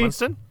sucks. Jameis agree.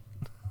 Winston?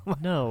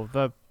 No,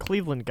 the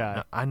Cleveland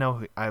guy. I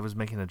know, I was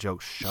making a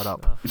joke. Shut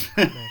up.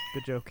 No,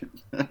 good joke.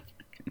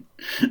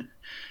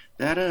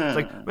 That It's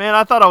like, man,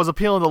 I thought I was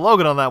appealing to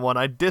Logan on that one.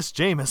 I dissed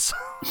Jameis.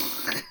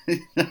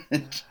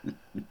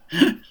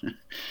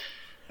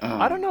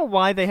 I don't know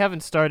why they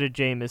haven't started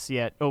Jameis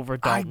yet over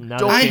Dalton. now that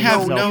don't I Jameis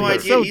have is no healthy.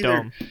 idea So either.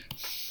 dumb.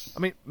 I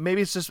mean,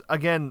 maybe it's just,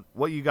 again,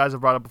 what you guys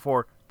have brought up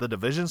before. The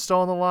division's still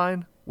on the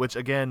line, which,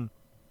 again,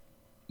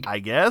 I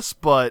guess,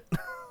 but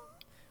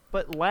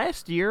But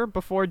last year,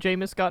 before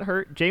Jameis got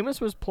hurt, Jameis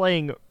was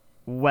playing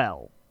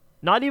well.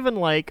 Not even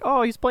like,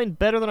 oh, he's playing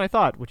better than I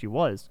thought, which he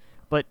was.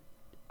 But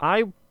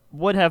I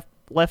would have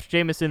left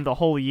Jameis in the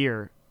whole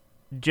year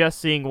just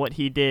seeing what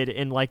he did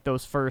in like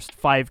those first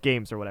 5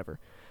 games or whatever.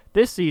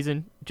 This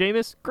season,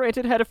 Jameis,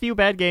 granted, had a few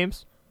bad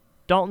games.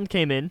 Dalton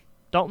came in.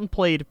 Dalton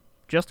played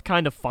just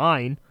kind of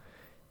fine.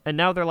 And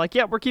now they're like,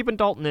 yeah, we're keeping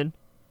Dalton in.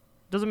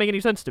 Doesn't make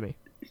any sense to me.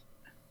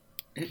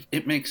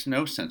 It makes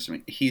no sense to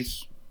me.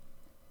 He's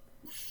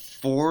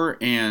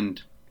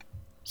 4-7.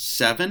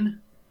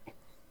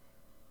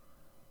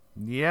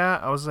 yeah,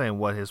 I was saying,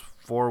 what, his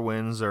 4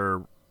 wins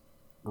are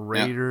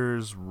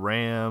Raiders,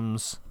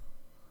 Rams,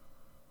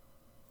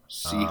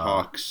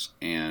 Seahawks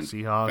and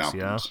Seahawks,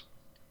 yeah. Falcons.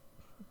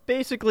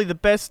 Basically the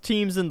best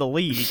teams in the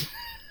league.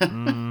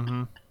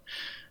 mm-hmm.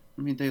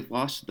 I mean, they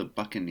lost to the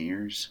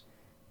Buccaneers.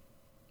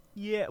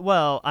 Yeah,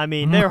 well, I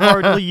mean, they're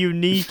hardly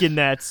unique in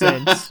that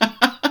sense.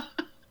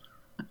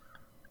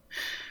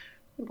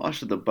 They lost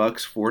to the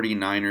Bucks,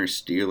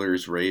 49ers,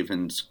 Steelers,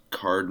 Ravens,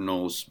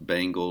 Cardinals,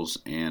 Bengals,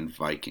 and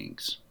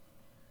Vikings.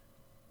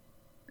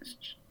 It's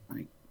just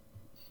like,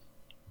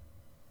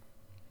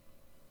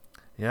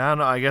 Yeah, I don't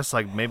know. I guess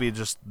like maybe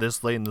just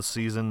this late in the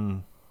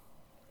season,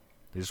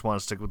 they just want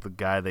to stick with the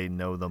guy they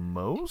know the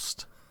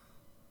most.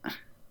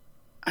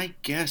 I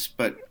guess,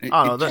 but I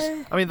don't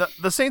know. I mean,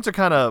 the Saints are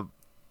kind of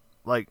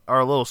like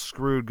are a little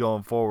screwed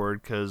going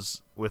forward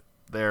because with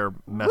their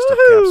messed up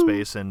cap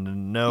space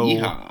and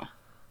no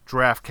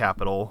draft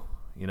capital,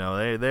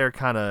 they're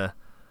kind of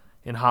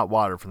in hot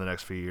water for the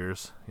next few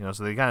years.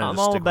 So they kind of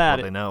just stick with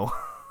what they know.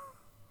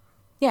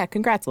 Yeah,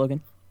 congrats,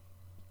 Logan.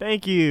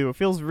 Thank you. It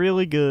feels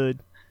really good.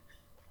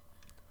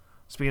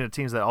 Speaking of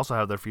teams that also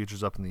have their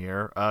futures up in the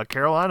air,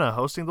 Carolina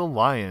hosting the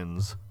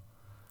Lions.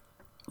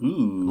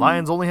 Ooh.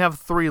 Lions only have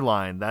 3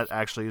 line. That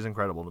actually is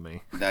incredible to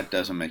me. That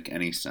doesn't make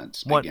any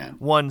sense.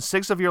 Won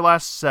 6 of your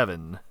last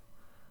 7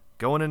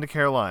 going into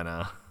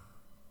Carolina.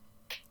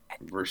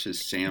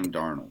 Versus Sam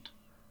Darnold.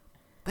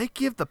 They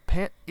give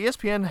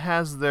ESPN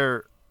has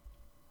their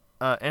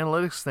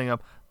analytics thing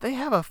up. They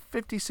have a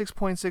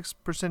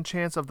 56.6%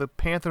 chance of the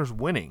Panthers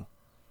winning.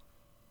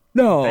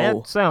 No.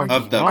 That sounds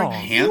Of the wrong.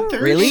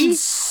 Panthers? Really?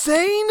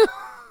 Insane?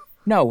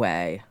 No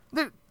way.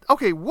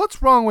 Okay,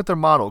 what's wrong with their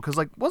model? Because,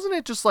 wasn't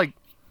it just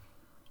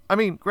I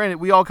mean, granted,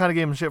 we all kind of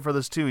gave them shit for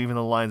this too, even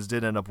though the Lions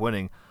did end up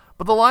winning.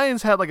 But the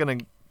Lions had, an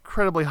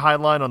incredibly high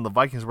line on the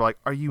Vikings. We're like,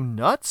 are you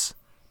nuts?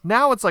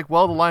 Now it's the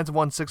Lions have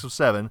won 6 of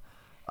 7,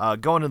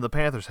 going to the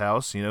Panthers'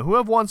 house, who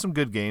have won some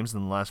good games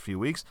in the last few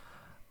weeks.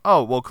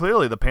 Oh, well,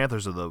 clearly the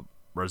Panthers are the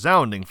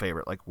resounding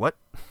favorite. What?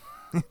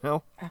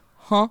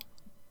 Huh?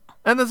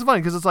 And that's funny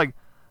because it's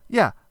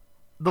yeah,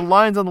 the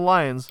line's on the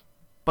Lions,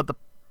 but the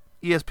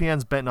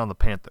ESPN's betting on the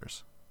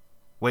Panthers.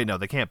 Wait, no,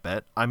 they can't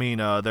bet. I mean,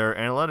 their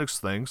analytics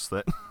thinks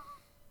that.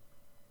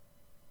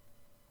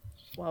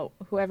 Well,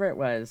 whoever it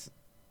was,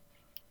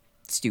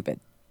 stupid.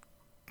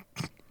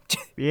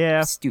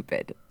 Yeah.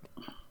 Stupid.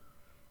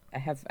 I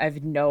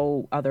have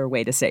no other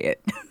way to say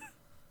it.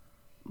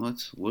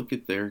 Let's look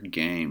at their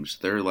games.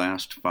 Their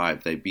last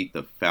 5, they beat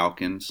the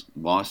Falcons,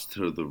 lost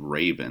to the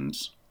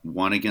Ravens,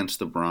 won against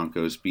the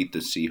Broncos, beat the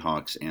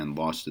Seahawks, and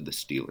lost to the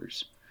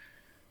Steelers.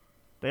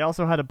 They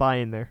also had a bye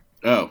in there.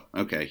 Oh,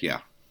 okay,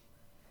 yeah.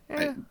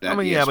 But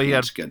he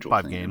had schedule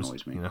 5 thing games.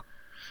 annoys me.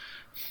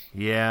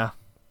 Yeah,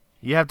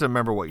 you have to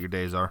remember what your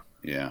days are.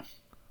 Yeah.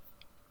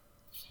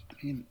 I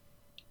mean,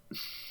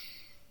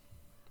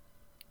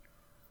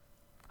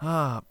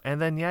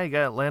 and then you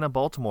got Atlanta,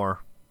 Baltimore,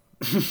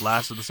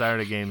 last of the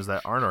Saturday games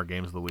that aren't our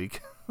games of the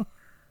week. I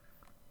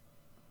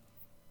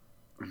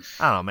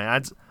don't know,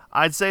 man.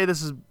 I'd say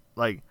this is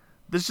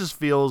this just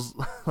feels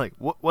like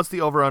what's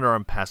the over under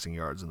on passing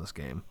yards in this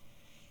game?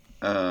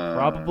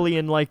 Probably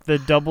in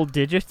the double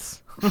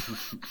digits.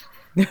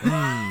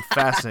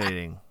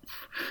 Fascinating.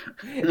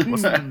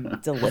 Delicious.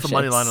 What's the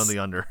money line on the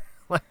under?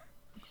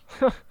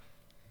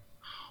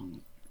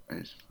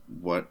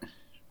 what?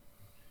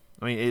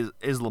 I mean,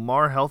 is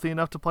Lamar healthy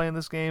enough to play in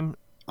this game?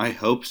 I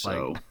hope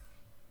so.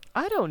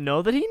 I don't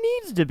know that he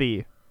needs to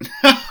be.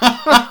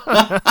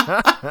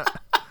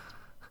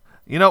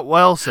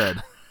 Well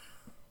said.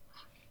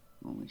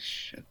 Holy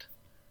shit.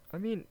 I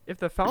mean, if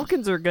the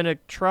Falcons are gonna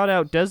trot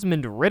out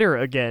Desmond Ridder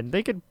again,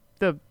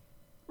 the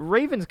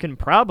Ravens can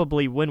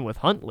probably win with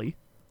Huntley.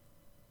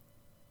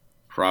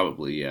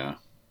 Probably, yeah.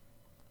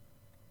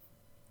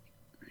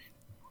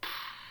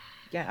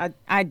 Yeah,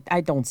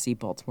 I don't see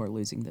Baltimore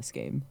losing this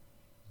game.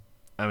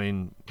 I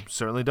mean,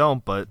 certainly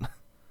don't, but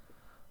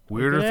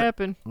weirder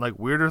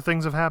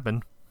things have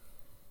happened.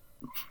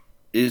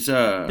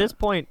 At this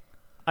point,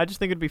 I just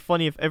think it'd be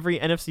funny if every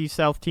NFC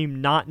South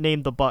team not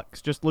named the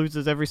Bucks just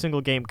loses every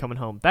single game coming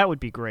home. That would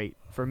be great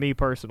for me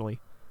personally.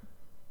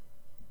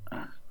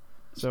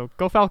 So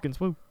go Falcons,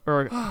 woo!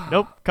 Or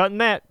nope, cutting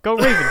that. Go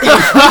Ravens. The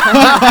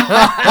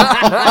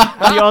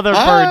other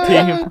bird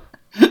team.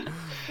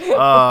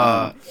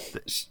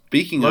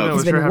 Speaking Logan of,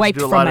 was been sure have to wiped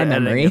do a from lot my of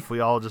editing memory. if we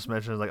all just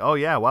mentioned oh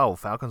yeah, wow,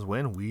 Falcons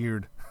win,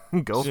 weird.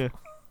 Go. Yeah.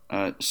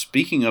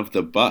 speaking of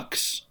the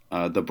Bucks,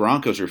 the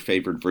Broncos are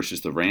favored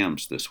versus the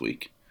Rams this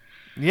week.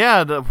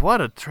 Yeah, what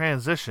a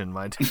transition,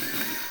 my team.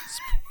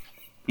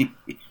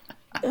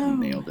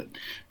 Nailed it.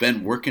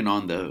 Been working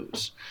on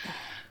those.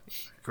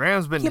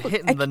 Graham's been Yeah, but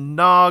hitting the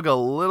nog a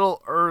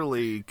little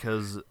early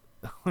because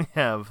we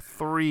have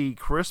 3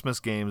 Christmas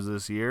games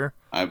this year.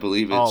 I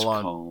believe it's All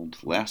on. called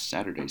Last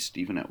Saturday,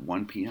 Stephen, at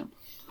 1 p.m.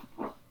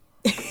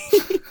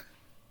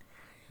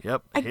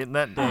 Yep, hitting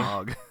that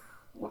nog.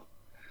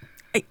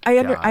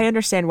 I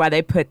understand why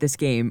they put this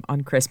game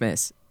on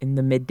Christmas in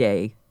the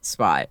midday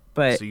spot,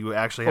 but So you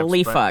actually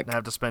holy fuck.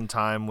 have to spend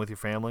time with your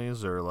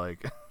families, or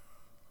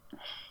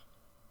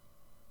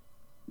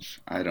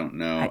I don't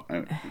know.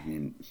 I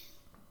mean,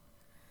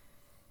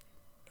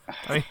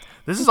 I mean,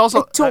 this is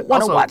also. I don't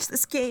want to also, watch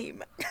this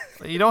game.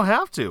 You don't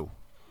have to.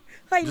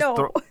 I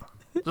know.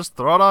 Just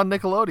throw it on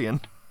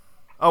Nickelodeon.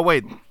 Oh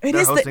wait, It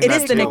they're is hosting the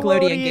that too.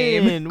 Nickelodeon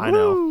game. I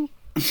know. Woo!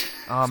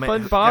 Oh man,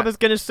 SpongeBob is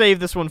gonna save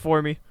this one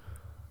for me.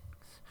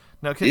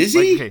 No, Is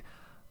he? Okay.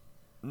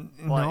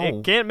 Well, No.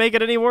 it can't make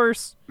it any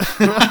worse.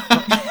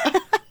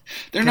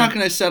 they're not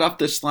going to set off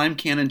the slime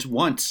cannons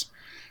once.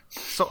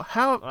 So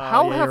how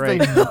yeah, have you're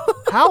they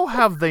how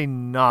have they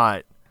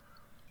not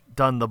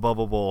done the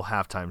Bubble Bowl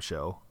halftime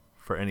show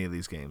for any of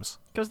these games.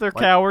 Because they're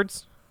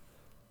cowards.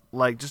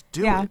 Like, just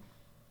do Yeah. it.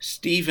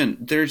 Steven,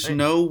 there's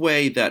no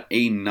way that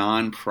a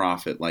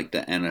non-profit like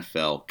the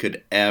NFL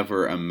could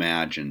ever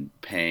imagine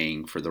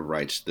paying for the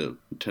rights to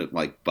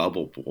like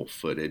Bubble Bowl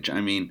footage.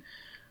 I mean,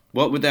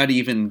 what would that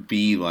even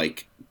be,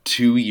 like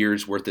 2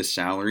 years worth of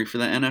salary for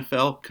the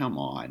NFL? Come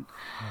on.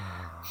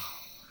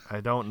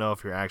 I don't know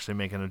if you're actually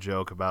making a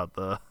joke about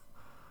the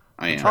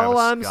I am. Travis All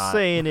I'm Scott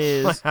saying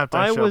is,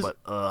 halftime show, but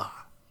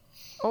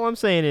all I'm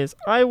saying is,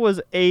 I was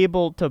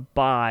able to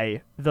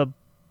buy the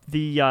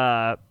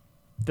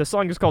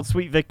song is called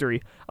Sweet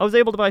Victory. I was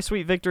able to buy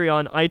Sweet Victory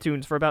on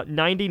iTunes for about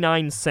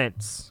 99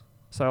 cents.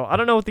 So I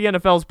don't know what the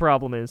NFL's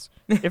problem is.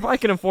 If I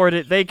can afford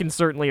it, they can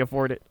certainly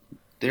afford it.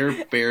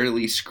 They're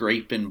barely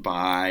scraping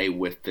by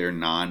with their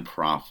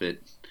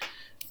non-profit.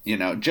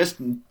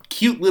 Just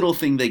cute little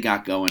thing they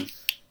got going.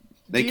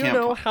 They Do you can't.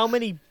 know how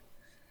many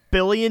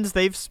billions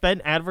they've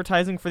spent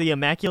advertising for the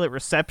Immaculate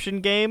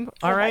Reception game?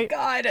 All right. Oh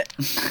my God.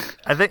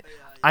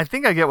 I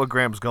think I get what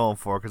Graham's going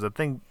for, because I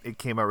think it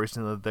came out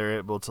recently that they're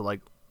able to, like,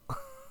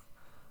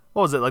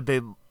 what was it, like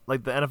the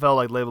NFL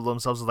like labeled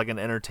themselves as like an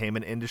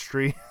entertainment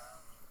industry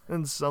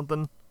and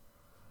something,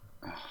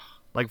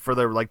 like for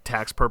their like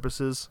tax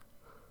purposes.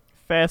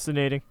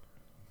 Fascinating.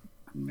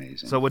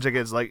 Amazing. So which I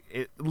guess like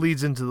it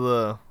leads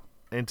into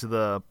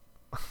the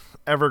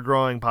ever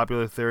growing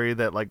popular theory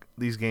that like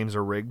these games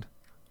are rigged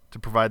to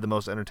provide the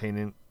most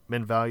entertainment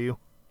value.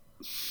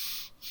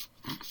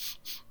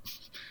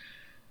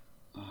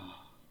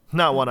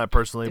 Not one I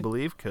personally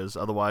believe, because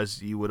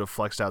otherwise you would have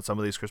flexed out some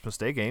of these Christmas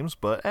Day games.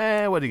 But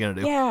what are you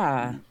gonna do?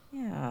 Yeah.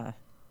 I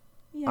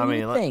mean,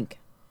 you'd think.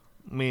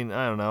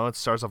 I don't know. It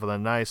starts off with a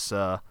nice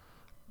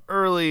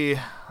early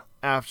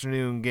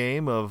afternoon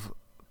game of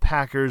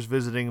Packers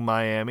visiting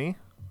Miami,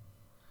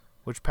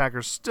 which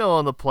Packers still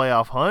in the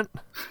playoff hunt,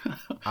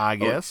 I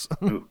guess.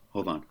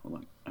 Hold on.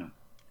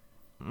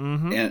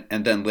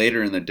 And then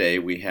later in the day,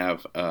 we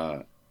have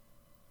an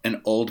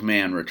old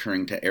man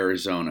returning to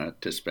Arizona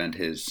to spend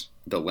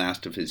the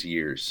last of his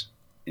years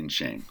in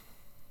shame.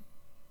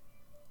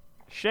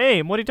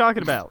 Shame? What are you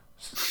talking about?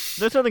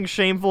 There's nothing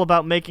shameful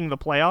about making the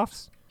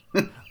playoffs.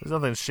 There's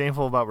nothing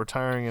shameful about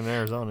retiring in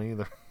Arizona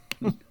either.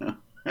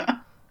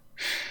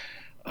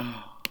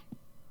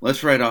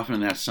 Let's ride off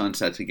into that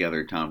sunset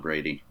together, Tom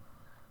Brady.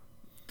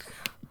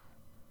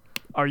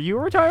 Are you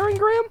retiring,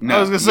 Graham? No, I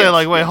was gonna say,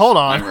 like, wait, hold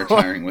on. I'm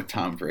retiring with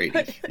Tom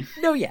Brady.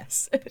 No,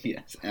 yes.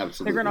 Yes,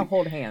 absolutely. They're going to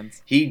hold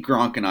hands.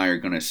 Gronk, and I are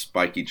going to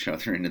spike each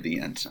other into the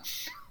end zone.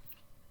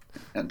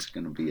 That's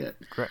going to be it.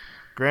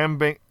 Graham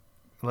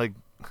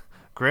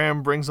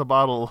brings a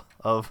bottle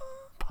of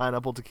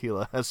pineapple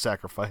tequila as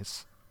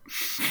sacrifice.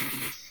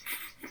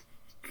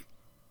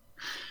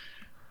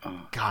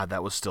 God,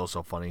 that was still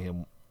so funny.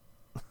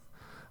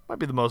 Might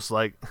be the most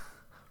like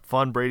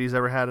fun Brady's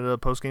ever had at a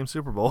post-game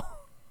Super Bowl.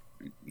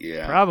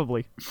 Yeah.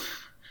 Probably.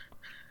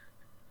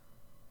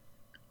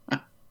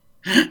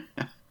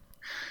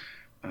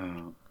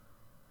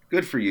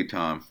 Good for you,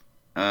 Tom.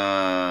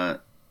 I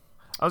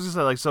was gonna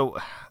say, like, so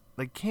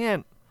they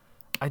can't.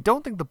 I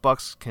don't think the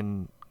Bucks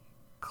can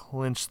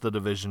clinch the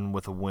division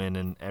with a win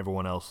and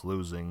everyone else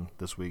losing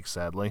this week.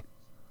 Sadly,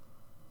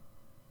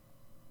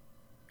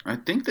 I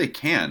think they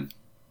can.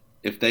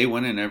 If they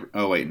win in every...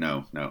 Oh, wait,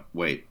 no,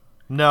 wait.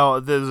 no.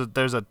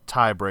 There's a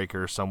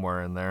tiebreaker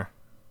somewhere in there.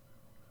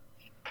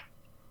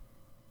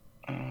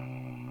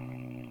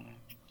 I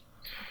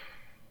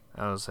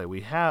was gonna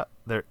say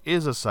there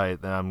is a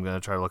site that I'm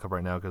gonna try to look up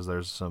right now because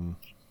there's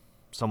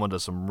someone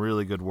does some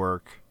really good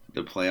work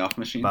The playoff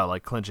machine? about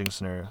like clinching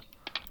scenario.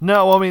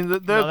 No, well, I mean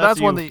that's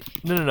one you.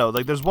 no.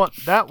 Like there's one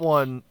that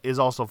one is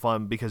also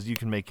fun because you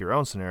can make your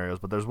own scenarios,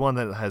 but there's one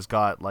that has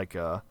got like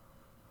the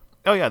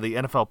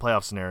NFL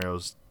playoff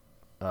scenarios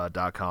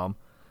 .com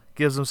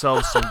gives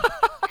themselves some.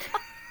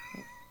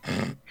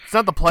 It's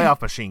not the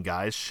playoff machine,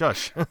 guys.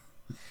 Shush.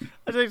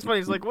 I think it's funny.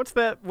 It's like, what's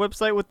that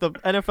website with the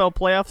NFL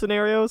playoff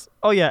scenarios?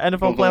 Oh, yeah,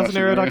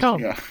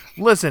 NFLplayoffscenario.com. Yeah.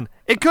 Listen,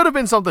 it could have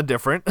been something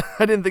different.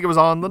 I didn't think it was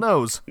on the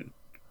nose.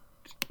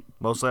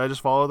 Mostly I just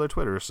follow their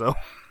Twitter, so.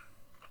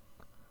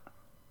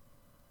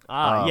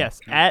 Yes,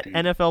 at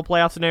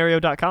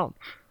NFLplayoffscenario.com.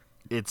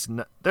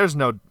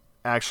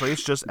 Actually,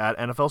 it's just at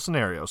NFL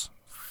Scenarios.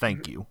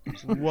 Thank you.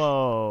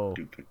 Whoa.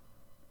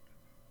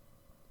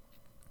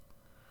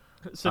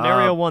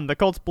 Scenario 1, the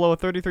Colts blow a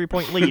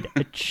 33-point lead.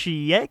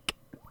 Check.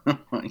 Oh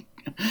my God.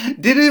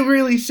 Did it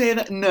really say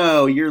that?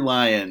 No, you're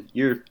lying.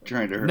 You're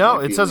trying to hurt No,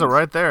 my it says it feelings.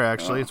 right there,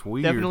 actually. It's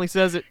weird. Definitely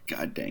says it.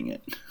 God dang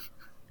it.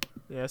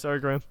 Yeah, sorry,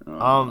 Graham.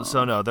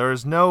 So no, there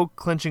is no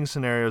clinching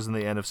scenarios in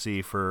the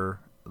NFC for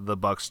the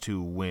Bucks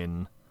to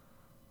win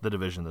the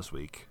division this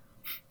week.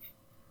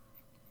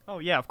 Oh,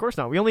 yeah, of course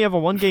not. We only have a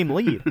one-game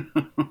lead.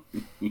 But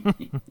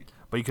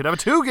you could have a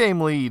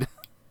 2-game lead.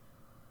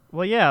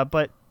 Well, yeah,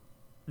 but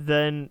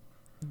then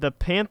the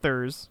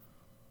Panthers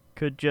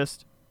could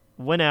just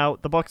win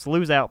out. The Bucks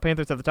lose out.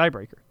 Panthers have the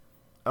tiebreaker.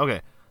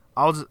 Okay.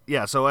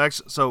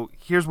 So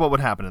here's what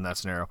would happen in that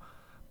scenario.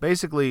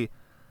 Basically,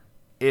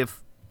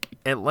 if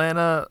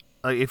Atlanta,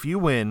 if you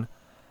win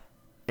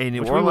a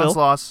New Which we Orleans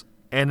will. loss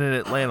and an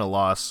Atlanta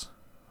loss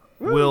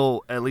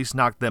will at least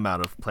knock them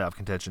out of playoff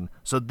contention.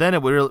 So then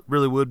it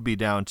really would be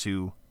down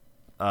to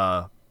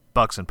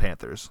Bucks and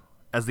Panthers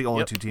as the only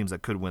Yep. two teams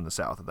that could win the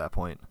South at that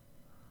point.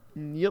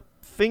 Yep.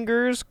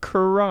 Fingers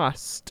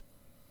crossed.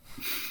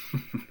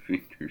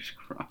 Fingers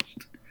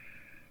crossed.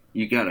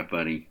 You got it,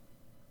 buddy.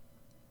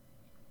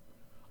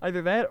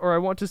 Either that, or I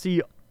want to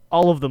see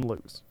all of them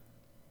lose.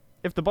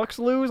 If the Bucks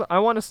lose, I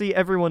want to see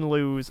everyone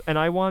lose, and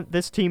I want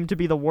this team to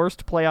be the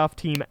worst playoff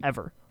team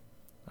ever.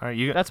 All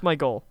right, That's my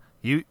goal.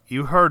 you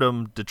heard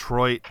them,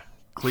 Detroit,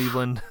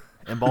 Cleveland,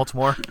 and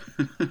Baltimore.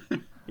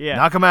 Yeah.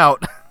 Knock them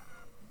out.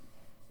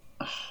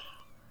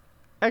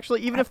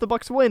 Actually, even if the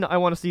Bucks win, I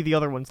want to see the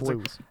other ones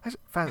lose.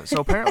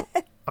 So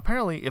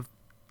apparently, if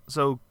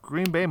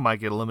Green Bay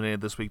might get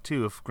eliminated this week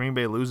too. If Green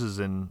Bay loses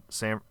and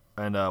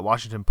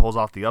Washington pulls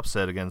off the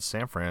upset against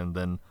San Fran,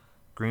 then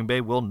Green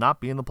Bay will not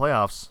be in the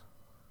playoffs.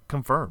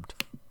 Confirmed.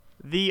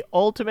 The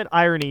ultimate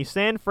irony: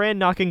 San Fran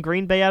knocking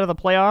Green Bay out of the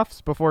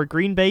playoffs before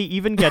Green Bay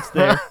even gets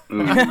there.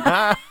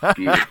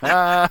 Beautiful.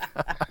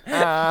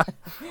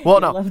 Well,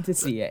 I'd no, love to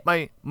see it.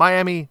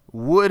 Miami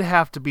would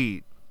have to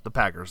beat the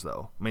Packers,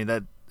 though. I mean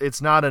that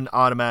it's not an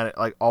automatic.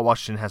 Like all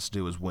Washington has to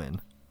do is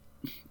win.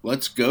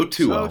 Let's go,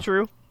 Tua. So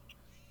true.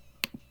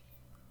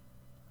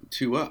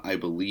 Tua, I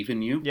believe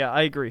in you. Yeah,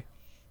 I agree.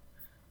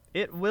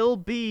 It will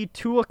be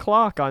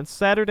 2:00 on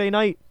Saturday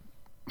night.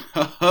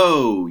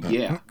 Oh,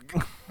 yeah.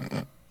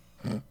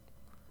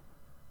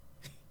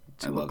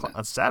 I love that.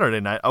 On Saturday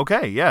night.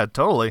 Okay, yeah,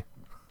 totally.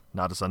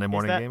 Not a Sunday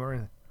morning that- game or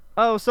anything.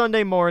 Oh,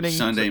 Sunday morning.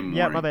 Sunday morning.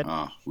 Yeah, my bad.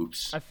 Oh,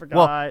 whoops. I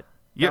forgot.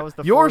 Yeah, that was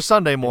the your fourth.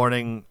 Sunday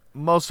morning.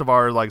 Most of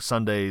our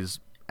Sundays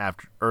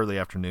early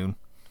afternoon.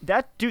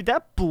 That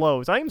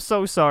blows. I am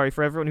so sorry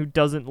for everyone who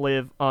doesn't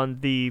live on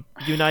the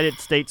United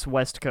States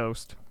West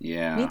Coast.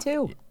 Yeah. Me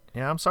too.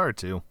 Yeah, I'm sorry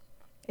too.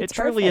 It's it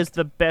truly is perfect.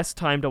 the best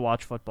time to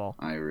watch football.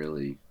 I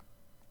really.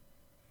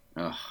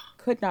 Ugh.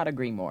 Could not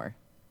agree more.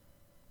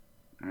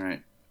 All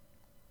right.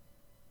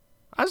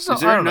 I just Is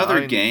there I don't know. another I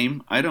mean,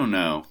 game? I don't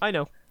know. I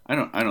know. I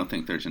don't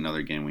think there's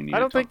another game we need. I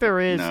don't to think talk there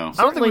about. is. No. I don't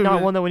think Certainly we not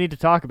would- one that we need to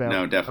talk about.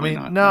 No, I definitely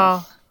mean,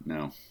 not. no.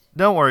 No.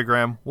 Don't worry,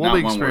 Graham. We'll Not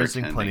be one we're experiencing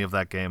attending. plenty of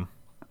that game.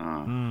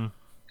 Oh,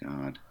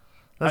 God.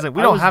 That's it. I was-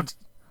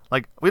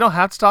 We don't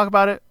have to talk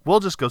about it. We'll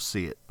just go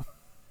see it.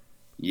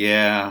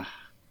 Yeah.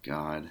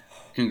 God.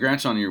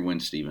 Congrats on your win,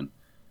 Steven.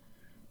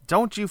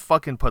 Don't you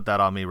fucking put that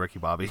on me, Ricky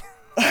Bobby.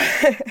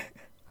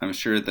 I'm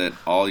sure that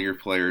all your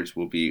players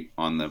will be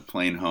on the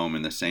plane home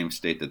in the same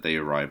state that they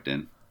arrived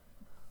in,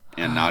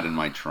 and not in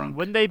my trunk.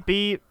 Wouldn't they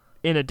be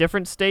in a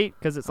different state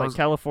because it's like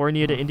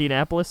California to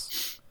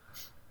Indianapolis?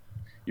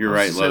 You're I was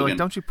right, just saying, Logan.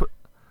 don't you put?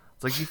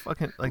 It's like you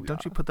fucking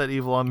don't you put that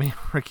evil on me,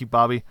 Ricky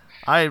Bobby.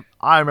 I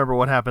remember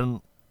what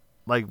happened,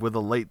 with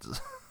the late.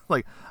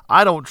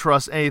 I don't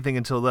trust anything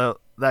until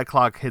that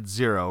clock hits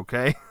 0.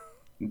 Okay.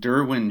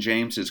 Derwin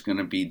James is going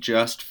to be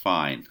just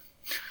fine.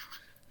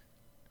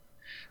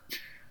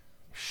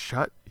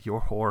 Shut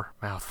your whore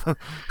mouth.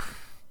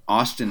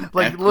 Austin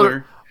Like,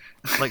 Eckler.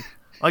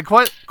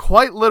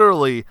 quite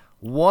literally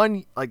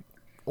one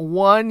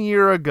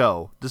year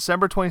ago,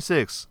 December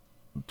 26th,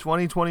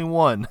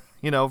 2021.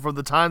 From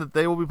the time that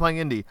they will be playing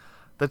Indy,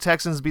 the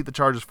Texans beat the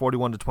Chargers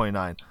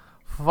 41-29.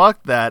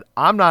 Fuck that.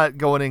 I'm not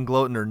going in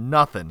gloating or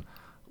nothing.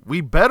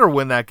 We better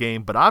win that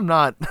game, but I'm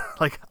not.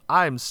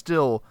 I'm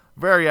still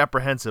very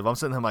apprehensive. I'm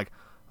sitting there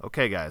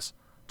okay, guys,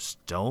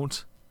 just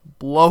don't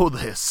blow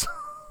this.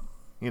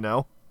 I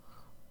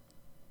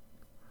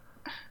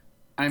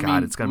God,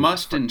 mean, it's gonna be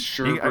Mustin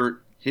Sherbert,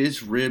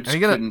 his ribs are you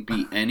gonna- couldn't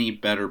be any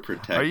better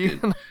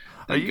protected are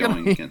than you gonna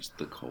going be- against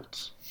the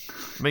Colts.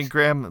 I mean,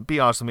 Graham, be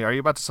honest with me. Are you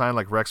about to sign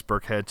Rex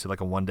Burkhead to a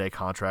 1-day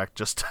contract?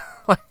 Just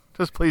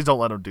just please don't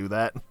let him do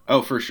that.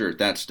 Oh, for sure.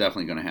 That's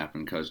definitely going to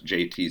happen because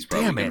JT's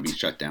probably Damn going it. to be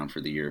shut down for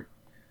the year.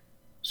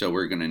 So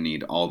we're going to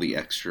need all the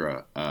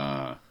extra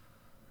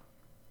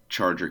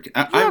Charger.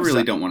 I have really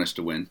Zach- don't want us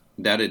to win.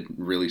 That'd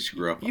really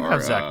screw up You our...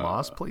 have Zach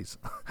Moss, please.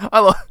 I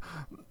love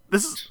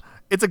this.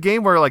 It's a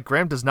game where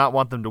Graham does not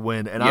want them to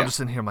win, and Yeah. I'm just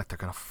sitting here. They're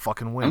gonna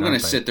fucking win. I'm going to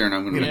aren't they? sit there and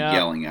I'm going to Yeah. be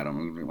yelling at him.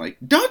 I'm going to be like,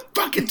 don't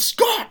fucking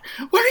score!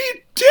 What are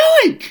you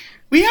doing?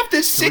 We have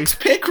this sixth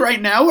pick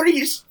right now. What are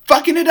you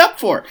fucking it up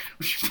for?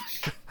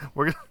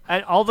 We're gonna,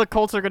 And all the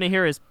Colts are going to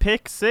hear is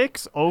pick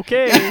 6.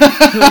 Okay.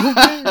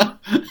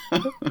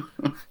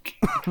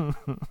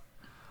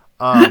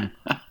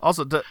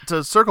 also,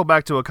 to circle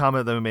back to a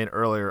comment that we made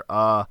earlier,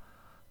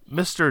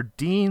 Mr.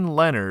 Dean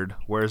Leonard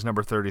wears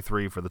number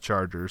 33 for the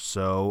Chargers,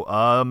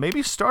 so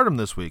maybe start him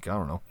this week. I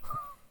don't know.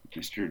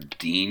 Mr.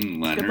 Dean Good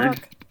Leonard.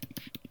 luck.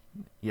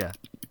 Yeah,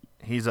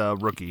 he's a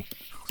rookie,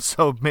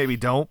 so maybe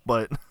don't.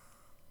 But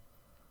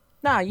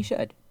Nah, you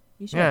should.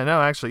 You should. yeah,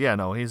 no, actually, yeah,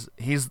 no, he's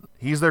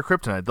their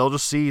kryptonite. They'll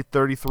just see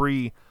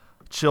 33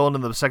 chilling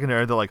in the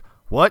secondary. They're like,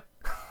 what?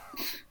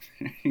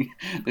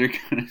 They're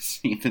going to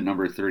see the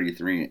number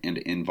 33 and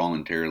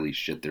involuntarily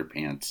shit their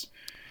pants.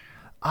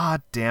 Ah,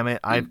 damn it!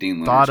 I And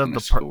Dean thought Leonard's of the gonna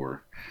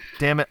score.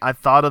 damn it! I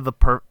thought of the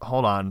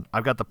Hold on,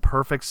 I've got the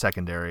perfect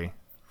secondary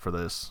for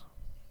this.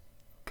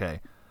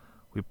 Okay,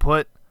 we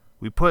put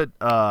we put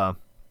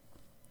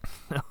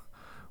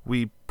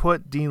we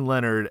put Dean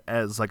Leonard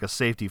as like a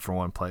safety for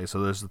one play,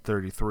 so there's the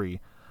 33.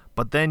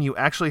 But then you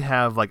actually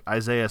have like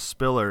Isaiah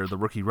Spiller, the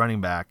rookie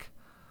running back,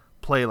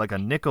 play like a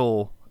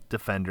nickel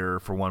defender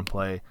for one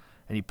play,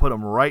 and you put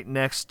him right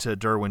next to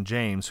Derwin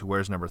James, who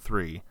wears number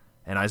 3,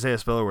 and Isaiah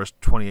Spiller wears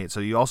 28. So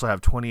you also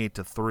have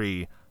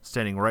 28-3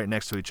 standing right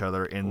next to each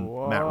other in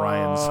Matt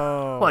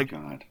Ryan's like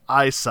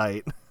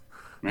eyesight.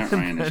 Matt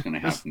Ryan is going to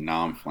have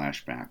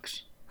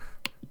flashbacks.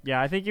 Yeah,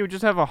 I think he would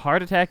just have a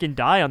heart attack and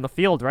die on the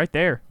field right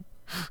there.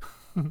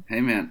 Hey,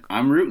 man,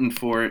 I'm rooting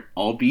for it.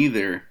 I'll be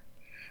there.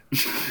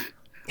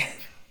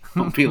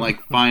 I'll be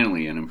like,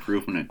 finally, an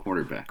improvement at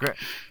quarterback.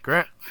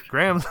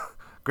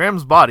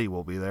 Graham's body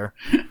will be there.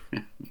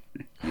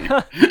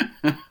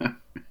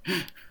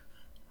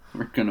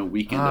 We're gonna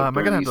weekend at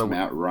Bernie's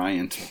Matt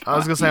Ryan's body I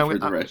was gonna say for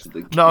the rest of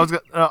the game. No,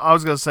 I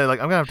was gonna say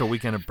like I'm gonna have to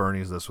weekend at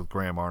Bernie's this with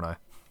Graham, aren't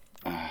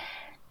I?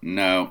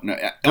 No.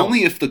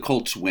 Only if the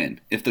Colts win.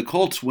 If the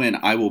Colts win,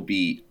 I will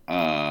be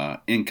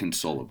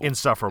inconsolable.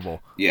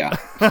 Insufferable. Yeah.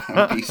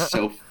 I'll be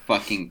so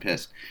fucking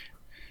pissed.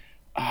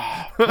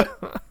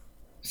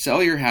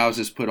 Sell your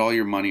houses, put all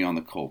your money on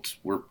the Colts.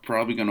 We're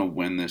probably going to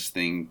win this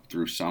thing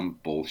through some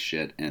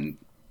bullshit, and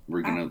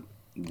we're going to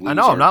lose I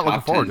know, I'm not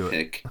looking top forward 10 to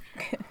pick.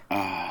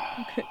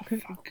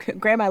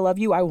 Graham, I love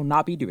you. I will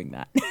not be doing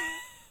that.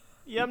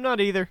 Yeah, I'm not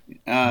either.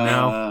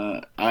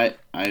 No. I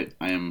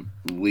am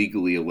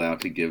legally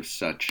allowed to give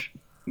such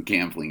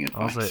gambling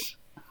advice.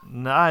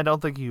 No, I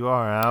don't think you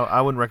are.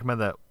 I wouldn't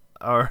recommend that,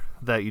 or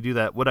that you do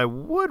that. What I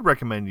would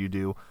recommend you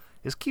do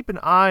is keep an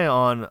eye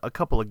on a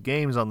couple of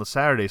games on the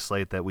Saturday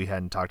slate that we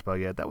hadn't talked about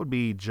yet. That would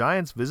be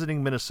Giants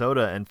visiting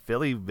Minnesota and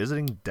Philly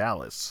visiting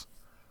Dallas.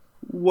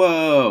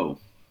 Whoa.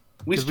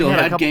 We still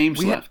had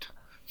games left.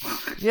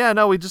 Yeah,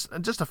 no, we just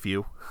a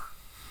few.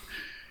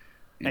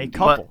 A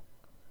couple. But,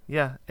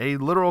 yeah, a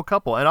literal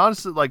couple. And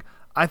honestly, like,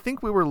 I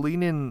think we were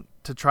leaning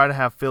to try to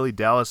have Philly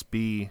Dallas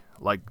be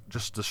like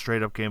just a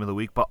straight up game of the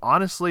week. But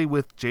honestly,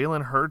 with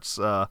Jalen Hurts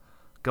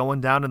going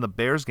down in the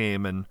Bears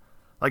game, and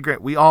like,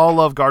 great, we all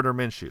love Gardner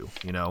Minshew,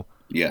 you know.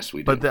 Yes,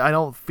 we do. But I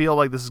don't feel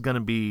like this is going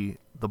to be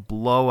the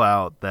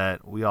blowout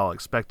that we all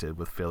expected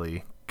with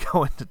Philly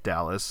going to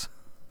Dallas.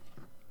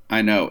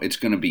 I know. It's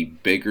going to be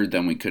bigger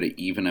than we could have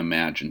even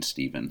imagined,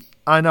 Steven.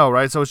 I know,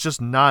 right? So it's just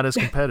not as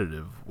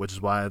competitive, which is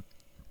why I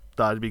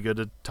thought it'd be good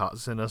to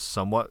toss in a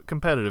somewhat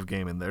competitive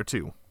game in there,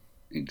 too.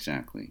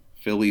 Exactly.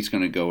 Philly's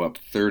going to go up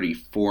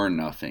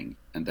 34-0,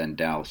 and then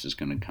Dallas is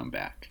going to come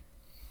back.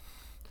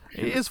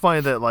 It is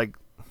funny that, like,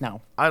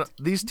 No.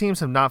 these teams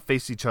have not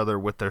faced each other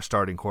with their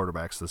starting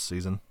quarterbacks this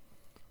season.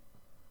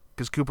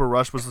 Because Cooper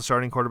Rush was the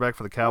starting quarterback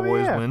for the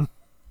Cowboys when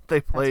they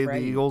played the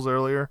Eagles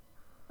earlier.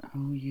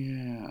 Oh,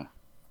 yeah.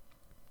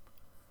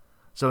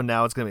 So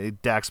now it's going to be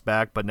Dak's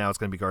back, but now it's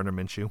going to be Gardner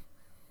Minshew.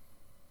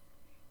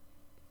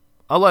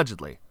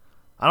 Allegedly.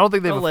 I don't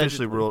think they've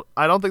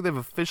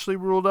officially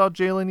ruled out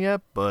Jalen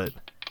yet, but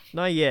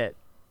Not yet.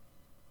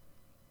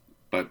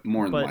 But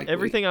more than likely. But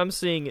everything I'm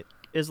seeing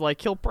is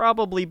like he'll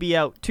probably be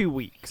out 2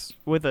 weeks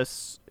with a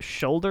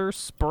shoulder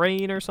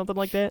sprain or something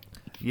like that.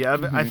 Yeah,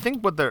 I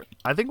think what they're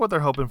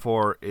hoping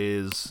for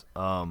is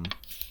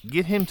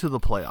get him to the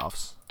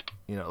playoffs.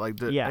 You know,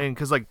 like and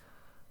because like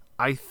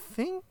I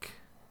think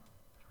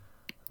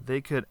they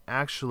could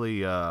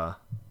actually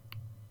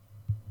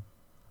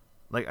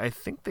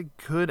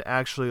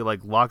like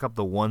lock up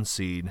the 1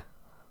 seed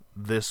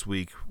this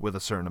week with a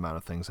certain amount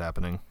of things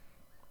happening.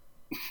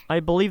 I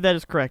believe that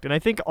is correct. And I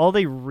think all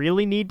they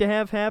really need to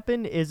have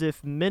happen is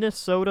if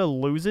Minnesota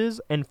loses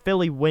and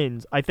Philly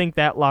wins, I think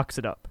that locks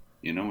it up.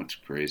 You know what's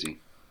crazy?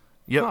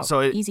 Yep. Oh,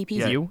 so easy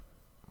peasy.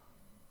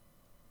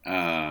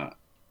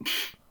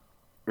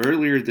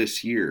 Earlier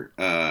this year,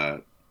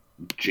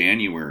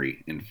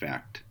 January, in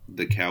fact,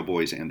 the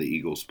Cowboys and the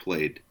Eagles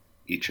played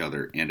each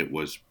other, and it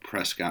was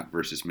Prescott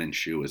versus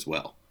Minshew as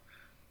well.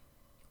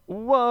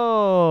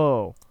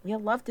 Whoa. You'll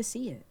love to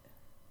see it.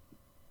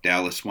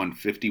 Dallas won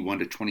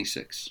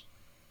 51-26.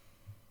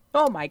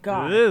 Oh my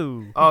god.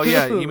 Ooh. Oh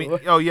yeah,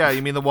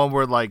 you mean the one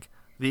where like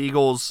the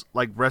Eagles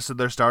like rested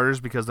their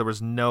starters because there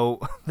was no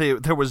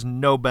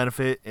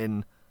benefit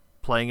in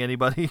playing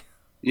anybody?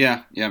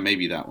 Yeah,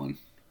 maybe that one.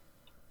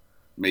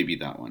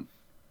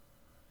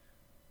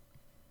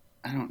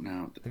 I don't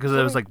know. Because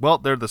it was like, well,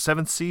 they're the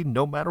 7th seed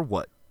no matter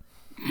what.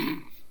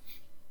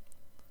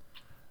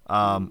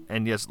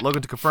 And yes,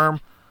 Logan, to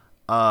confirm,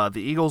 the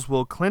Eagles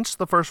will clinch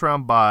the first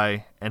round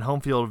bye and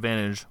home field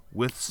advantage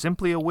with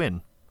simply a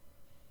win.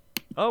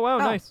 Oh, wow,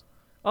 nice.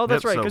 Oh,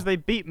 that's right, so- because they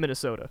beat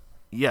Minnesota.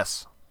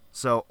 Yes.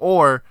 So,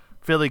 or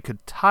Philly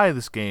could tie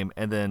this game,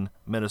 and then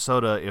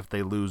Minnesota, if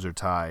they lose or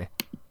tie,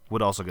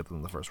 would also get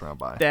them the first round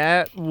bye.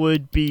 That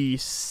would be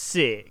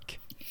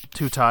sick.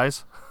 2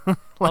 ties.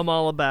 I'm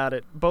all about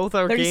it. Both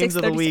our 36, games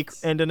of the week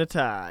 36. end in a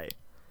tie.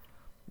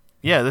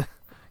 Yeah,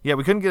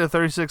 we couldn't get a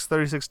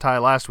 36-36 tie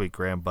last week,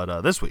 Graham,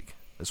 but this week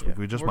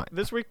we just might.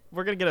 This week,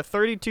 we're going to get a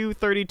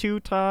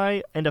 32-32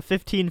 tie and a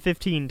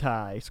 15-15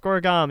 tie.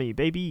 Scorigami,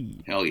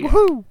 baby. Hell yeah.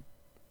 Woohoo!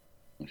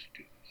 Let's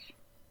do this.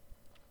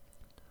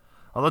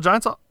 Although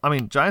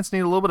Giants need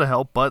a little bit of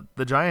help, but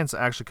the Giants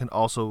actually can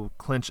also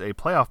clinch a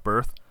playoff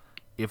berth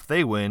if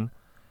they win,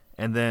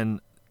 and then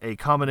a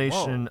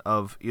combination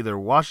of either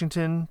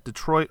Washington,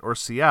 Detroit, or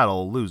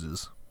Seattle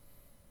loses.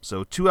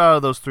 So 2 out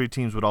of those 3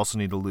 teams would also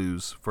need to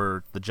lose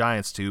for the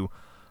Giants to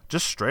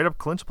just straight up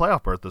clinch a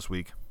playoff berth this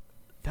week.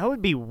 That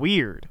would be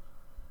weird.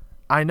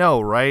 I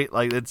know, right?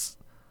 Like, it's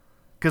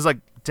because like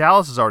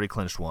Dallas has already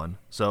clinched one,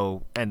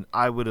 so and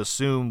I would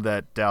assume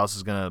that Dallas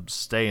is gonna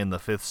stay in the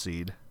 5th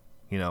seed,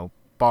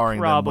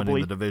 barring them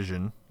winning the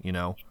division.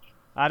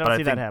 I don't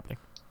see that happening.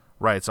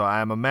 Right, so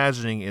I'm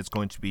imagining it's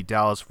going to be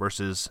Dallas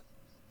versus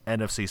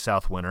NFC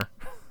South winner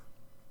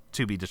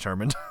to be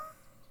determined.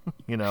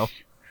 I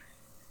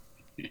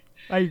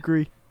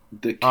agree.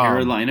 The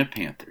Carolina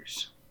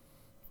Panthers.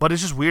 But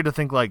it's just weird to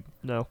think like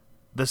No.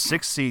 the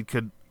 6th seed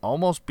could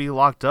almost be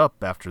locked up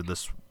after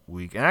this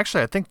week. And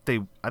actually, I think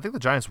the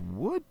Giants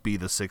would be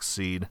the 6th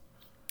seed,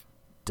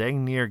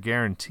 dang near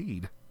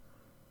guaranteed.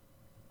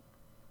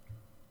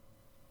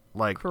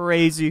 Like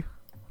crazy.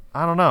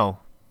 I don't know.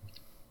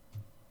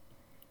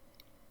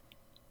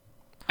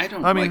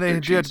 I mean, they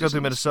do have to go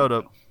through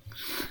Minnesota.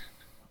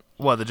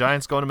 What, the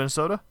Giants going to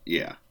Minnesota?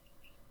 Yeah.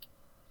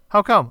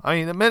 How come?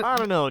 I mean, I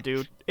don't know,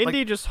 dude.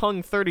 Indy just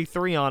hung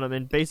 33 on them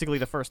in basically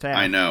the first half.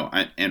 I know,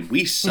 and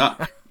we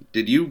suck.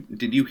 Did you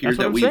hear That's what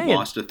that I'm we saying.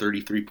 lost a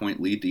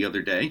 33-point lead the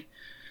other day?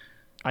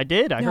 I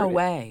did. I No heard it.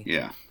 way.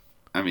 Yeah.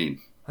 I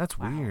mean, that's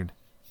weird.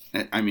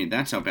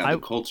 that's how bad the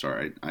Colts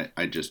are.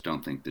 I just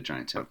don't think the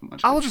Giants have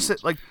much. I will just say,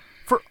 like,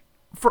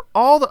 for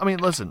all the, I mean,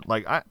 listen,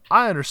 like,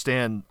 I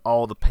understand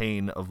all the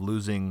pain of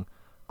losing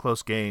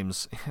close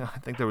games. I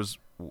think there was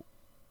a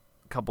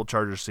couple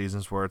Chargers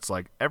seasons where it's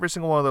like every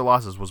single one of their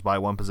losses was by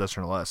 1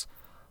 possession or less.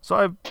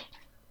 So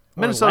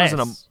Minnesota's in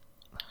a,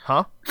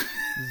 huh?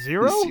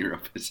 0? 0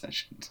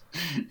 possessions.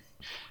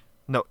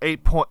 No,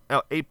 8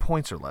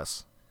 points or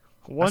less.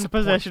 1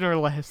 possession or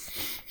less.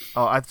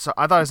 Oh, I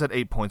thought I said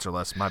 8 points or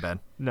less. My bad.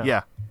 No.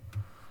 Yeah.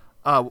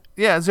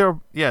 Yeah,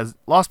 0. Yeah,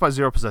 lost by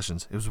 0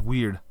 possessions. It was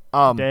weird.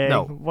 Dang,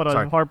 No, what a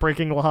sorry.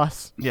 heartbreaking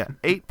loss. Yeah,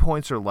 8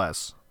 points or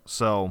less.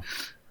 So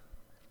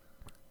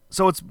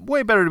it's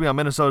way better to be on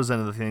Minnesota's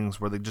end of the things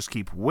where they just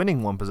keep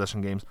winning 1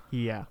 possession games.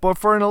 Yeah. But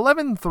for an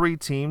 11-3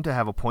 team to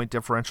have a point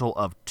differential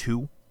of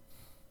 2,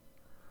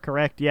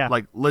 Correct, yeah.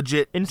 like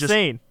legit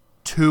insane.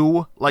 just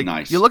 2, like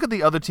Nice. you look at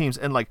the other teams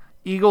and like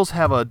Eagles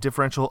have a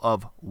differential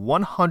of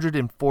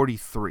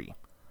 143.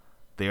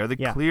 They are the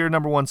clear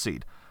number 1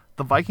 seed.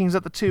 The Vikings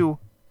at the 2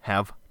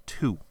 have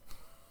 2.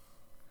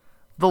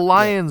 The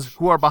Lions,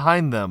 who are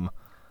behind them,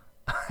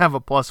 have a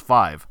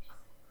 +5.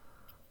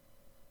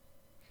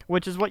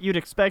 Which is what you'd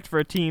expect for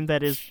a team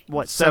that is,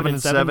 what, 7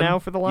 and 7 7 now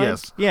for the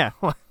Lions? Yes.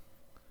 Yeah.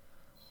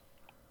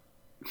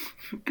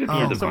 Good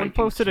Oh, for the Someone Vikings.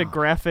 posted a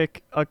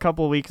graphic a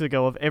couple weeks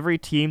ago of every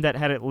team that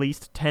had at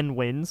least 10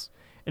 wins,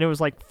 and it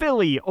was like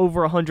Philly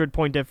over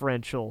 100-point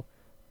differential,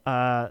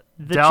 the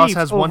Dallas Chiefs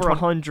has over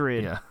 120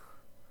 100, Yeah.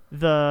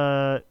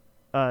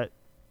 the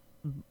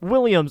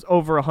Williams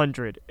over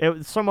 100. It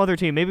was some other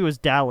team, maybe it was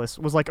Dallas,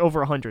 was like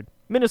over 100.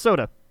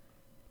 Minnesota,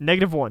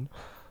 -1.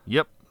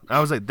 Yep. I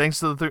was like, thanks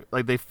to the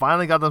they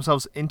finally got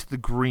themselves into the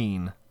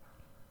green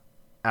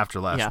after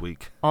last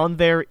week. On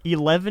their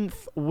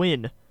 11th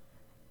win.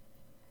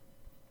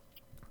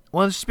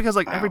 Well, it's just because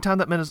like every time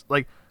that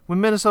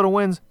when Minnesota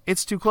wins,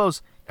 it's too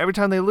close. Every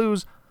time they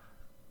lose,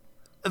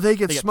 they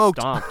get smoked.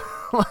 Stomped.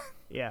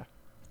 Yeah.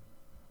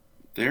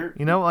 They're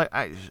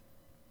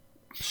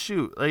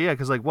Shoot, yeah,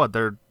 because like what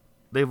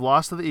they've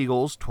lost to the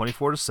Eagles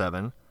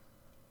 24-7.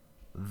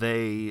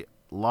 They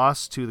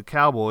lost to the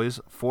Cowboys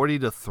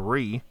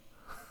 40-3.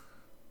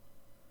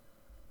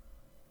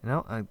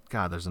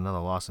 God, there's another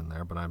loss in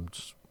there, but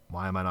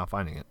why am I not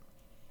finding it?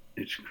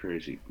 It's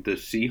crazy. The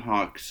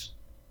Seahawks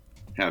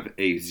have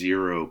a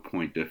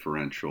 0-point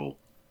differential.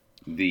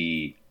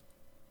 The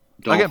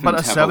Dolphins but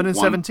a have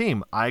 7-7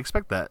 team. I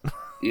expect that.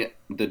 Yeah,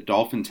 the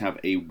Dolphins have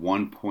a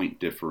 1-point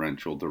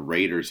differential. The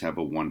Raiders have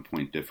a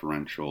 1-point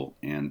differential,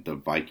 and the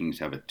Vikings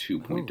have a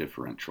 2-point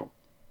differential.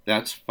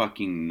 That's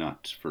fucking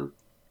nuts. For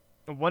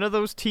one of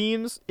those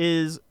teams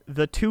is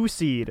the 2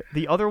 seed.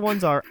 The other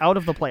ones are out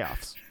of the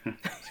playoffs.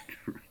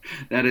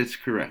 that is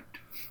correct.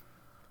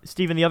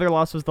 Steven, the other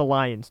loss was the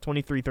Lions,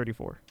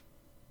 23-34.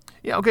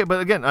 Yeah, okay, but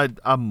again,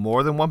 a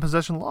more than 1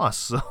 possession loss,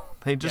 so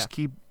they just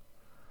keep.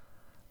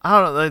 I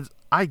don't know.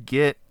 I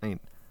mean,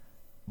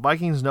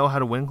 Vikings know how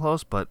to win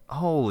close, but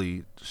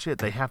holy shit,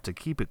 they have to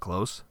keep it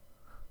close.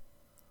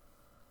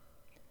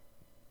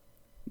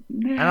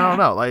 And I don't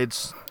know, like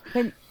it's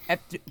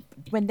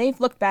When they've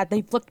looked bad,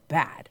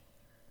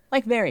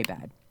 like very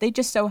bad. They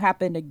just so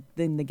happened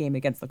in the game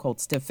against the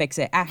Colts to fix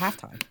it at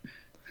halftime.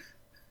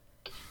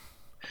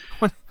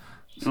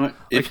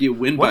 If you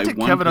win what by did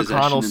 1 Kevin possession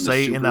O'Connell in the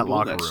say Super in that Bowl,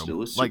 locker that's room?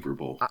 still a Super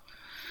Bowl.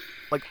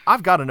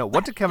 I've got to know,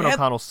 what did Kevin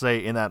O'Connell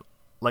say in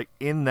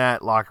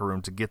that locker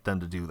room to get them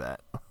to do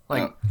that?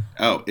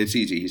 It's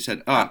easy. He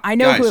said, I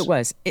know guys, who it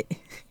was.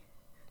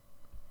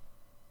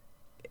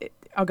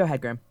 Oh, go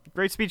ahead, Graham.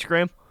 Great speech,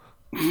 Graham.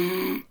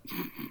 He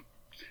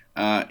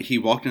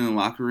walked in the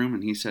locker room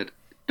and he said,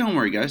 "Don't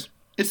worry, guys.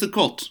 It's the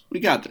Colts. We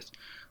got this.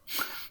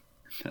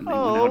 Then they went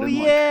out Oh and won.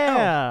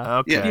 yeah.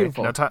 Okay. Yeah.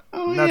 Beautiful. Now,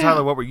 Oh, now yeah.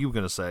 Tyler, what were you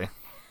gonna say?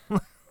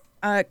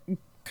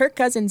 Kirk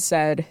Cousins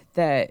said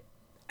that,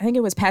 I think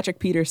it was Patrick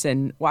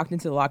Peterson walked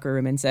into the locker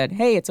room and said,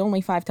 "Hey, it's only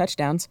 5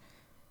 touchdowns."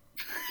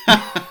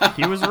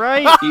 He was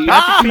right. He-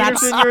 Patrick That's-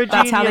 Peterson, you're a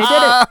that's how they genius.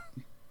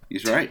 did it.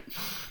 He's right.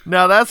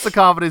 Now that's the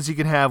confidence you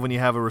can have when you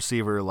have a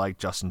receiver like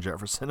Justin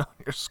Jefferson on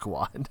your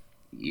squad.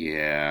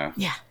 Yeah.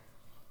 Yeah.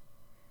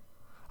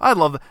 I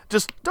love that.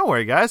 Just don't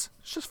worry, guys.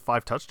 It's just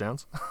 5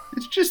 touchdowns.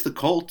 It's just the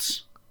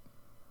Colts.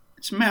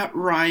 It's Matt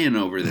Ryan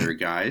over there,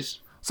 guys.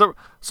 So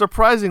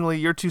surprisingly,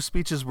 your 2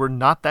 speeches were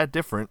not that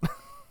different.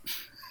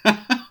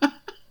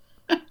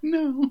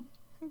 No.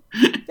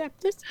 Yeah,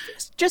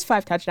 just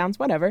 5 touchdowns,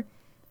 whatever.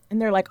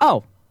 And they're like,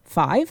 "Oh,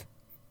 5?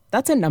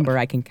 That's a number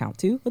I can count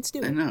to. Let's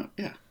do I it." know.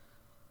 Yeah.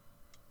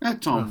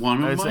 That's on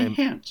one I of my say-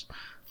 hands.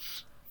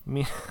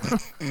 Me,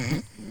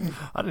 I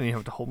didn't even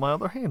have to hold my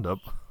other hand up.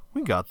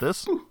 We got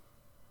this.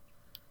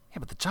 Yeah,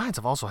 but the Giants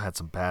have also had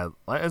some bad.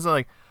 It's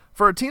like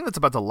for a team that's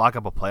about to lock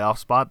up a playoff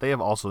spot, they have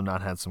also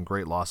not had some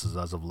great losses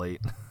as of late.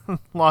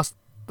 Lost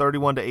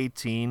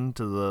 31-18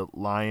 to the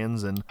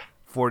Lions and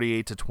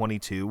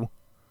 48-22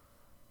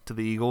 to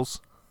the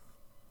Eagles.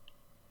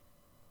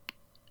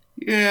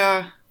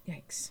 Yeah.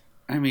 Yikes.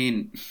 I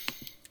mean,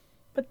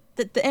 But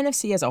the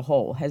NFC as a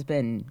whole has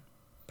been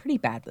pretty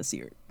bad this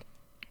year.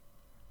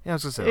 Yeah, I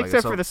was gonna say, like,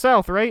 Except so- for the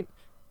South, right?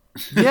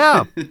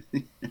 Yeah,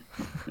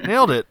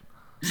 nailed it.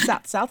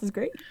 South is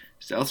great.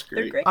 South's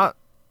They're great. great.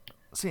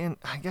 See, and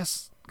I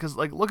guess because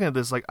like looking at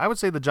this, like I would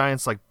say the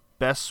Giants' like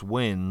best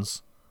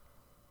wins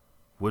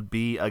would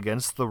be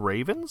against the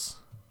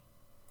Ravens,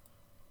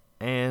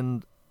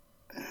 and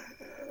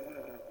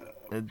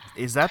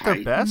is that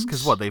their best?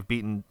 Because Titans? what they've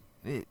beaten.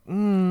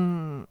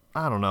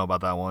 I don't know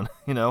about that one.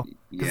 Because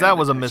Yeah, that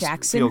was a the missed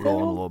field goal in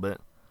a Jacksonville? little bit.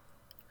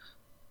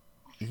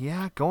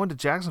 Yeah, going to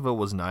Jacksonville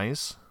was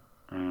nice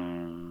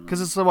because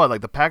it's what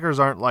like the Packers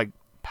aren't like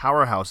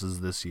powerhouses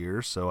this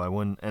year, so I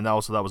wouldn't. And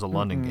also that was a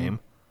London game.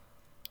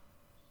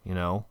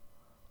 You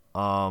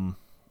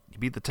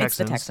beat the It's Texans.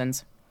 the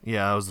Texans.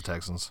 Yeah, it was the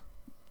Texans.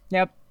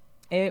 Yep.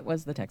 It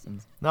was the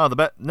Texans. No,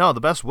 the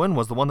best win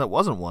was the one that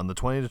wasn't won, the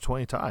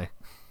 20-20 tie.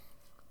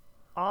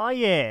 Oh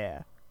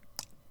yeah.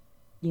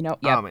 Yep.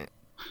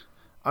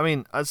 I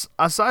mean,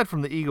 aside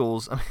from the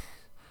Eagles, I mean,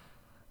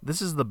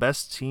 this is the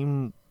best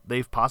team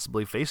they've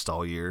possibly faced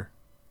all year.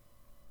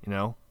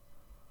 And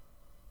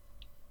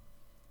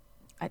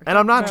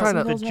I'm not trying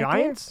to- The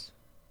Giants?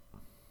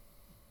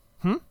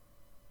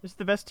 This is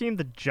the best team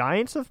the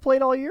Giants have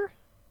played all year?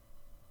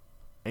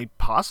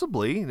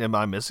 Possibly. Am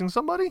I missing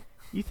somebody?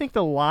 You think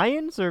the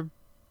Lions are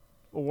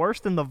worse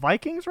than the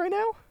Vikings right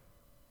now?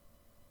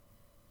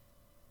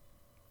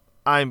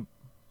 I'm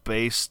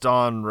based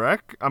on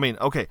rec. I mean,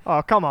 okay.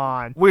 Oh, come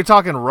on. We're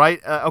talking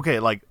right. Okay,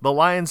 like the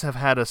Lions have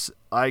had us.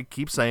 I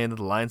keep saying that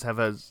the Lions have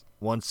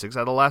won 6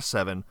 out of the last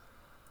 7.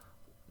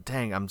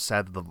 Dang, I'm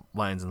sad that the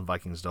Lions and the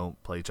Vikings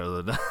don't play each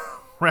other to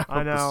wrap I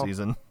up the know.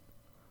 season.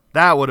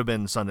 That would have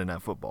been Sunday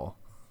Night Football.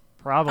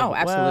 Probably. Oh,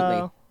 absolutely.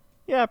 Well,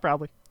 yeah,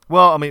 probably.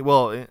 Well, I mean,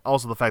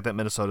 also the fact that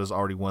Minnesota's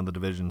already won the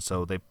division,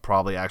 so they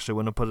probably actually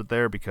wouldn't have put it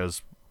there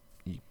because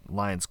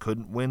Lions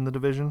couldn't win the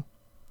division.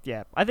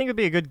 Yeah, I think it'd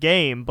be a good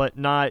game, but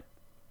not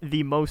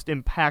the most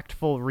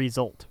impactful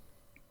result.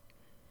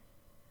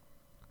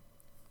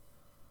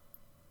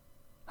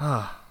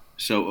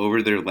 So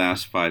over their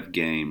last 5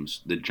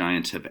 games, the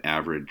Giants have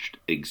averaged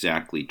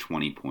exactly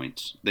 20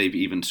 points. They've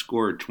even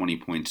scored 20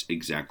 points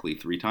exactly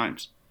 3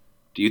 times.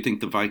 Do you think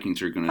the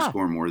Vikings are going to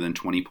score more than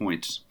 20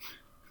 points?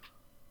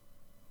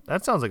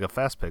 That sounds like a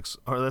fast pick,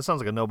 or that sounds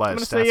like a I'm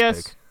no-bias gonna stats say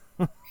yes.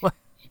 pick.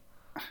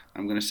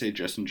 I'm going to say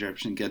Justin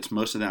Jefferson gets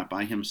most of that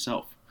by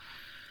himself.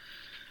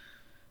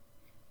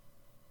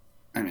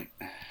 I mean,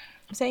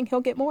 I'm saying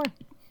he'll get more.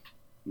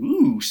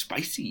 ooh,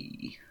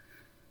 spicy.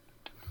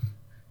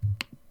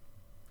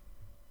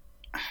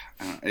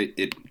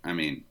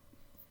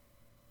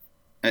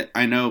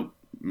 I know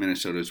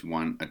Minnesota's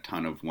won a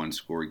ton of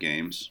one-score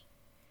games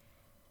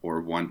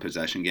or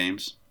one-possession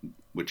games,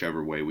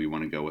 whichever way we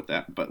want to go with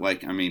that. But,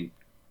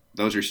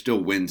 those are still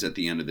wins at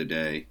the end of the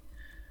day.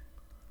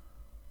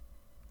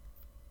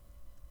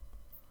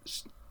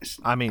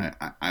 I mean,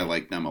 I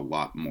like them a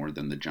lot more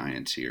than the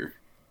Giants here.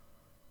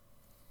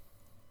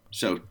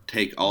 So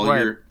take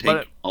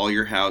all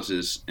your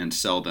houses and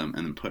sell them,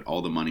 and then put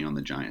all the money on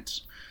the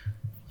Giants.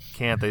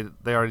 can't.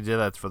 They already did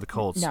that for the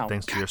Colts, No.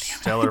 thanks to your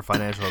stellar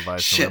financial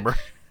advice, Shit. remember?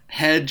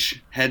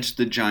 Hedge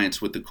the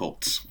Giants with the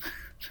Colts,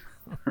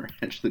 or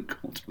hedge the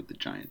Colts with the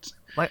Giants.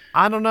 Like,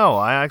 I don't know.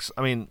 I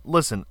mean,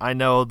 listen, I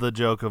know the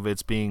joke of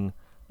it's a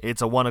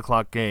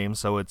 1:00 game,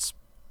 so it's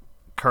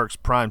Kirk's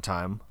prime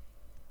time.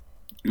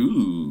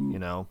 Ooh,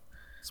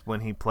 It's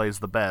when he plays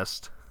the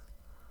best.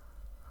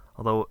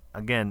 Although,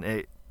 again,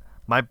 it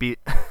might be.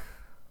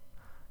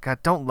 God,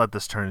 don't let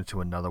this turn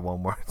into another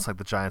one where it's like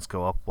the Giants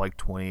go up like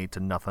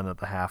 28-0 at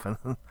the half,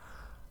 and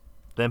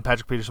then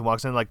Patrick Peterson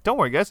walks in like, "Don't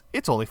worry, guys,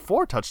 it's only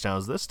 4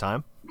 touchdowns this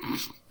time."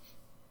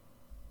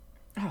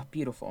 Oh,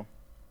 beautiful.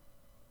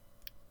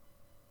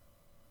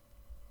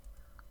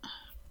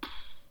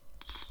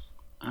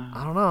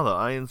 I don't know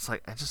though. It's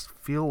like I just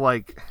feel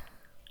like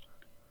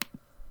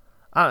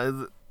I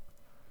don't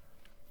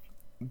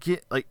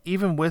know,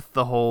 even with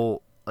the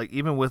whole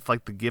even with the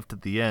gift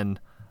at the end,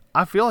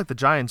 I feel like the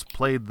Giants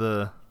played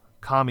the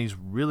Commies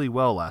really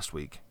well last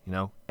week,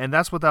 and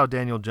that's without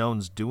Daniel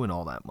Jones doing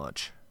all that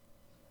much.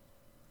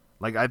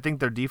 I think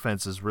their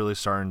defense is really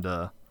starting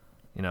to,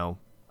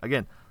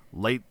 again,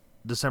 late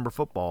December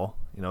football,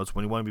 it's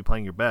when you want to be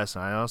playing your best.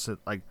 And I honestly,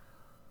 the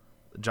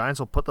Giants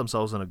will put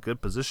themselves in a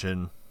good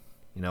position,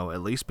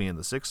 at least being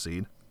the 6th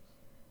seed.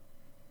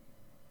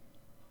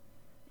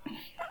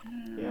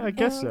 Yeah, I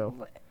guess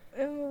so.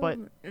 But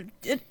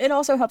it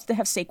also helps to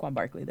have Saquon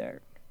Barkley there.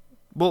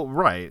 Well,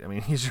 right. I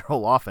mean, he's your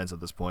whole offense at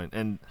this point.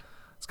 And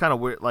it's kind of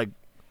weird.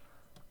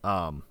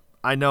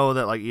 I know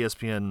that,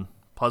 ESPN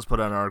Plus put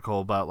out an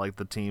article about,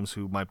 the teams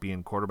who might be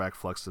in quarterback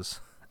flex this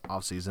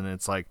offseason. And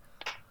it's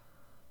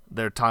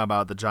they're talking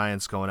about the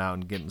Giants going out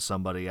and getting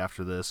somebody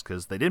after this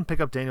because they didn't pick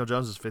up Daniel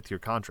Jones' 5th-year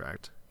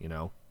contract, I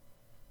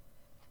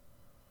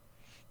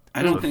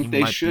don't So think he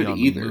they might should be on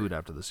either. the mood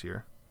after this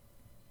year.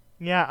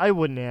 yeah, I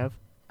wouldn't have.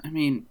 I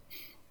mean,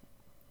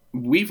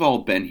 we've all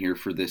been here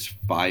for this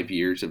 5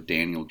 years of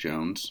Daniel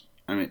Jones.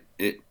 I mean,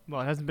 it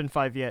Well, it hasn't been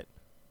 5 yet.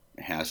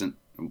 hasn't.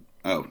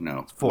 Oh,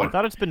 no. 4. I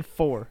thought it's been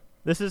 4.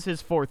 This is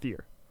his 4th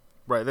year.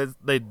 Right.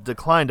 They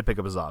declined to pick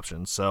up his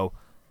option, so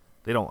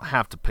they don't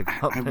have to pick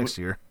him up next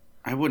year.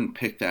 I wouldn't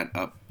pick that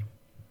up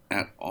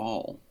at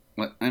all.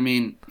 I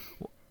mean,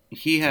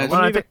 he has.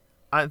 Well,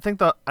 I think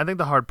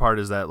the hard part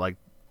is that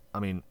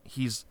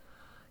he's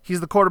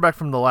the quarterback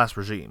from the last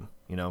regime.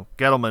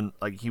 Gettleman,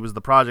 he was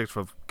the project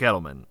of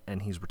Gettleman,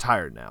 and he's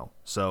retired now.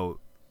 So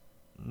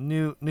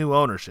new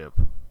ownership.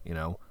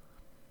 And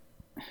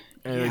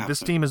Yeah, this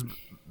but- team has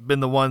been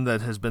the one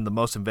that has been the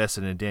most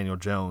invested in Daniel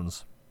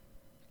Jones,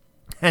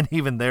 and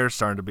even they're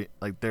starting to be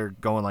they're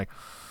going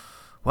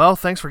well,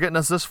 thanks for getting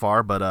us this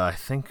far, but I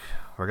think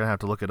we're gonna have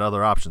to look at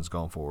other options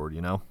going forward.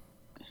 I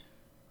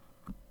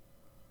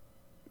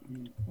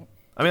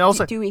mean,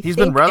 also Do we he's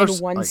think been rather in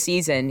one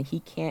season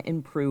he can't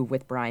improve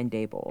with Brian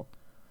Dable?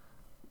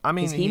 I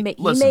mean, He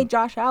listen, made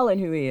Josh Allen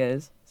who he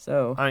is.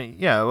 So I mean,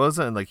 yeah, it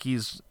wasn't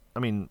he's. I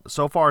mean,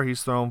 so far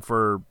he's thrown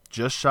for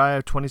just shy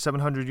of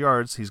 2,700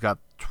 yards. He's got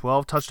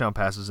 12 touchdown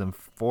passes and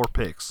 4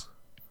 picks.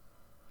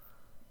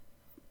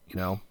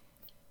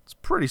 It's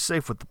pretty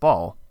safe with the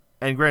ball.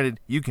 And granted,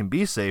 you can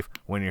be safe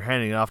when you're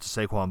handing it off to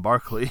Saquon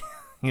Barkley.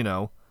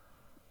 Yeah.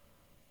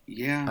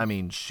 I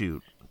mean,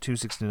 shoot,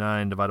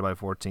 269 divided by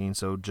 14,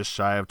 so just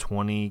shy of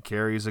 20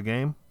 carries a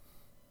game.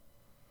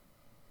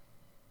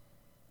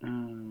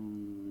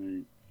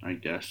 I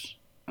guess.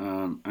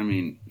 I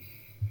mean,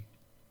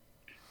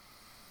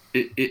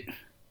 it.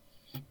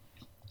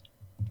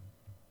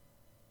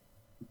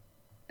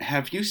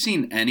 Have you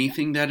seen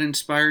anything that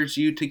inspires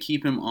you to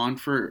keep him on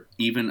for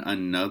even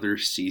another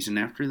season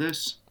after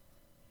this?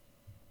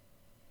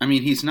 I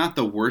mean, he's not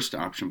the worst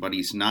option, but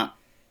he's not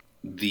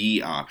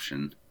the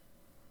option.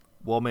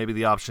 Well, maybe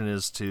the option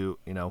is to,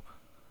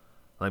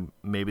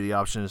 maybe the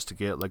option is to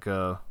get a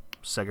 2nd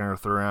or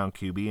 3rd round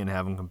QB and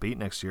have him compete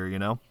next year.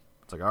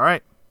 It's all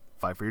right,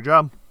 fight for your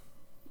job.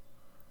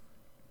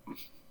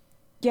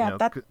 yeah,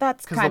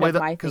 that's kind of my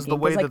thinking. Because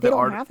they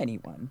don't have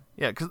anyone.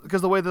 Yeah,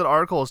 because the way that the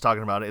article is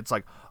talking about it, it's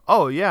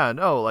oh yeah,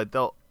 no,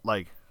 they're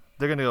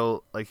gonna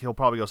go he'll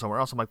probably go somewhere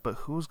else. I'm but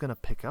who's gonna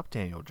pick up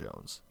Daniel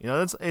Jones?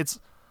 It's.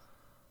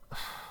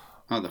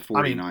 Oh, the 49ers.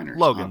 I mean,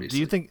 Logan, obviously. do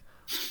you think?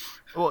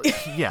 Well,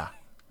 yeah,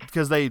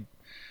 because they.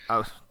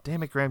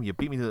 Damn it, Graham, you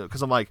beat me to it.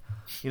 Because I'm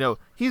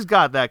he's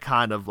got that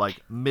kind of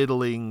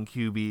middling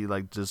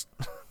QB just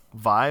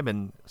vibe,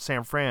 and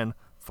San Fran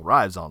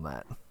thrives on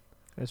that.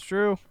 That's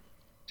true.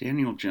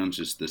 Daniel Jones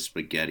is the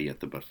spaghetti at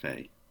the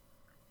buffet.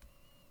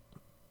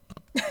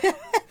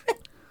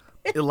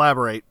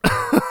 Elaborate.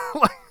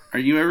 Are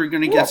you ever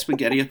going to get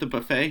spaghetti at the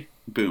buffet?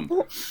 Boom.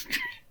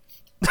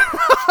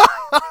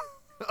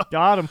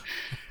 Got him.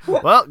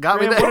 Well, got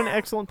me Man, there. what an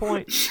excellent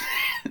point.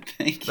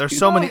 Thank you. There's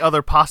so many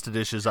other pasta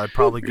dishes I'd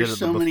probably get There's at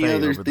the so buffet many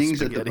other over things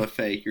the at the spaghetti.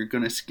 buffet. You're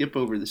going to skip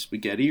over the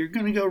spaghetti. You're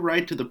going to go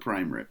right to the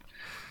prime rib.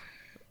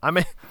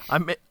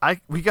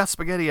 We got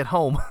spaghetti at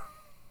home.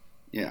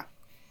 Yeah.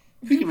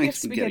 We can make Get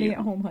spaghetti at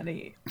home,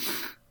 honey.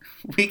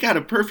 We got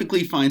a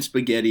perfectly fine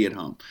spaghetti at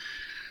home.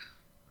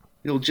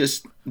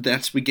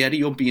 That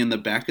spaghetti will be in the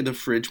back of the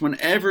fridge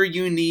whenever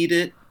you need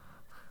it.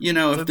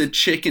 If the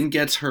chicken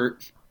gets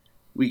hurt,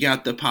 we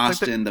got the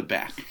pasta in the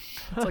back.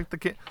 It's like the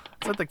kid.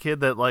 It's like the kid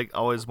that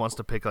always wants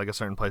to pick a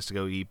certain place to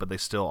go eat, but they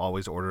still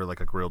always order a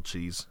grilled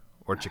cheese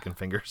or chicken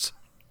fingers.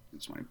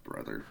 It's my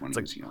brother when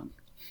he was young.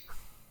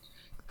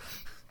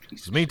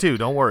 It's me too.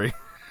 Don't worry.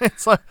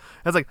 It's like,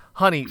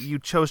 honey, you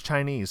chose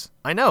Chinese.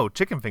 I know.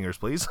 Chicken fingers,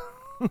 please.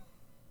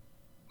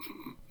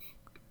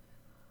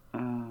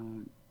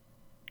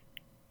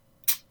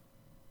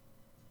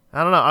 I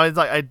don't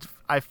know.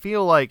 I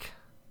feel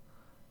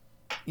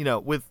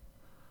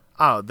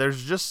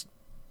there's just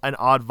an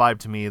odd vibe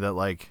to me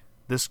that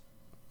this.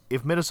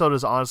 If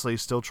Minnesota's honestly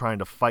still trying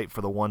to fight for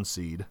the 1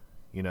 seed,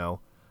 I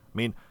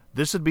mean,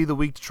 this would be the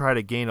week to try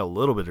to gain a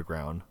little bit of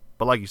ground.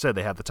 But like you said,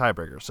 they have the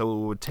tiebreaker. So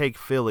it would take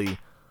Philly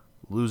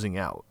losing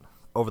out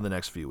over the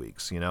next few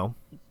weeks, you know?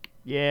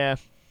 Yeah.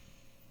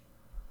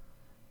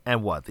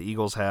 And what? The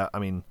Eagles have, I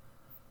mean,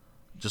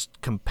 just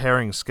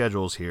comparing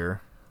schedules here,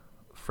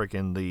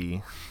 freaking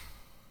the,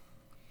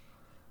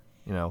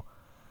 you know,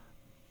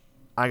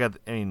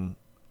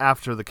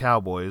 after the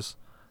Cowboys,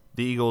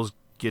 the Eagles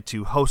get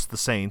to host the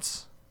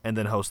Saints and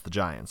then host the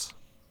Giants.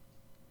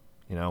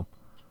 You know,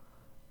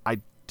 I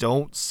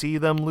don't see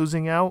them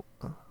losing out,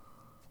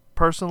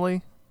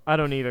 personally. I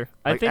don't either.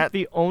 I think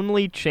the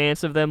only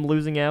chance of them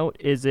losing out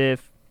is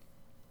if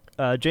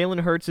Jalen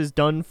Hurts is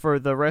done for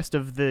the rest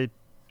of the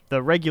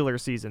regular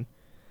season,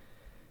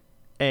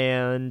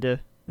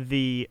 and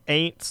the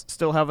Aints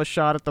still have a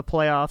shot at the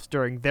playoffs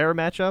during their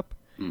matchup,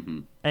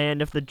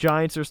 and if the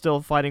Giants are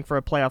still fighting for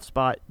a playoff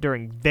spot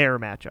during their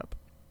matchup.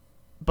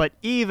 But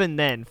even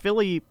then,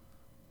 Philly,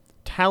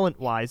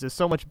 talent-wise, is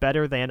so much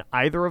better than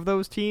either of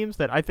those teams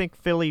that I think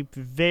Philly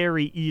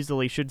very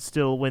easily should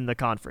still win the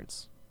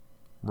conference.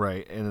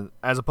 Right, and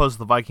as opposed to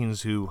the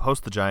Vikings who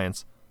host the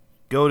Giants,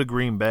 go to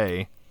Green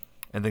Bay,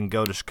 and then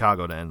go to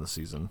Chicago to end the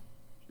season.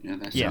 Yeah,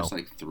 that sounds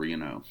like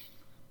 3-0.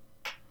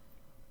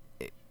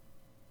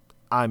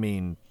 I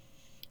mean,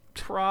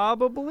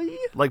 probably,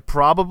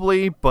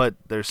 but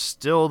there's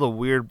still the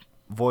weird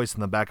voice in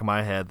the back of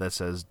my head that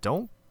says,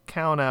 don't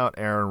count out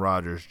Aaron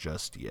Rodgers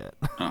just yet.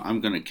 I'm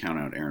going to count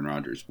out Aaron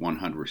Rodgers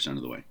 100%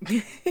 of the way.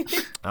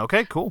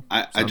 Okay, cool.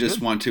 I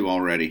just want to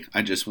already.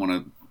 I just want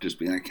to just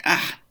be like,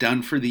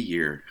 done for the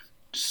year.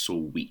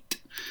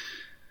 Sweet.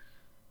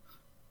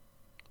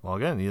 Well,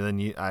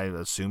 again, I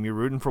assume you're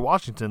rooting for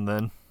Washington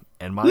then,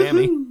 and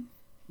Miami. Woo-hoo!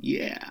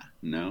 Yeah.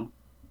 No.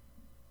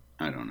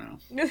 I don't know.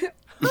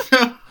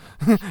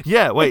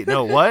 Yeah, wait,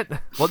 no, what?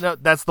 Well, no,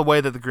 that's the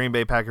way that the Green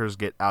Bay Packers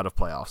get out of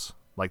playoffs,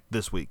 like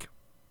this week.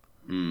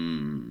 A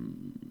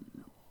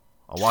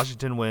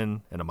Washington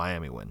win and a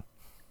Miami win.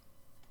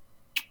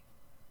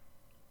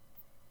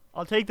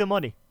 I'll take the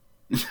money.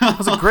 I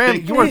was like,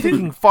 Graham, you are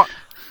thinking far.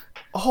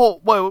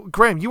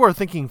 Graham, you are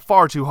thinking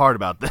far too hard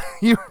about this.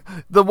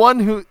 The one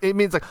who it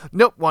means like,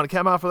 nope, want to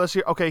come out for this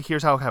year? Okay,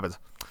 here's how it happens.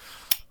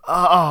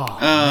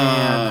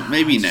 Man,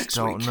 maybe next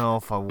week. Don't know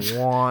if I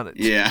want it.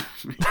 Yeah,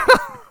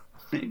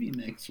 maybe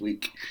next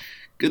week.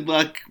 Good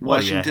luck,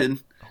 Washington.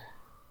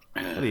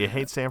 Do you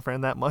hate San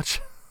Fran that much?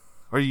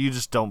 Or you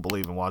just don't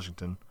believe in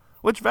Washington?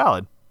 Which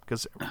valid,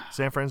 because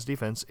San Fran's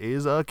defense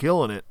is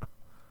killing it.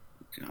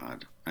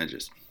 God, I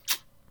don't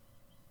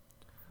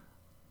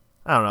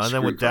know. And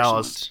then with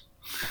Dallas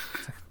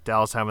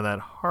having that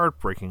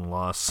heartbreaking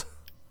loss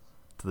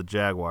to the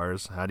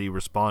Jaguars, how do you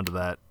respond to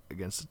that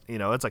against,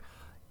 it's like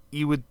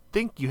you would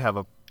think you have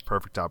a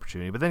perfect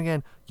opportunity, but then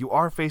again, you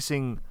are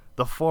facing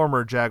the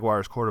former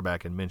Jaguars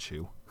quarterback in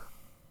Minshew.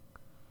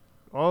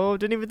 Oh,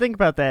 didn't even think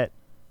about that.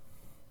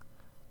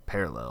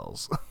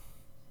 Parallels.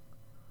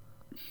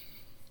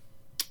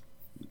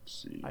 Let's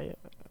see.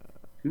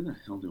 Who the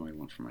hell do I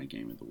want for my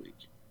game of the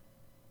week?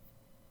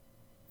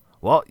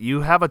 Well, you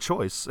have a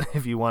choice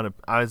if you want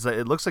to.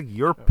 It looks like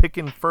you're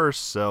picking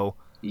first, so.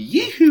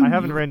 Yee-hoo! I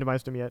haven't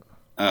randomized them yet.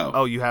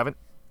 Oh, you haven't?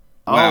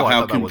 Wow,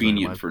 how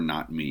convenient for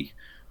not me.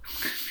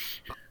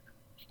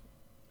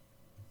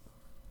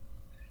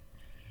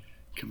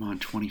 Come on,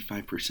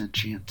 25%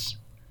 chance.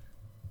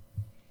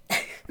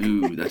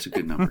 Ooh, that's a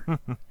good number.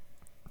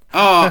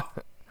 Oh,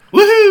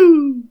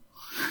 woohoo!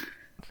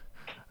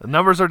 The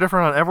numbers are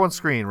different on everyone's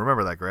screen.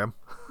 Remember that, Graham.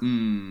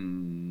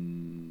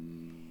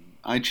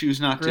 I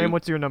choose not to. Graham,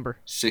 what's your number?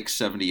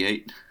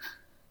 678.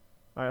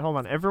 All right, hold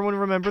on. Everyone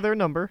remember their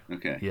number.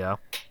 Okay. Yeah.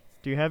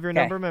 Do you have your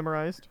number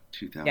memorized?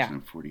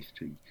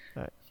 2043.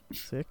 All right.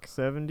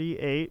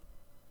 678.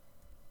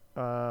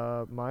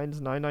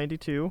 Mine's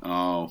 992.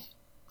 Oh.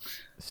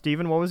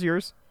 Steven, what was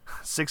yours?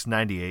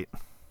 698.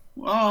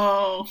 Whoa.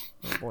 Oh,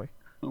 boy.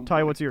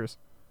 Ty, what's yours?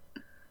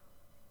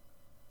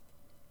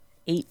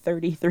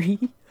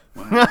 833.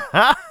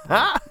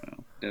 Wow.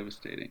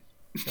 Devastating.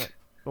 Right.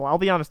 Well, I'll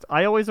be honest.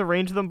 I always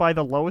arrange them by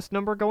the lowest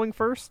number going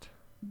first.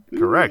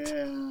 Correct.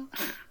 Yeah.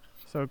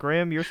 So,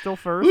 Graham, you're still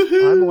first.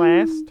 I'm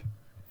last.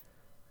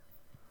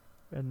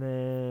 And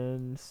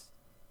then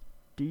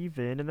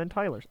Steven, and then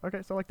Tyler's.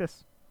 Okay, so like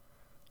this.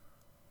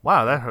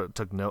 Wow, that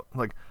took note.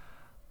 Like,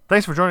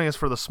 thanks for joining us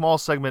for the small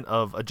segment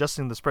of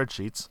adjusting the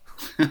spreadsheets.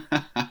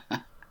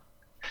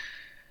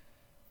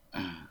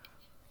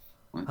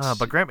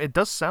 But Graham, it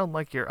does sound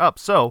like you're up.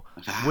 So,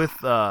 with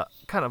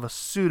kind of a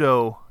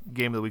pseudo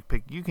game of the week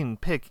pick, you can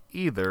pick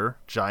either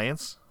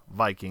Giants,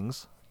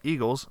 Vikings,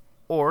 Eagles,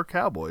 or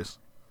Cowboys.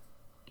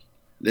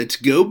 Let's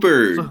go,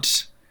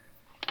 birds!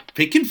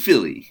 Picking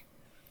Philly.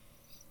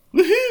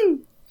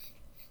 Woohoo!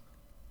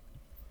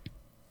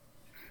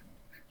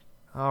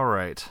 All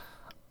right.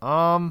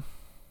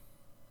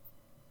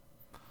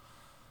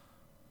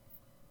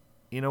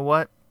 You know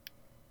what?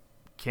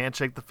 Can't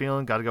shake the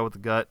feeling. Got to go with the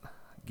gut.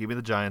 Give me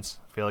the Giants.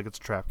 Feel like it's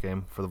a trap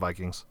game for the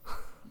Vikings.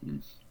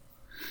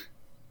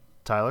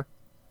 Tyler?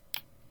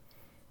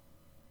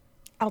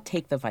 I'll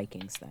take the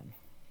Vikings then.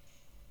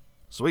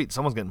 Sweet.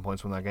 Someone's getting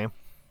points from that game.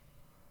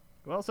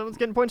 Well, someone's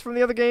getting points from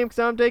the other game because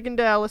I'm taking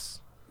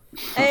Dallas.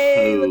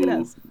 Hey, look at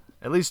us.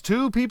 At least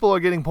 2 people are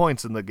getting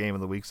points in the game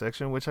of the week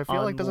section, which I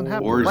feel like doesn't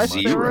happen Or very much.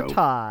 Unless there are zero.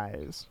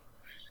 ties.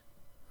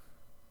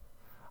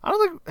 I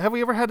don't think. Have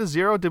we ever had a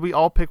 0? Did we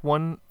all pick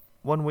one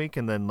week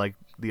and then like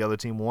the other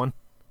team won?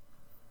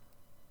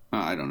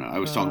 I don't know. I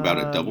was talking about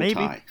a double maybe.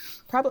 tie.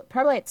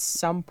 Probably at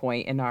some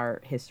point in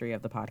our history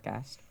of the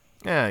podcast.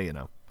 Yeah, you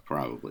know.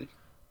 Probably.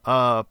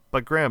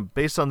 But Graham,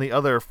 based on the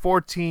other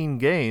 14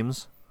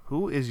 games,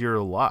 who is your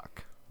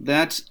lock?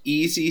 That's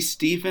easy,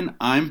 Stephen.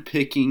 I'm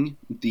picking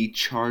the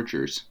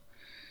Chargers.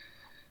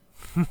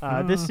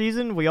 This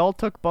season, we all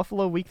took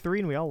Buffalo week 3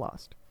 and we all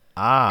lost.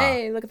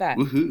 Hey, look at that.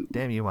 Woohoo.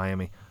 Damn you,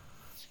 Miami.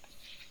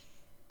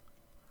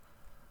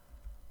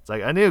 It's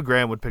like I knew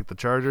Graham would pick the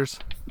Chargers.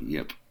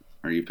 Yep.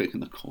 Are you picking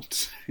the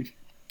Colts?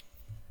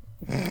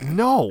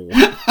 No.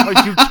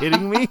 Are you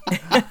kidding me?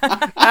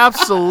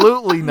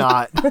 Absolutely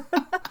not.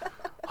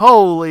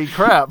 Holy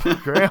crap,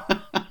 Graham.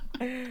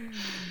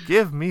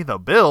 Give me the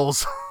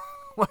Bills.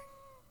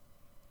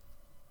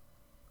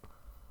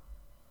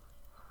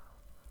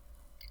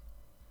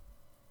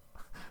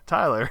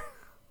 Tyler.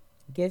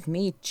 Give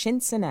me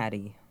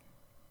Cincinnati.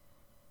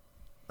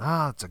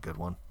 That's a good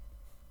one.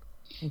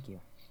 Thank you.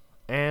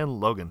 And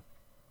Logan.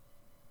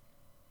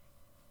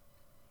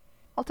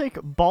 I'll take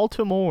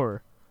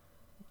Baltimore.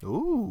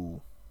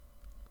 Ooh.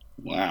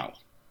 Wow.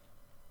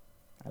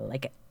 I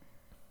like it.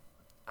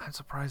 I'm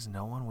surprised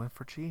no one went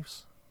for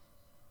Chiefs.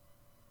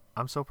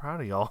 I'm so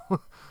proud of y'all.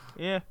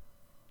 Yeah.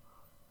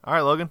 All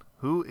right, Logan.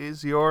 Who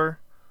is your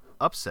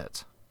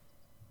upset?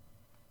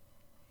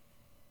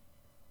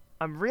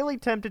 I'm really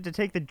tempted to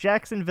take the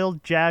Jacksonville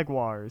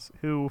Jaguars,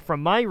 who,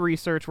 from my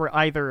research, were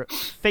either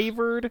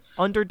favored,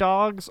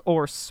 underdogs,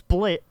 or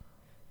split.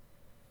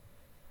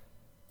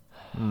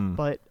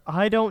 But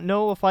I don't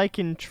know if I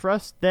can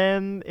trust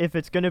them if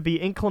it's going to be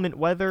inclement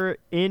weather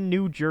in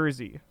New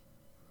Jersey.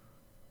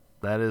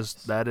 That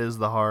is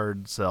the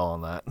hard sell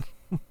on that.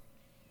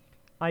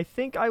 I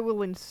think I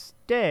will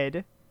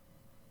instead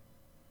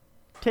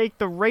take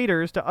the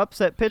Raiders to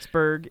upset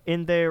Pittsburgh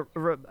in their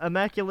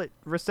Immaculate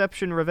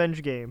Reception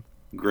revenge game.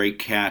 Great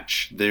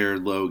catch there,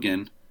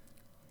 Logan.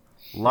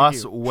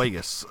 Las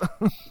Vegas.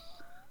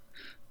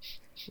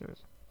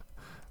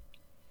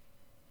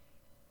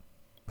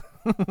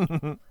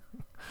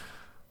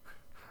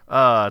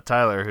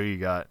 Tyler, who you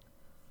got?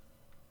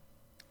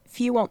 If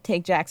you won't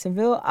take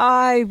Jacksonville,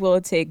 I will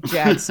take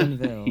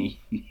Jacksonville.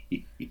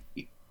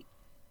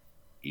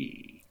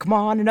 Come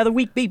on, another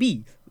week,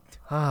 baby.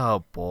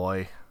 Oh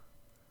boy.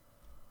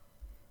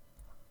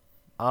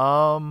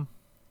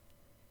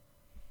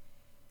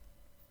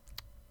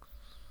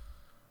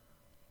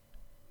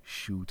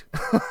 Shoot.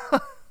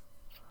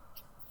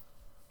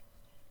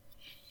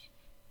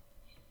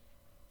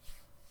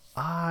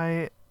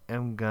 I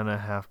am gonna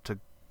have to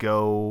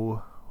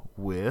go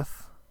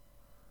with.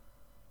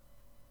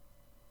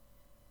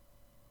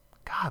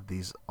 God,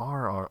 these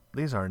are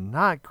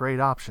not great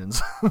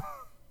options.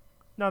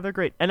 No, they're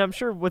great. And I'm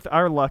sure with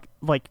our luck,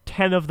 like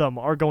 10 of them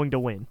are going to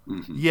win.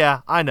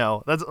 Yeah, I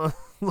know. That's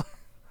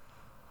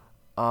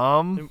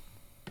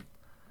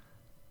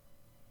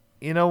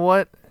You know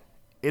what?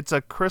 It's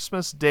a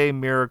Christmas Day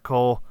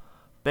miracle.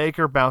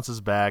 Baker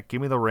bounces back.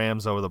 Give me the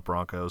Rams over the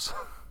Broncos.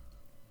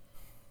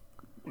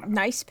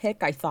 Nice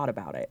pick. I thought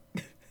about it.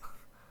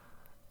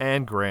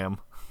 And Graham.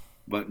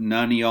 But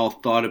none of y'all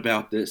thought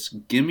about this.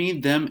 Give me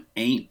them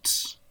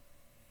Aints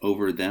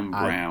over them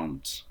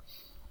Browns.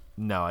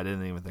 No, I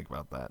didn't even think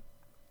about that.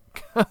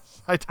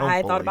 I don't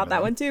I thought believe about it.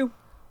 that one too.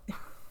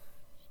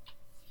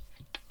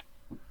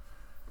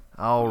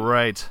 All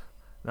right.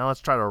 Now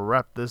let's try to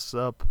wrap this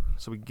up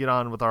so we can get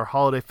on with our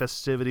holiday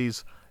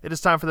festivities. It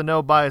is time for the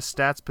no bias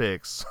stats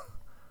picks.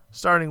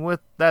 Starting with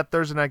that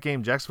Thursday night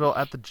game, Jacksonville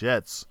at the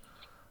Jets.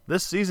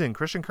 This season,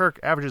 Christian Kirk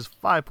averages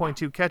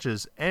 5.2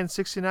 catches and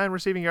 69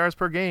 receiving yards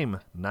per game.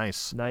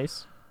 Nice.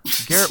 Nice.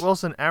 Garrett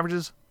Wilson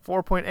averages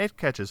 4.8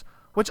 catches,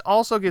 which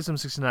also gives him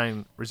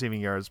 69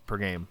 receiving yards per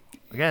game.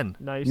 Again,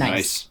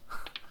 Nice.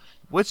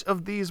 which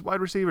of these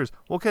wide receivers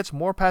will catch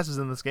more passes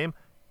in this game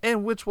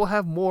and which will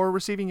have more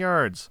receiving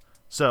yards?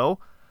 So,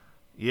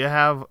 you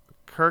have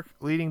Kirk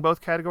leading both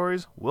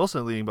categories,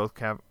 Wilson leading both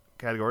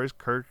categories,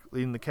 Kirk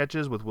leading the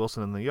catches with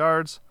Wilson in the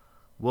yards,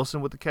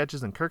 Wilson with the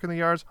catches and Kirk in the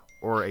yards,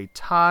 or a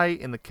tie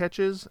in the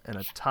catches and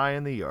a tie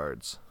in the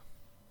yards.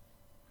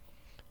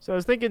 So I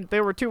was thinking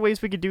there were 2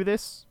 ways we could do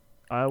this.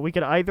 We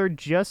could either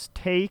just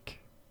take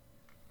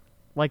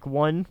like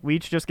one, we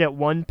each just get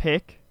one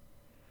pick,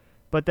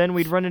 but then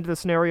we'd run into the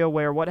scenario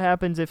where what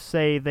happens if,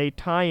 say, they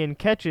tie in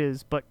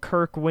catches, but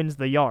Kirk wins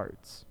the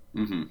yards?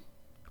 Mm-hmm.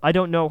 I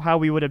don't know how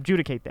we would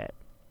adjudicate that.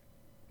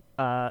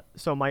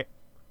 So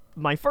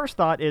my first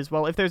thought is,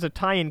 well, if there's a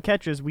tie in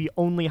catches, we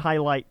only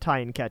highlight tie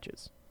in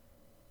catches,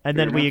 and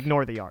Fair then we enough.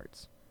 ignore the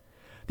yards.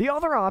 The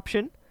other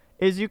option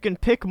is you can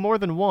pick more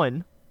than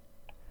one,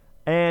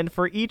 and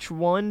for each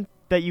one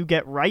that you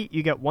get right,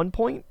 you get 1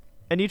 point,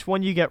 and each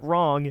one you get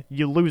wrong,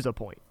 you lose a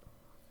point.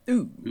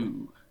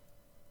 Ooh.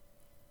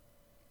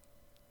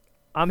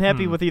 I'm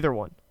happy with either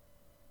one.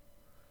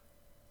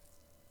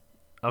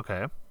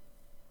 Okay.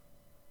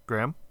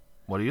 Graham,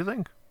 what do you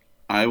think?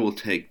 I will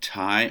take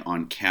tie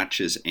on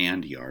catches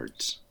and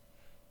yards.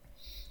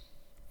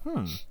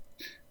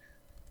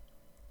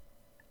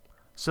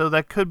 So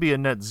that could be a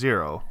net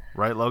zero,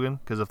 right, Logan?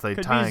 Because if they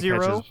Could tie be on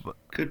zero. catches,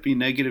 Could be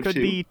negative Could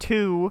 2. be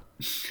 2,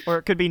 or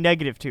it could be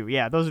 -2.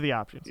 Yeah, those are the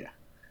options. Yeah.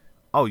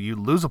 oh, you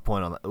lose a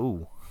point on that.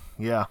 Ooh,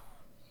 yeah,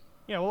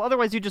 Yeah, well,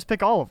 otherwise you just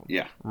pick all of them.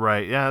 Yeah.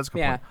 right. Yeah, that's a good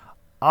Yeah.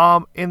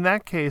 point. In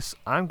that case,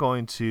 I'm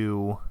going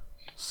to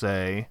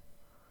say,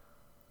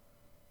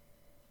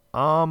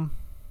 I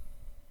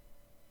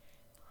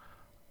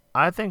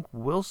think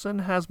Wilson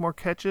has more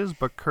catches,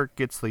 but Kirk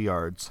gets the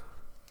yards.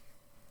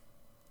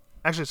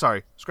 Actually,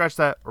 sorry. Scratch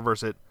that.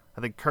 Reverse it.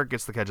 I think Kirk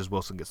gets the catches,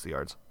 Wilson gets the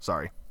yards.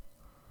 Sorry.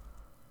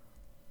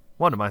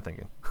 What am I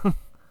thinking?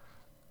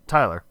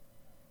 Tyler.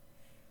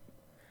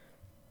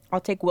 I'll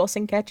take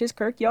Wilson catches,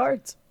 Kirk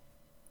yards.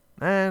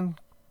 And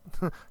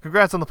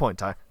congrats on the point,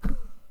 Ty.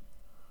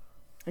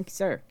 Thank you,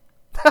 sir.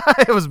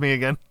 It was me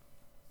again.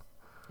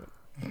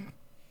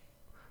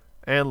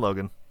 And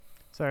Logan.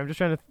 Sorry, I'm just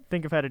trying to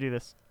think of how to do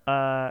this.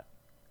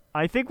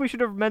 I think we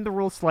should amend the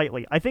rules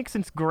slightly. I think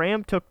since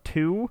Graham took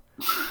 2,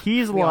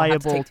 he's We all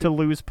have to liable take to 2.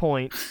 lose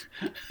points.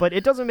 But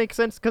it doesn't make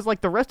sense because,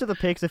 like, the rest of the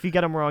picks, if you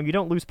get them wrong, you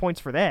don't lose points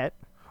for that.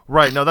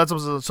 Right, no, that's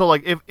so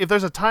like if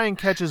there's a tie in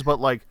catches, but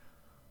like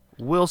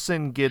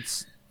Wilson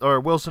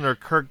or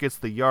Kirk gets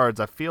the yards,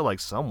 I feel like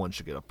someone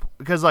should get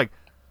because like,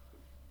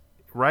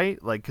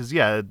 right, like because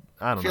yeah,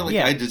 I I don't feel know. like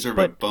Yeah, I deserve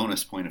a but-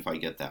 bonus point if I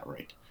get that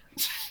right.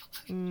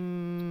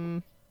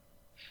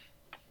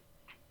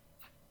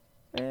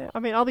 I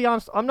mean, I'll be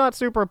honest. I'm not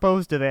super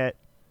opposed to that.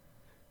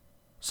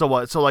 So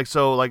what?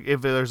 So like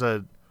if there's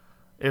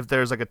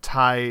like a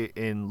tie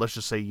in, let's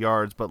just say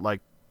yards, but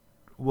like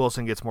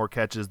Wilson gets more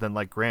catches, then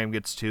like Graham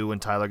gets 2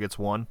 and Tyler gets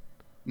 1.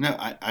 No,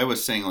 I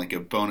was saying like a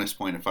bonus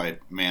point if I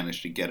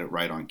managed to get it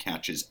right on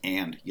catches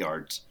and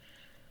yards.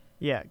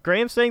 Yeah,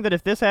 Graham's saying that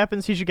if this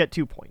happens, he should get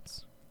 2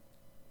 points.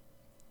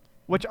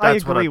 Which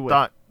That's I what agree with.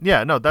 thought.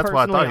 Yeah, no, that's what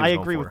I Personally, thought he was I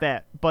going agree for. with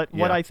that. But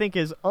what Yeah. I think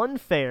is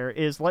unfair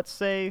is, let's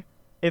say,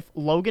 if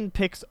Logan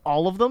picks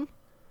all of them,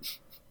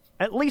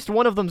 at least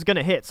one of them's going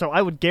to hit, so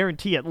I would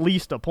guarantee at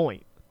least a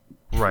point,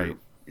 Right. True.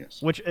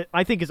 Yes. which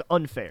I think is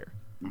unfair.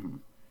 Mhm.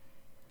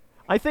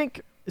 I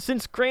think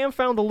since Graham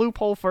found the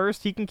loophole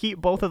first, he can keep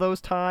both of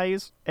those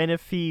ties, and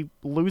if he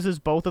loses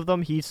both of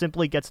them, he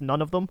simply gets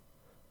none of them.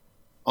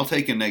 I'll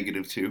take a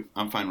 -2.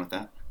 I'm fine with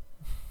that.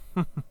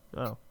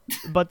 Oh.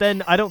 But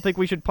then I don't think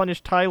we should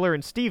punish Tyler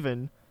and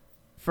Steven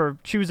for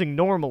choosing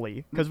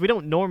normally, because we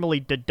don't normally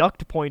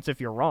deduct points if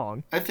you're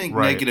wrong. I think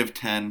Right.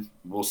 -10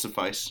 will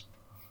suffice.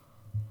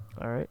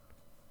 All right.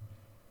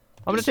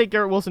 I'm going to take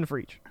Garrett Wilson for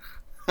each.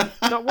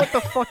 No, what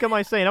the fuck am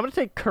I saying? I'm going to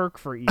take Kirk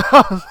for each.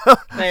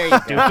 There you go.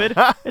 Stupid.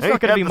 It's not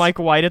going to be Mike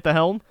White at the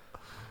helm.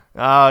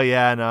 Oh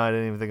yeah, no, I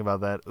didn't even think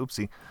about that.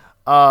 Oopsie.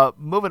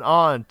 Moving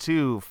on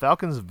to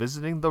Falcons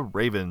visiting the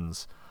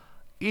Ravens.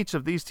 Each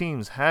of these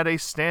teams had a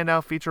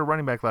standout feature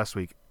running back last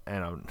week,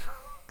 and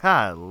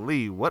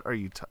golly, what are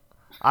you?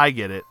 I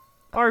get it.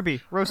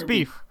 Arby, roast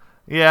beef.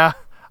 Yeah,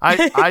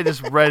 I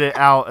just read it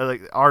out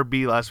like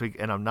RB last week,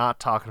 and I'm not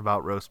talking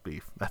about roast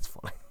beef. That's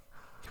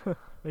funny.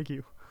 Thank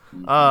you.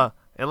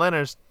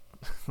 Atlanta's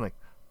like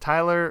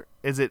Tyler.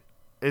 It's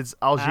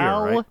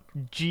Algier, right?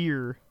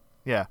 Algier.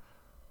 Yeah.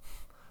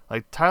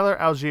 Like Tyler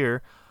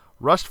Algier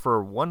rushed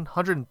for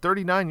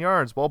 139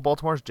 yards, while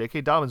Baltimore's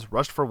J.K. Dobbins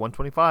rushed for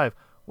 125.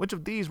 Which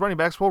of these running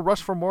backs will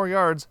rush for more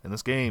yards in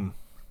this game?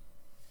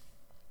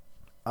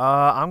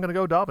 I'm going to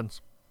go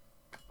Dobbins.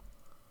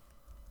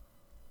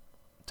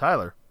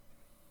 Tyler.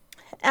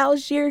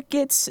 Algier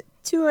gets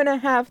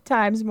 2.5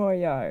 times more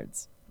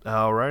yards.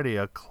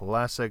 Alrighty, a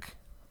classic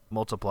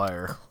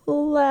multiplier.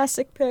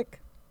 Classic pick.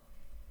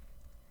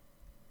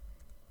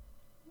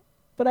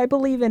 But I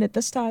believe in it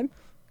this time.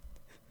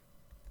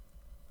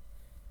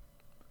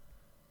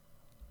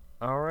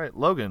 All right,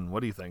 Logan,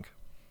 what do you think?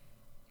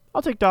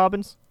 I'll take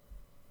Dobbins.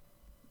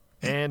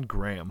 And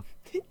Graham.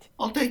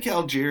 I'll take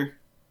Algier.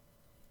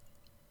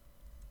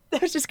 I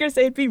was just going to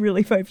say it'd be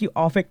really fun if you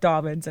all picked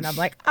Dobbins, and I'm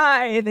like,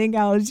 I think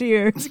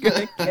Algier is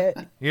going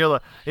to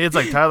get. It's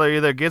like Tyler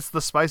either gets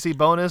the spicy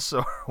bonus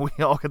or we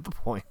all get the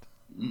point.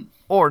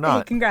 Or Hey,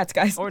 not. congrats,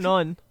 guys. Or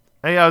none.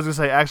 Hey, I was going to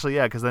say, actually,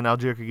 yeah, because then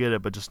Algier could get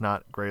it, but just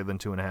not greater than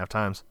 2.5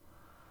 times.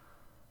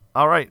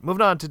 All right,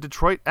 moving on to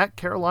Detroit at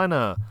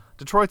Carolina.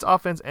 Detroit's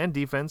offense and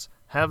defense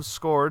have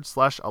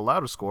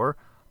scored/allowed to score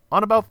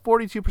on about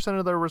 42%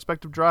 of their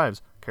respective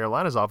drives.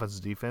 Carolina's offense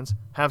and defense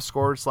have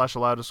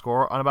scored/allowed to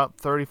score on about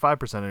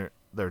 35% of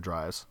their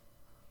drives.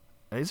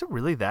 Is it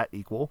really that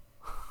equal?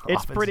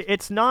 It's Offense- pretty.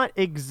 It's not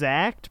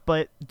exact,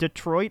 but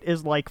Detroit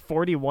is like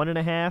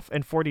 41.5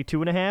 and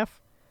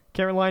 42.5.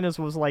 Carolina's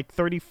was like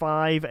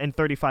 35 and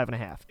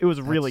 35.5. It was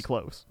really That's-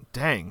 close.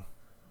 Dang.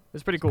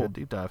 It's pretty cool. Good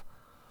deep dive.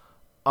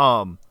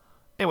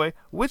 Anyway,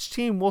 which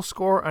team will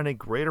score on a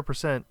greater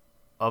percent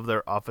of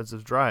their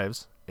offensive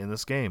drives in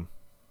this game?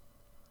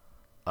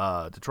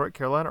 Detroit,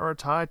 Carolina, or a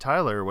tie?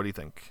 Tyler, what do you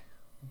think?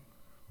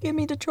 Give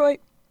me Detroit.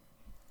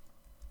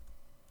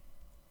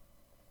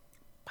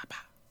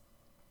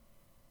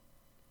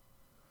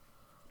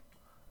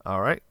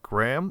 All right,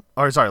 Graham.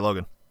 Or sorry,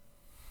 Logan.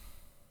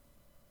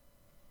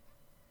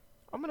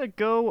 I'm going to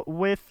go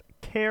with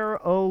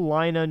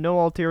Carolina. No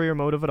ulterior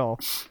motive at all.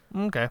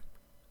 Okay.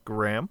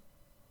 Graham.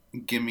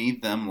 Give me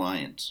them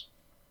Lions.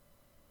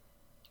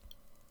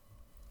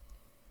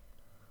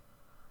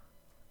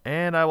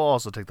 And I will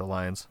also take the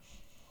Lions.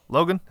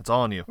 Logan, it's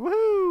all on you.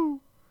 Woohoo!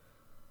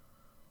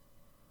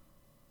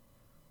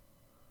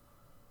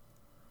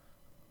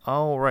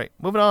 All right,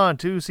 moving on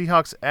to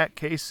Seahawks at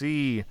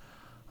KC.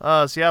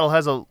 Seattle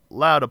has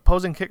allowed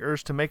opposing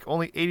kickers to make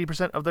only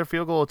 80% of their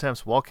field goal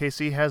attempts, while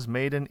KC has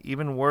made an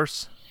even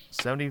worse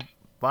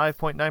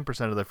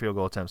 75.9% of their field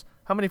goal attempts.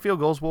 How many field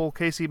goals will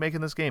KC make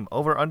in this game?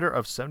 Over under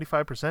of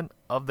 75%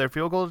 of their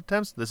field goal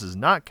attempts? This is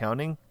not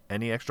counting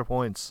any extra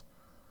points.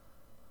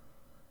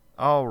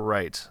 All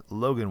right,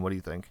 Logan, what do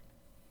you think?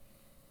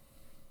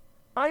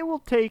 I will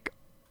take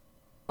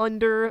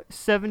under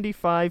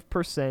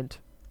 75%.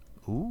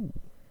 Ooh.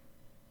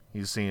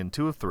 He's seeing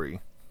 2 of 3.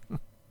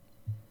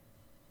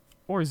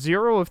 Or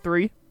 0 of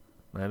 3.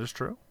 That is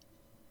true.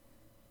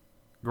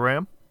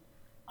 Graham?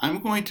 I'm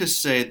going to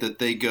say that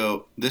they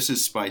go, this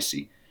is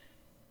spicy.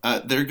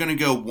 They're going to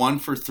go 1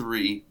 for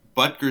 3.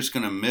 Butker's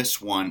going to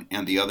miss one,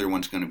 and the other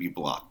one's going to be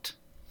blocked.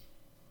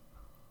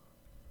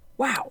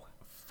 Wow.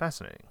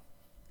 Fascinating.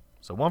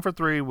 So 1 for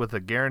 3 with a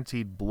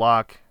guaranteed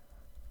block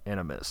and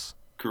a miss.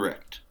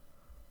 Correct.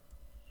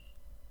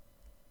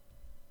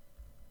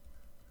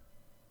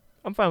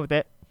 I'm fine with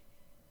that.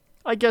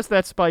 I guess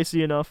that's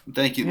spicy enough.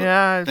 Thank you.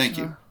 Yeah, Thank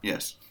you.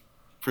 Yes.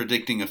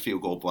 Predicting a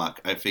field goal block.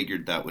 I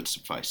figured that would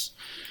suffice.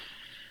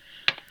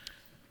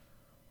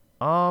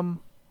 I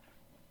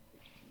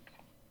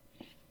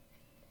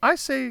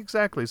say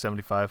exactly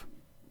 75.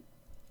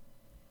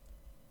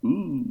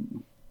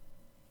 Ooh.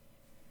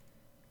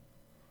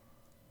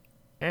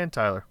 And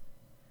Tyler.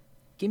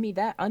 Give me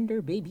that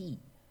under, baby.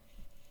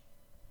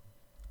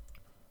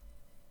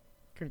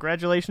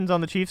 Congratulations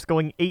on the Chiefs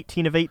going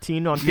 18 of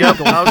 18 on field Yep,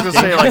 goals. I was going to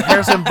say, like,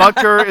 Harrison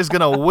Butker is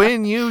going to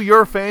win you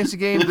your fantasy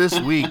game this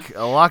week.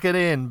 Lock it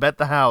in. Bet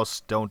the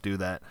house. Don't do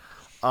that.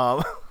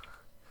 Because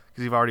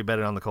you've already bet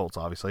it on the Colts,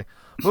 obviously.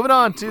 Moving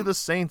on to the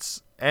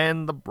Saints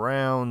and the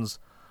Browns.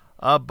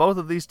 Both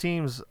of these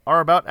teams are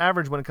about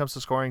average when it comes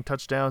to scoring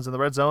touchdowns in the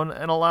red zone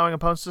and allowing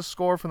opponents to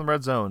score from the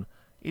red zone.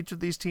 Each of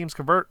these teams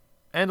convert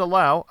and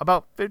allow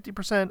about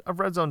 50% of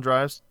red zone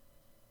drives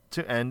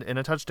to end in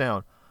a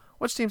touchdown.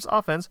 Which team's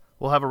offense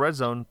will have a red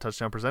zone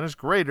touchdown percentage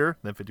greater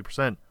than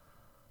 50%?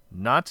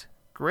 Not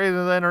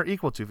greater than or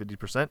equal to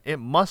 50%. It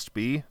must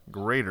be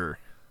greater.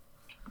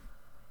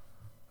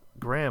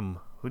 Graham,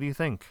 who do you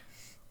think?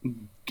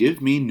 Give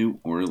me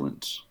New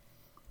Orleans.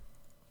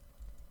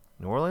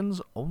 New Orleans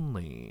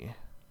only.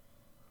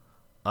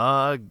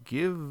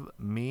 Give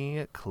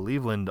me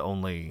Cleveland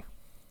only.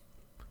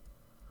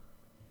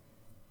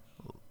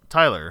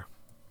 Tyler.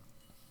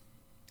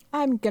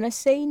 I'm gonna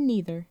say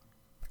neither.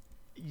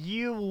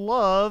 You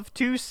love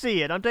to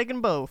see it. I'm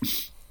taking both.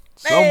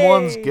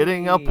 Someone's Hey!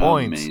 getting a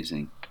point.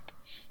 Amazing.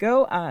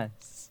 Go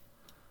us.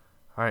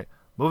 All right,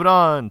 moving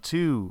on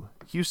to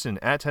Houston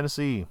at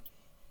Tennessee.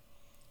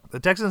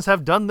 The Texans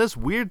have done this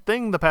weird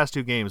thing the past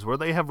 2 games where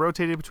they have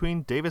rotated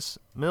between Davis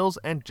Mills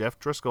and Jeff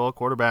Driscoll at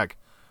quarterback.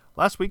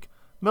 Last week,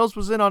 Mills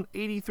was in on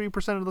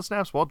 83% of the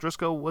snaps while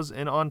Driscoll was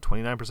in on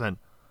 29%.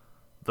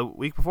 The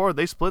week before,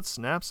 they split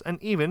snaps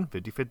and even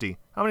 50-50.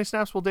 How many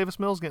snaps will Davis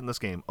Mills get in this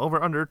game?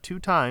 Over under 2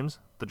 times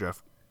the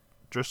Jeff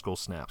Driscoll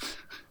snaps.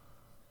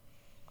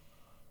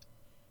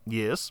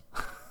 Yes.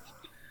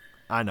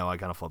 I know, I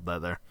kind of flipped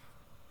that there.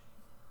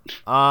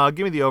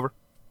 Give me the over.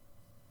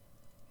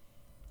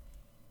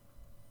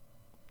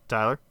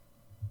 Tyler?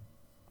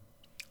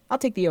 I'll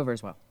take the over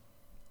as well.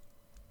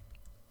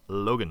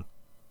 Logan?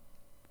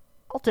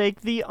 I'll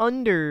take the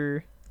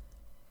under.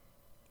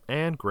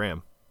 And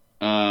Graham?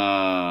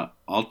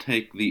 I'll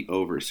take the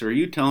over. So are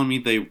you telling me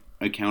they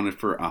accounted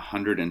for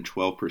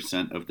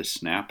 112% of the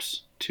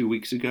snaps 2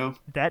 weeks ago?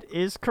 That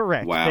is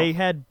correct. Wow. They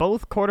had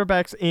both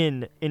quarterbacks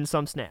in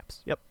some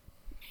snaps. Yep.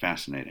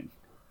 Fascinating.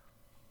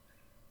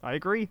 I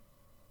agree.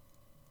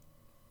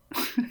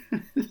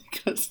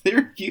 Because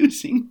they're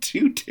using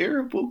 2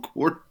 terrible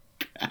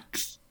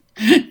quarterbacks.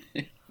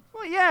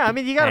 Well, yeah, I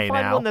mean, you gotta Hey,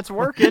 find now. one that's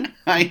working.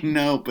 I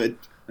know, but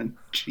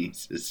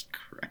Jesus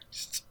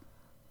Christ.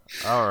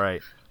 All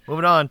right.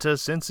 Moving on to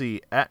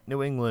Cincy at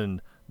New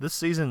England. This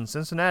season,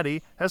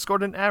 Cincinnati has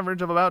scored an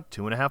average of about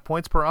 2.5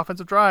 points per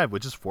offensive drive,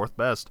 which is 4th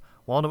best,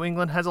 while New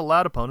England has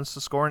allowed opponents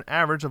to score an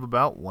average of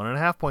about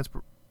 1.5 points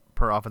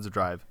per offensive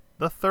drive,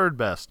 the 3rd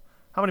best.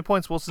 How many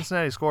points will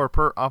Cincinnati score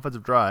per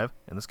offensive drive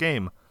in this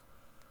game?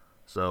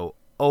 So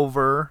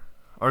under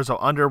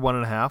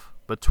 1.5,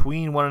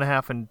 between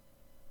 1.5 and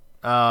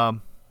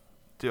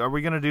are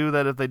we gonna do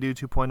that if they do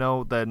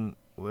 2.0? Then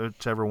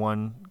whichever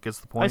one gets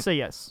the point. I say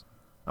yes.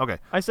 Okay.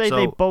 I say so,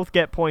 they both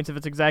get points if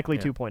it's exactly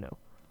Yeah. 2.0.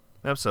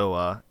 Yep,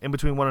 so in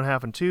between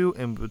 1.5 and 2,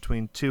 in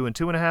between 2 and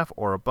 2.5,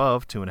 or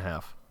above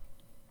 2.5.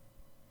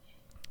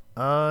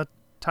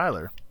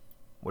 Tyler,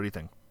 what do you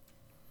think?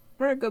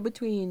 We're gonna go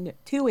between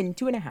 2 and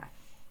 2.5.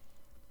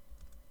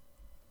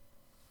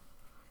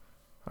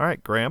 All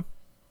right, Graham.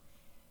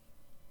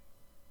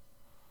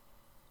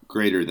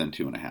 Greater than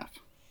 2.5.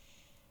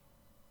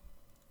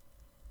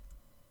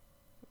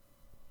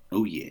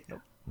 Oh, yeah.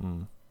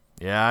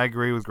 Yeah, I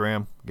agree with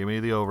Graham. Give me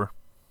the over.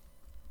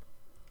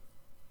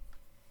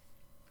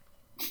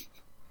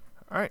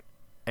 All right.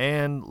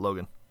 And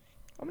Logan.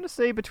 I'm going to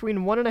say between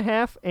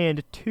 1.5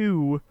 and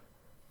 2,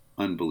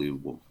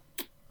 Unbelievable.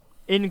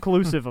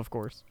 inclusive, of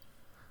course.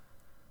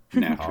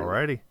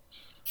 Naturally.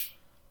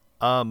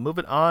 Alrighty.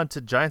 Moving on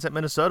to Giants at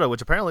Minnesota,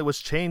 which apparently was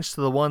changed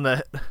to the one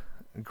that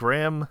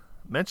Graham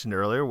mentioned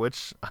earlier,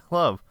 which I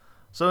love.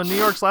 So in New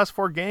York's last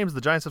 4 games,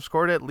 the Giants have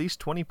scored at least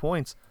 20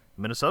 points.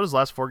 In Minnesota's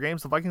last 4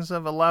 games, the Vikings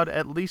have allowed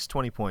at least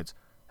 20 points.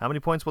 How many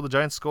points will the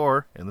Giants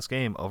score in this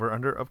game? Over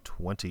under of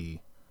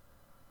 20.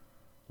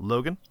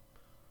 Logan?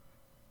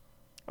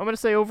 I'm going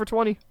to say over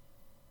 20.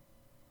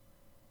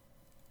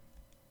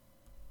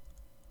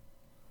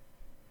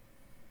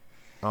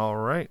 All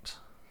right.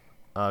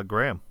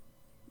 Graham?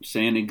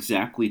 Saying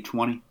exactly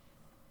 20.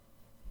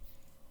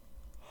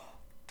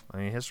 I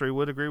mean, history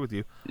would agree with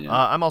you. Yeah.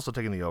 I'm also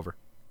taking the over.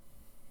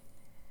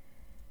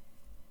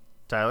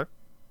 Tyler?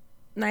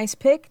 Nice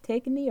pick,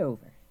 taking the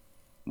over.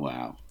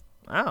 Wow.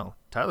 Oh,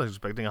 Tyler's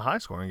expecting a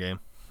high-scoring game.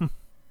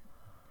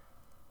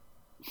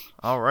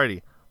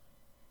 Alrighty.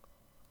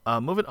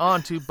 Moving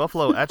on to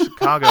Buffalo at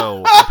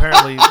Chicago.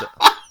 Apparently...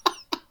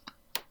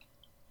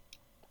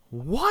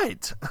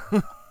 What?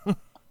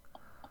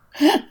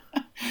 I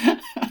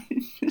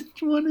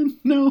just want to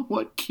know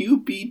what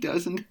QB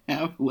doesn't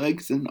have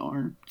legs and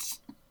arms.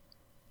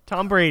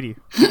 Tom Brady.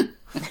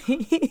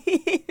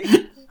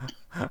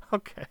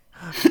 Okay.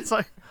 It's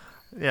like...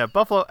 Yeah,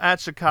 Buffalo at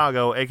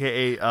Chicago,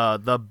 a.k.a.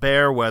 The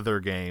Bear Weather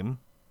game,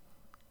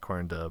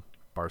 according to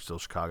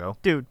Barstool Chicago.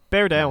 Dude,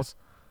 bear downs.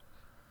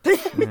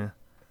 Yeah.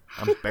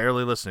 I'm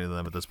barely listening to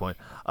them at this point.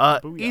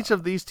 Each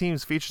of these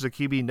teams features a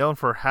QB known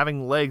for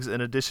having legs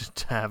in addition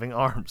to having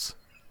arms.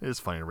 It is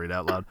funny to read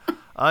out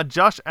loud.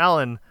 Josh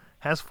Allen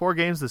has 4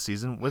 games this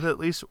season with at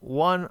least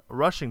 1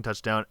 rushing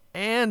touchdown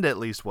and at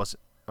least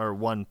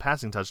 1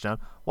 passing touchdown,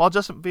 while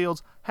Justin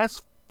Fields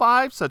has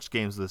 5 such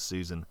games this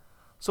season.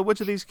 So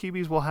which of these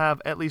QBs will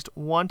have at least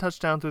 1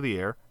 touchdown through the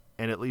air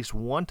and at least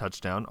 1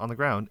 touchdown on the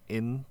ground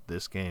in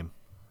this game?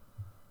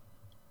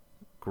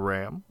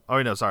 Graham? Oh,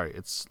 wait, no, sorry.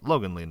 It's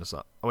Logan leading us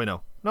up. Oh, wait,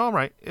 no. No, I'm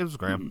right. It was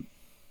Graham.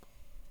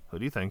 Who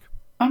do you think?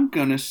 I'm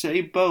going to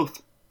say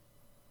both.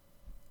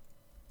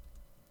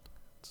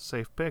 It's a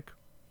safe pick.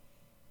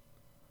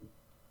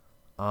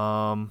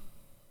 I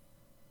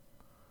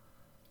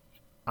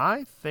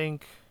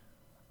think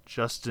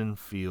Justin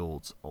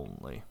Fields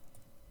only.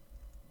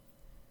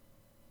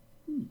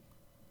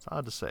 It's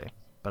odd to say,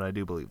 but I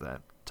do believe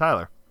that.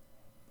 Tyler?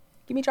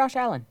 Give me Josh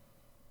Allen.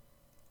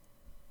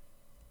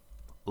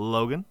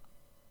 Logan?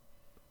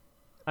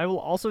 I will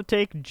also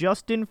take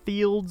Justin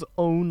Fields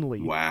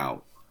only.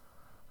 Wow.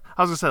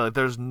 I was going to say, like,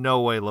 there's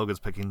no way Logan's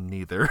picking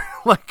neither.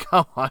 Like,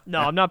 come on.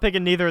 No, I'm not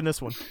picking neither in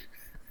this one.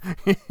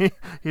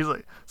 He's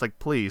like, it's like,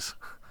 please.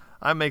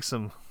 I make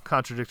some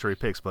contradictory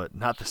picks, but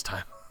not this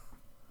time.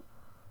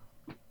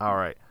 All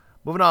right.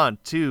 Moving on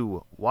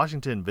to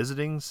Washington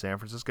visiting San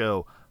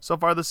Francisco. So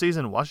far this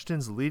season,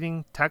 Washington's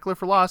leading tackler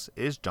for loss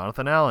is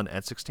Jonathan Allen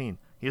at 16.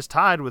 He is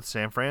tied with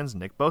San Fran's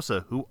Nick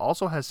Bosa, who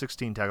also has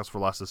 16 tackles for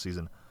loss this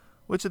season.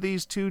 Which of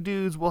these 2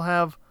 dudes will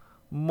have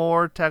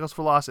more tackles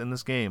for loss in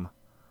this game?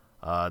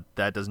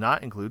 That does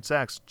not include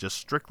sacks, just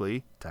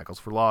strictly tackles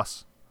for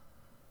loss.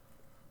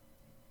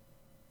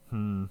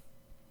 I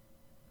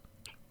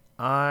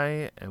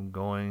am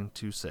going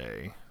to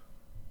say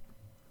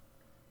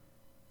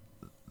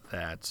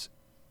that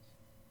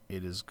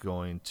it is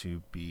going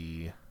to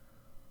be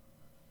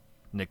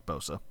Nick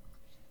Bosa.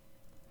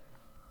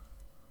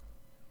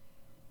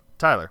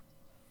 Tyler?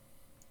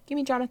 Give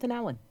me Jonathan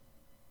Allen.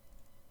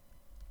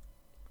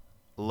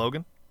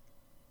 Logan?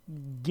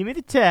 Give me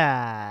the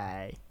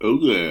tie. Oh,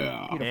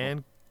 yeah.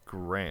 And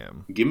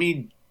Graham. Give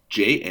me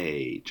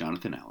J.A.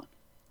 Jonathan Allen.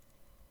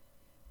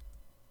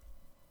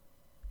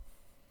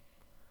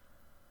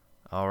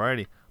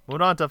 Alrighty.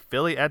 Moving on to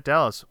Philly at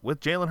Dallas. With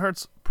Jalen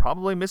Hurts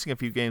probably missing a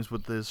few games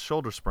with his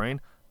shoulder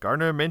sprain,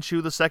 Gardner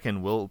Minshew II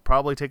will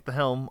probably take the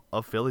helm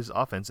of Philly's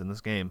offense in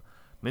this game.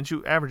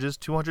 Minshew averages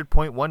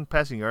 200.1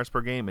 passing yards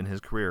per game in his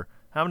career.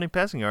 How many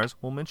passing yards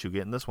will Minshew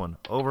get in this one?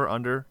 Over,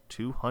 under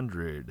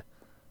 200.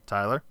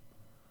 Tyler?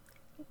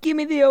 Give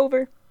me the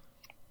over.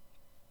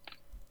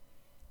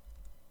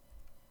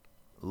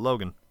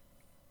 Logan?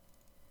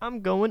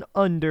 I'm going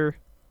under.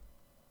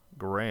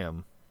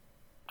 Graham?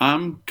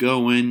 I'm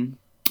going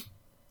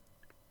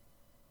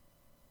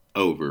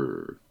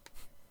over.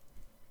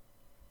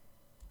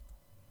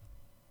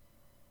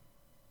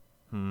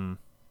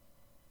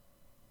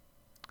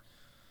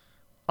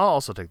 I'll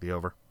also take the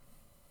over.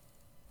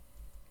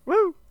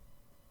 Woo!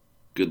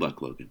 Good luck,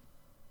 Logan.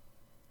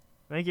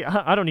 Thank you.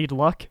 I don't need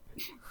luck.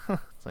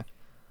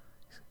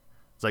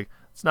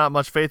 It's not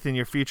much faith in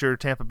your future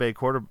Tampa Bay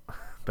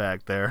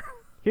quarterback there.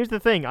 Here's the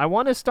thing. I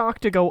want his stock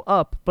to go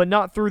up, but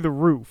not through the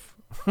roof.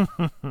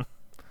 No,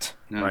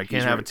 Right,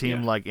 can't have a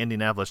team like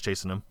Indianapolis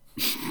chasing him.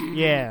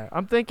 Yeah,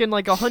 I'm thinking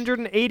like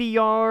 180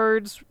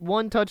 yards,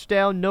 1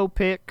 touchdown, no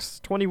picks,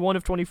 21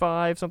 of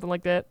 25, something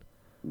like that.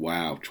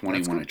 Wow, 21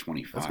 of That's a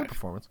 25. good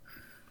performance.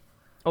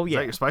 Oh, Is yeah.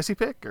 that your spicy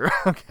pick? Or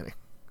I'm kidding.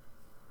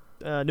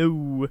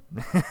 No.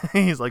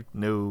 He's like,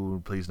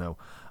 no, please no.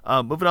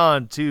 Moving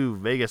on to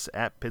Vegas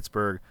at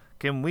Pittsburgh.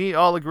 Can we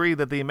all agree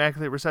that the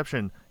Immaculate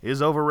Reception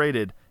is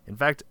overrated? In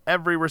fact,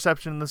 every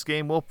reception in this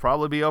game will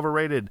probably be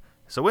overrated.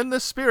 So in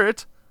this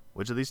spirit,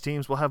 which of these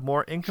teams will have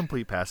more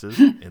incomplete passes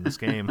in this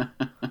game?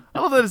 I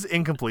love that it's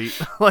incomplete.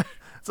 Like,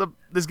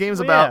 this game's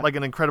about like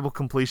an incredible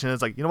completion.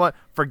 It's like, you know what?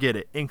 Forget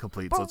it.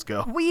 Incompletes. Let's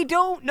go. We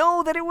don't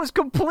know that it was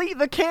complete.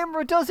 The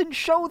camera doesn't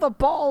show the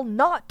ball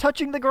not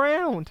touching the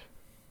ground.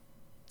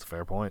 It's a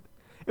fair point.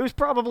 It was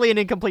probably an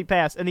incomplete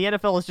pass, and the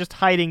NFL is just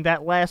hiding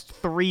that last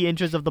 3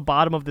 inches of the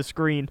bottom of the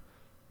screen.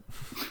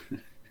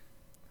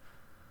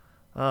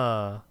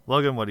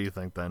 Logan, what do you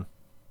think then?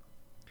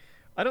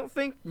 I don't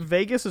think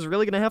Vegas is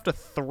really going to have to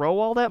throw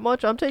all that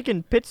much. I'm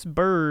taking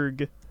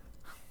Pittsburgh.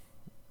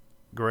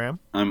 Graham?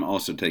 I'm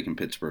also taking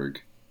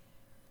Pittsburgh.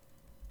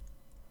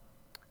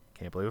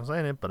 Can't believe I'm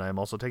saying it, but I'm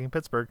also taking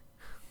Pittsburgh.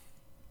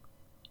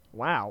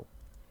 Wow.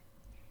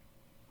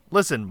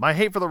 Listen, my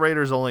hate for the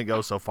Raiders only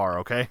goes so far,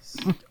 okay?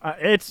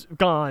 It's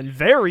gone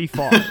very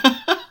far.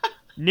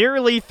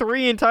 Nearly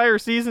 3 entire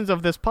seasons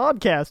of this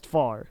podcast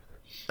far.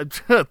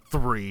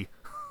 3.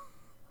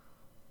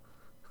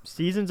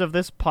 Seasons of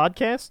this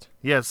podcast?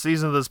 Yeah,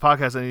 season of this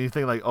podcast, and you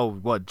think like, oh,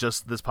 what,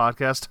 just this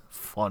podcast?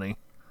 Funny.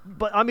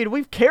 But, I mean,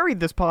 we've carried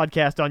this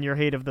podcast on your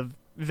hate of the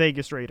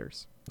Vegas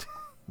Raiders.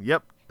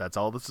 Yep, that's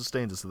all that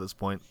sustains us at this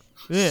point.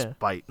 Yeah.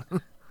 Spite.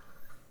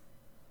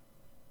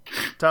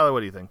 Tyler,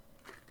 what do you think?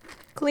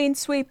 Clean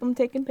sweep. I'm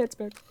taking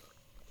Pittsburgh.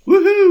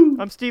 Woohoo!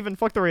 I'm Steven.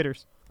 Fuck the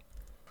Raiders.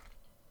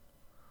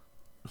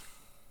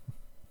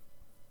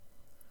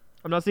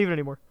 I'm not Steven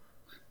anymore.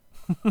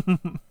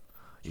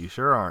 You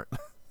sure aren't.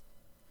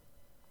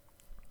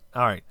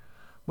 All right,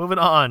 moving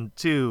on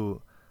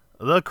to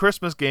the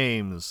Christmas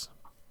games.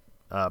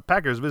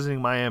 Packers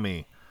visiting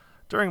Miami.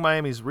 During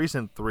Miami's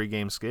recent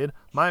 3-game skid,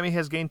 Miami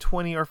has gained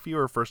 20 or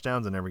fewer first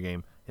downs in every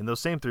game. In those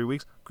same 3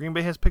 weeks, Green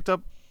Bay has picked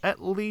up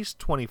at least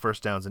 20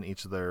 first downs in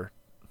each of their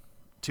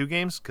 2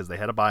 games because they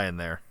had a bye in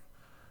there.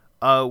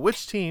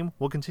 Which team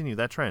will continue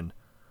that trend?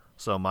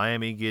 So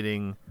Miami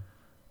getting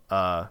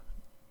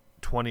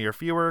 20 or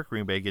fewer,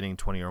 Green Bay getting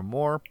 20 or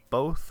more,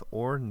 both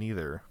or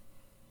neither.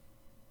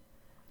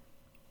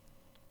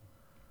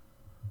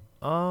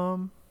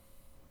 Graham,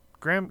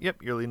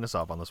 yep, you're leading us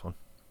off on this one.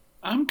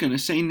 I'm going to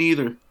say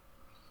neither.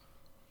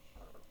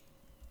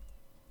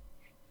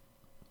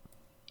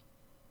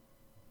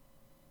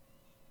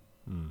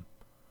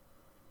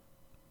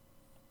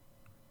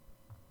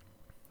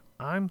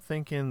 I'm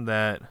thinking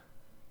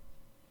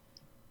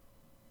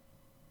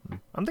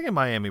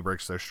Miami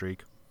breaks their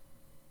streak.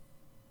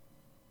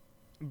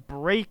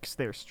 Breaks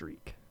their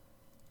streak.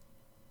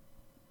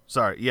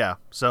 Sorry, yeah.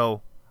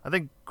 So I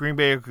think Green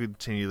Bay will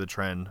continue the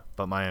trend,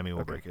 but Miami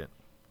will break it.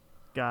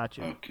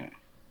 Gotcha. Okay.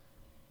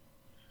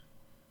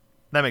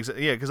 That makes it,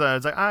 yeah, because I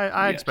was like,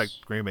 I Yes.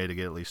 expect Green Bay to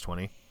get at least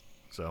 20.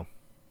 So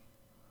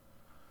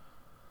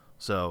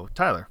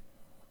Tyler,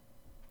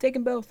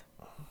 Taking both.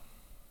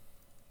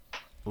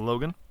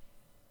 Logan,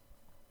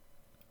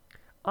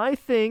 I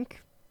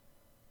think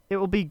it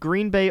will be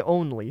Green Bay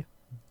only,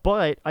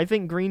 but I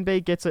think Green Bay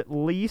gets at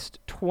least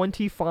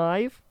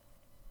 25.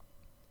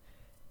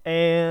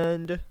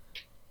 And...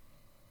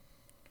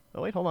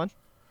 Oh, wait, hold on.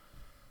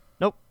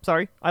 Nope,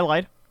 sorry, I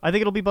lied. I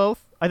think it'll be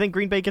both. I think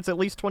Green Bay gets at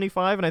least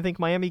 25, and I think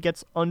Miami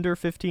gets under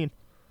 15.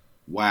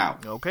 Wow.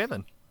 okay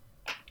then.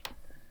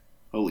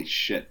 Holy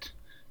shit.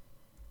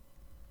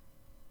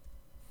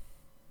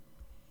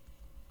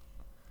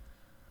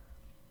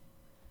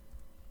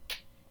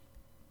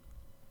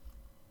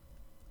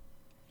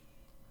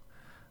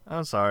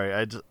 I'm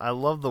sorry. I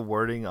love the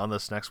wording on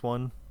this next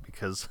one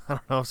because I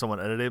don't know if someone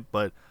edited it,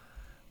 but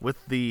with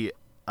the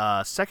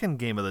second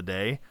game of the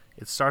day,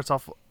 it starts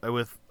off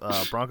with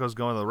Broncos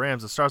going to the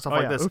Rams. It starts off Oh,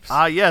 like yeah. this. Oops.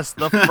 Yes,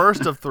 the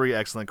first of 3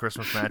 excellent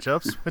Christmas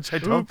matchups, which I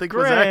don't think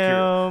was accurate.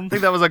 Graham. I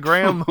think that was a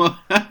Graham. I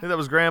think that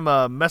was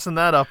Graham messing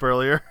that up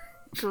earlier.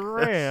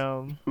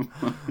 Graham.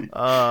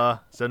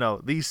 So no,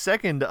 the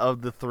second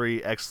of the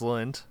 3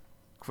 excellent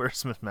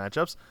Christmas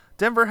matchups.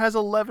 Denver has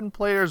 11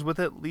 players with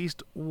at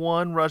least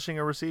 1 rushing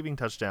or receiving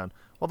touchdown,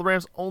 while the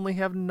Rams only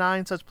have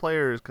 9 such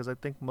players because I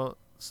think most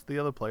of the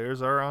other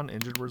players are on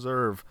injured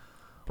reserve.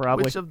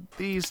 Probably. Which of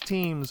these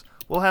teams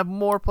will have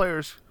more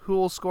players who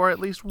will score at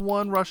least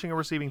 1 rushing or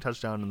receiving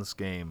touchdown in this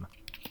game?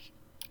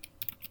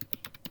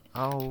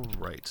 All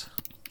right.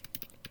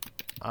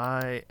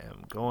 I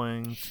am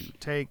going to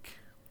take...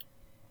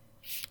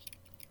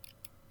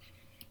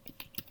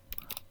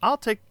 I'll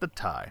take the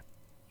tie.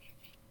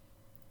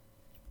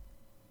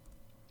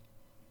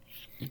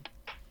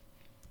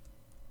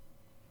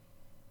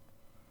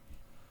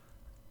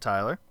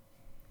 Tyler?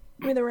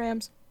 Give me the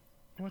Rams.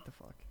 What the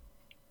fuck?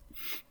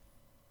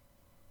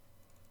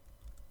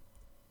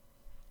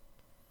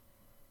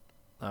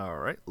 All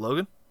right.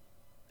 Logan?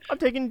 I'm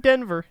taking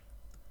Denver.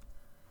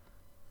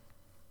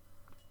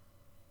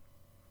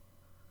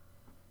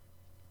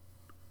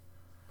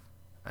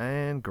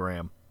 And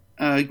Graham.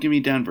 Give me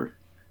Denver.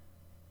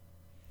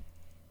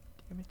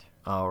 Damn it.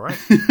 All right.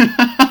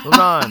 Moving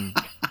on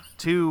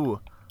to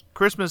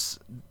Christmas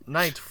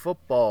night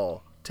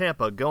football.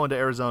 Tampa going to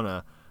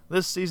Arizona.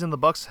 This season, the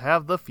Bucs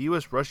have the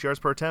fewest rush yards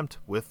per attempt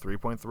with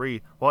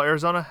 3.3, while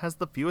Arizona has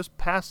the fewest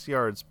pass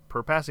yards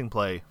per passing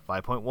play,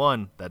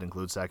 5.1. That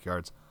includes sack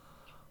yards.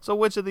 So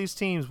which of these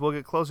teams will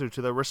get closer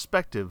to their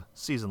respective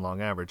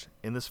season-long average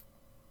in this?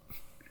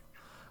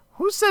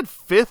 Who said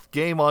fifth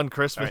game on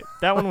Christmas? All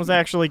right, that one was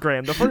actually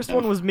Graham. The first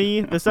one was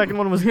me. The second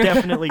one was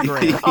definitely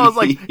Graham. I was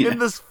like, in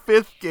this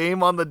fifth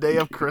game on the day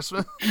of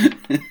Christmas?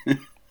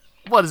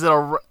 What is it?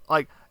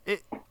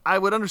 I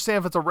would understand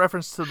if it's a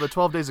reference to the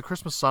 12 Days of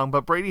Christmas song,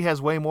 but Brady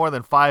has way more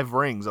than 5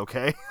 rings,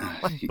 okay?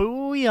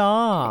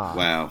 Booyah.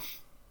 Wow.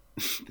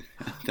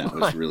 That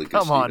was really good.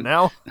 Come on Steven.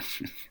 now.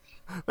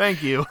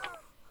 Thank you.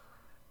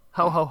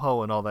 Ho, ho,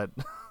 ho, and all that,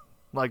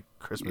 like,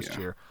 Christmas Yeah.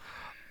 cheer.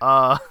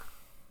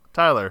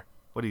 Tyler,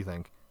 what do you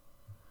think?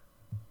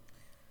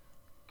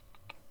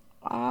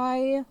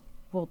 I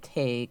will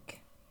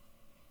take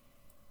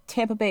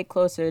Tampa Bay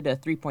closer to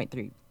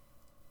 3.3.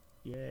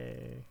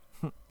 Yay.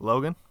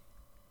 Logan?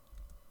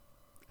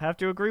 Have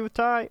to agree with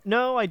Ty?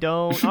 No, I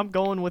don't. I'm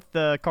going with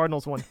the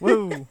Cardinals one.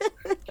 Woo.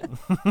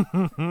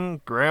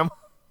 Graham?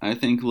 I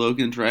think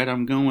Logan's right.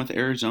 I'm going with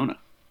Arizona.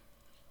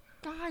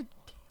 God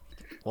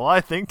Well,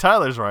 I think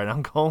Tyler's right.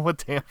 I'm going with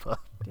Tampa.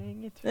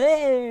 dang it.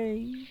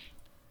 Hey!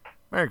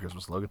 Merry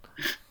Christmas, Logan.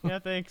 Yeah,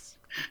 thanks.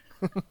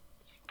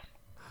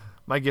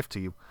 My gift to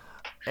you.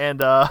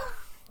 And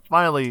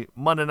finally,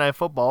 Monday Night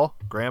Football.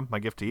 Graham, my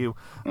gift to you.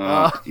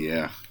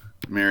 Yeah.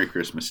 Merry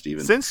Christmas,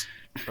 Steven.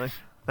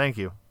 Thank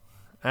you.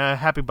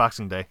 Happy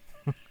Boxing Day.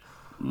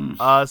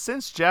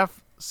 Since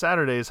Jeff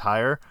Saturday's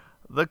hire,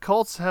 the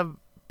Colts have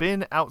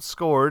been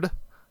outscored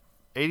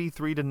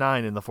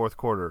 83-9 in the fourth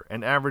quarter,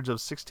 an average of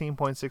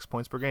 16.6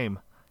 points per game.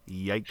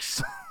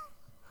 Yikes.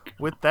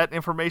 With that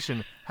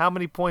information, how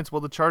many points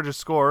will the Chargers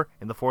score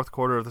in the fourth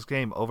quarter of this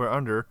game? Over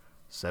under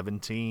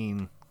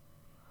 17.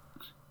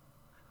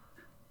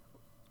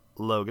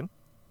 Logan.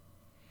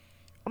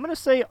 I'm going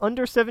to say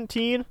under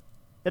 17.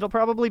 It'll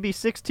probably be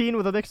 16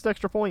 with a mixed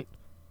extra point.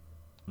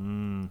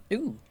 Ooh.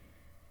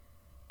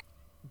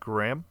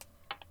 Graham.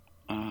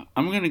 I'm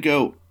going to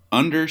go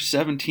under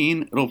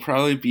 17. It'll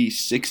probably be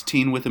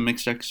 16 with a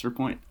mixed extra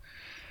point.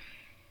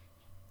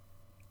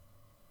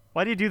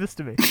 Why do you do this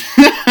to me?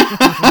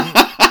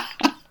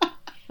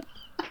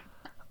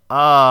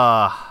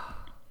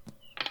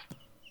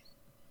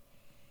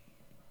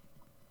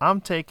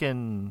 I'm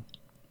taking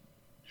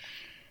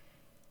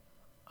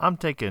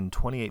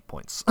 28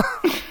 points.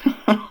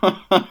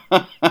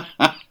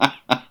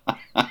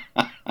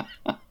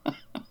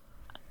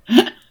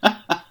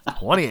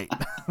 28.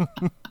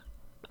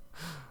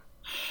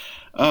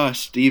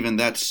 Steven,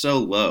 that's so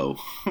low.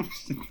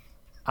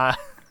 I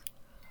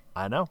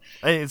know.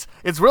 It's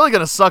really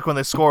gonna suck when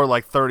they score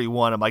like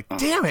 31. I'm like,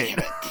 damn it.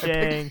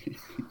 Dang.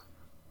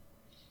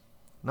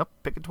 Nope,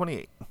 pick a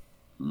 28.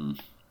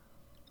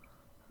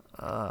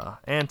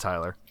 And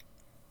Tyler.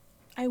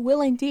 I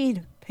will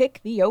indeed pick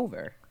the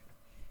over.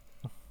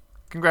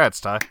 Congrats,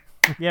 Ty.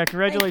 Yeah,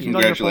 congratulations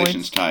on your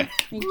Congratulations, points. Ty.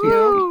 Thank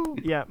you.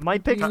 Yeah, my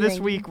picks Thank this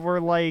you. week were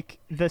like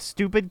the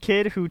stupid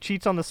kid who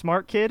cheats on the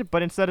smart kid,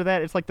 but instead of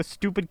that, it's like the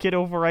stupid kid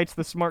overwrites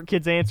the smart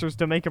kid's answers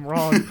to make him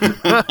wrong.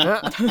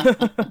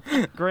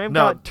 Graham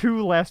No. got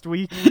 2 last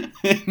week.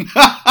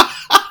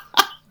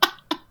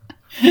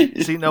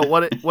 See, no,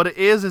 what it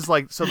is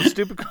like, so the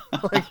stupid,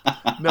 like,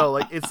 no,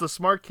 like, it's the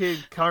smart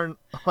kid,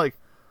 like,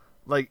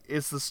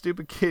 it's the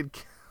stupid kid,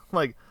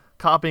 like,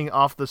 copying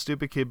off the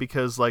stupid kid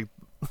because, like,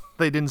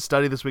 they didn't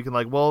study this week and,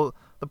 like, well,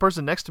 the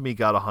person next to me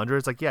got 100.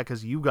 It's like, yeah,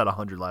 because you got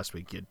 100 last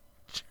week, kid.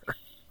 Sure.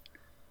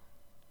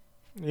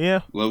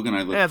 Yeah. Logan,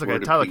 I look Yeah, it's okay.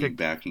 forward Tyler to kicked-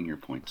 piggybacking your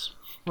points.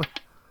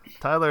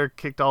 Tyler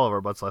kicked all of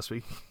our butts last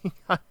week.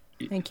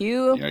 Thank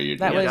you. Yeah, you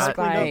That did. was Yeah,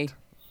 my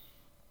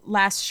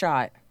last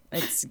shot.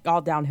 It's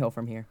all downhill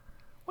from here.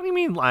 What do you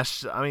mean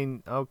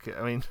okay,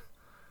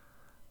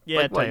 Yeah,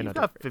 like, what, Ty, you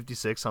got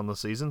 56 on the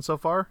season so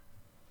far?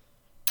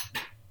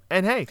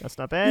 And hey, that's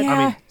not bad. Yeah.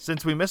 I mean,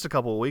 since we missed a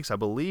couple of weeks, I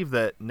believe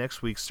that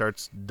next week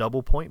starts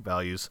double point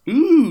values.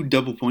 Ooh,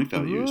 double point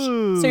values.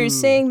 Ooh. So you're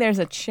saying there's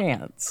a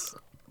chance?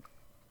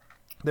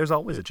 There's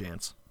always a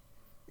chance.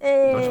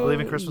 Don't you believe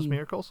in Christmas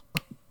miracles?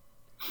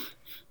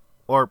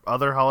 Or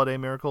other holiday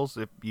miracles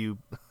if you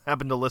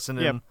happen to listen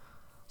Yeah. and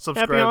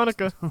subscribe.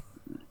 Happy Hanukkah.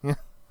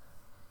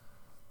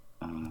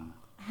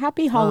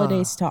 Happy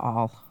holidays to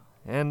all.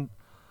 And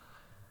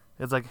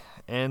it's like,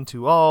 and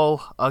to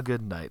all, a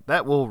good night.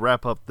 That will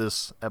wrap up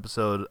this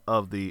episode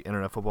of the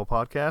Internet Football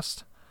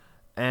Podcast.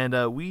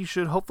 And we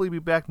should hopefully be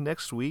back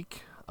next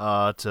week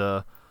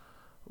to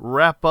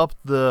wrap up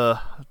the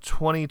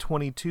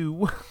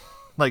 2022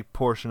 like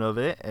portion of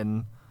it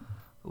and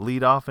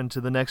lead off into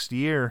the next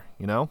year,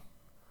 you know?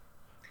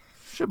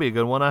 Should be a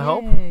good one, I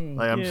hope. Yay.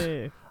 Like,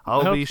 Yay.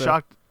 I'll I be hope so.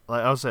 shocked.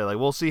 Like I'll say, like,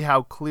 we'll see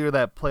how clear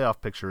that playoff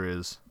picture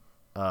is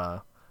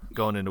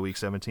going into week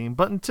 17.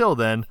 But until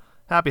then,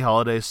 happy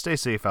holidays. Stay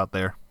safe out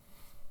there.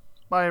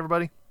 Bye,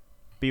 everybody.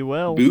 Be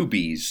well.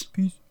 Boobies.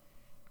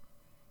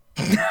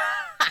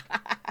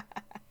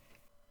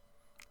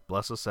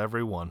 Bless us,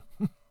 everyone.